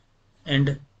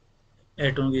and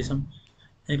antagonism,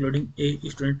 including a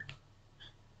student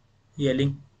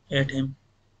yelling at him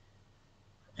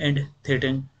and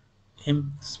threatening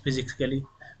him physically,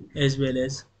 as well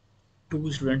as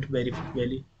two students very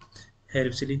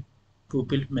harshly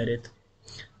pupil Meredith,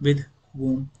 with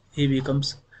whom he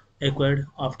becomes acquainted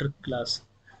after class.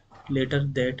 Later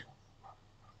that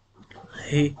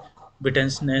he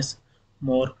witnesses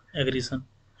more aggression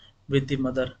with the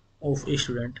mother of a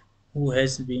student who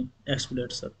has been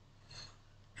expelled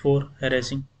for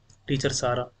harassing teacher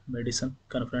Sarah. Madison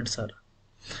confronts Sarah.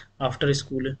 After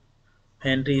school,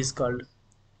 Henry is called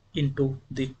into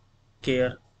the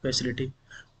care facility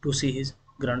to see his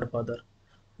grandfather,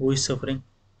 who is suffering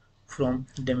from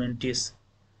dementia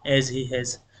as he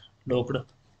has locked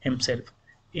himself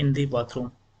in the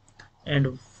bathroom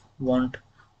and won't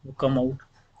come out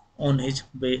on his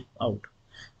way out.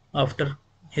 After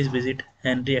his visit,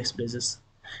 Henry expresses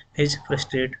his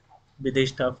frustration with a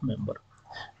staff member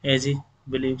as he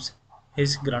believes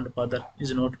his grandfather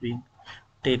is not being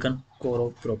taken care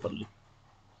of properly.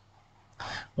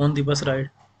 On the bus ride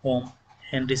home,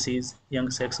 Henry sees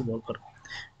young sex worker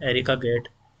Erica get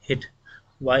hit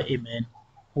by a man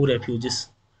who refuses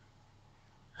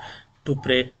to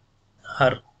pray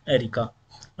her. Erica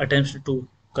attempts to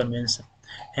convince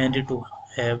Henry to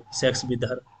have sex with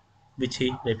her, which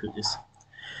he refuses.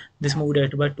 This movie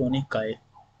directed by Tony Kaye,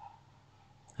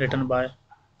 written by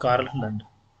Carl Lund,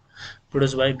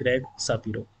 produced by Greg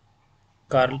Shapiro,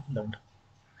 Carl Lund,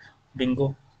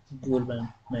 Bingo Goldman,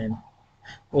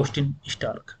 Austin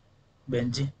Stark,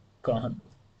 Benji Kahan,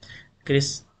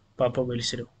 Chris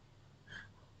Papavelcero,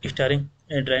 starring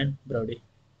Adrien Brody,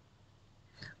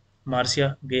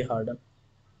 Marcia Gay Harden,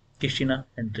 Christina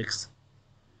Hendricks,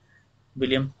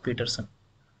 William Peterson,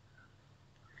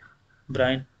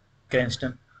 Brian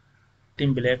Cranston,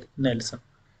 Tim Blake Nelson,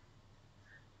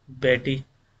 Betty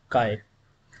Kaye,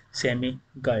 Sammy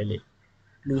Gayle,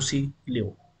 Lucy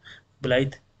Liu,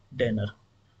 Blythe Danner,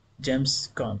 James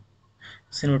Caan,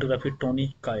 cinematography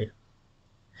Tony Kaye,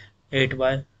 8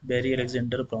 by Barry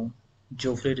Alexander Brown,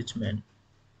 Geoffrey Richman,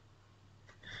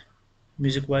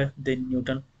 music by the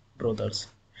Newton Brothers,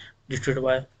 distributed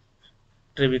by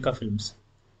Tribeca Films.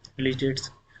 Release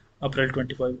dates April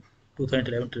 25,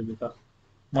 2011 Tribeca,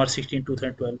 March 16,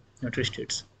 2012 United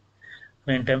States.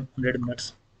 Runtime 100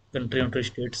 minutes. Country United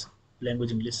States.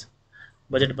 Language English.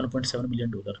 Budget $1.7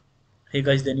 million. Hey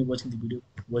guys, then you watching the video,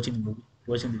 watching the movie,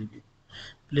 watching the review.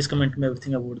 Please comment me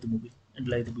everything about the movie and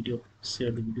like the video,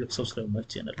 share the video, subscribe my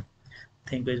channel.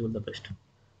 Thank you guys, all the best.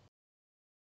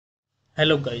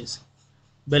 Hello guys,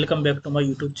 welcome back to my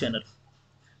YouTube channel,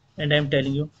 and I am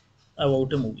telling you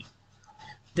about a movie.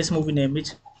 This movie name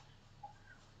is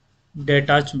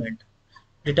Detachment.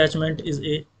 Detachment is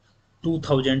a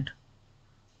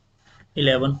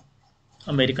 2011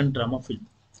 American drama film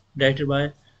directed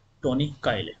by Tony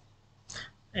Kaye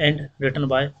and written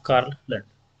by Carl Lund.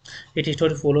 Its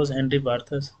story follows Henry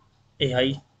Barthas, a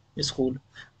high school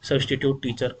substitute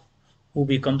teacher who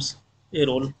becomes a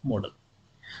role model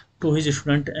to his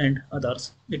students and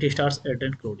others. It stars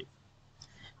Adrien Brody.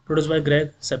 Produced by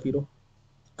Greg Shapiro,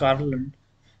 Carl Lund,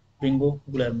 Bingo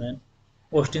Gullerman,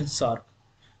 Austin Sharp,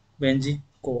 Benji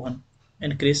Cohen,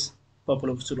 and Chris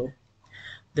Papaloutsoulo.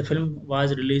 The film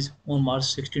was released on March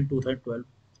 16, 2012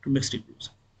 to mixed reviews.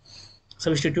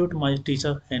 Substitute my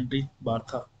teacher Henry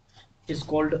Bartha is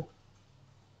called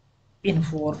in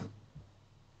for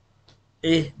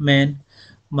a man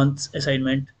month's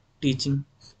assignment teaching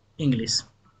English.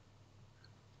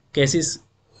 Cases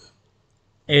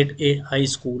at a high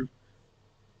school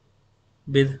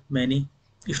with many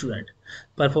students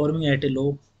performing at a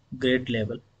low grade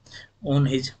level. On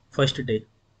his first day,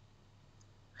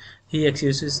 he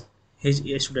accuses his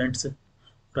students'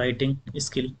 writing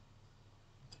skill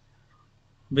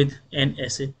with an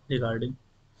essay regarding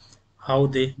how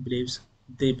they believes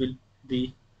they will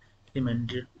be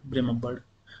remembered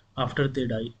after they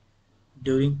die.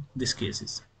 During these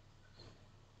cases,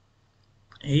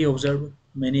 he observed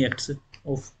many acts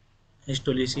of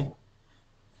hostility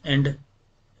and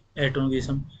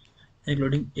antagonism,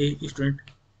 including a student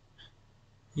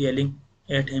yelling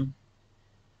at him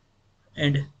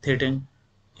and threatening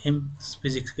him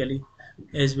physically,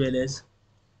 as well as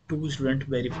two students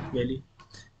very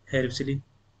harshly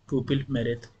pupil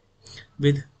Meredith,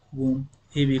 with whom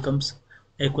he becomes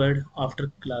acquainted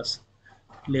after class.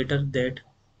 Later that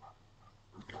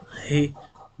he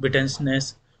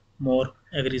witnesses more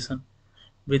aggression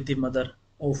with the mother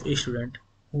of a student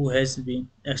who has been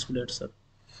expelled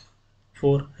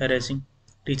for harassing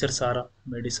teacher Sarah.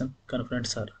 Madison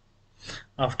confronts her.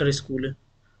 After school,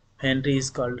 Henry is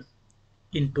called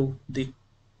into the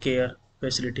care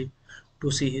facility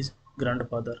to see his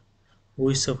grandfather, who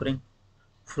is suffering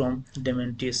from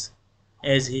dementia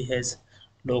as he has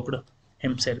locked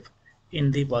himself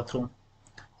in the bathroom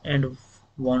and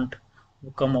won't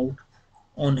come out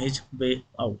on his way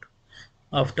out.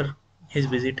 After his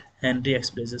visit, Henry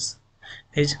expresses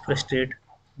his frustration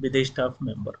with a staff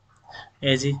member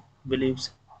as he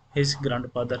believes his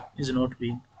grandfather is not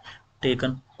being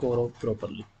taken care of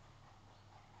properly.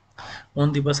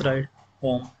 On the bus ride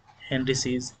home, Henry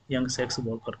sees young sex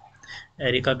worker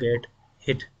Erica get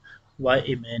hit by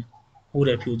a man who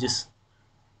refuses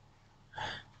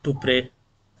to pray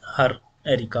her.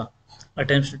 Erica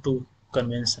attempts to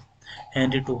convince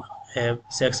Henry to have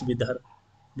sex with her,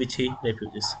 which he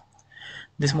refuses.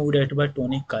 This movie directed by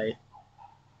Tony Kaye,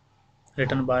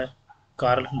 written by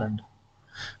Carl Lund,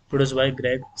 produced by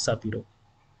Greg Shapiro,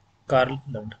 Carl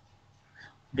Lund,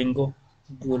 Bingo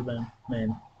Goldman,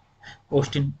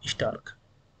 Austin Stark,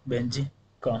 Benji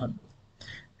Kahan,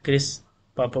 Chris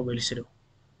Papavelcero,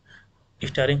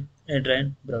 starring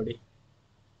Adrien Brody,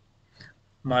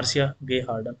 Marcia Gay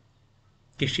Harden,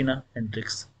 Christina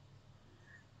Hendricks,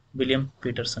 William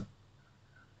Peterson,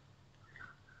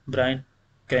 Brian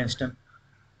Cranston,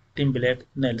 Tim Blake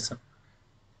Nelson,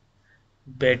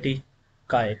 Betty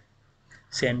Kaye,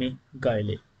 Sammy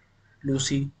Guile,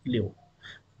 Lucy Liu,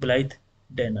 Blythe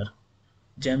Danner,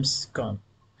 James Caan,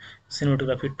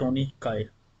 cinematography Tony Kaye,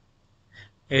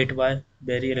 8 by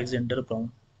Barry Alexander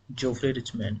Brown, Geoffrey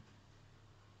Richman,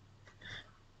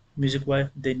 music by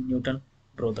the Newton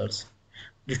Brothers,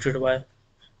 distributed by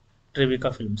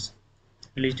Tribeca Films.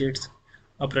 Release dates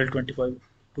April 25,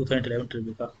 2011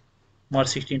 Tribeca, March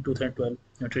 16, 2012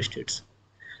 United States.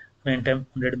 Runtime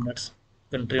 100 minutes.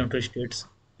 Country United States.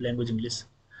 Language English.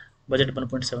 Budget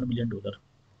 $1.7 million.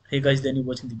 Hey guys, then you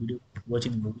watching the video,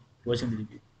 watching the movie, watching the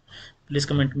review. Please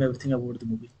comment me everything about the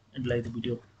movie and like the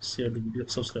video, share the video,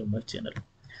 subscribe my channel.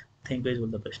 Thank you guys, all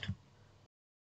the best.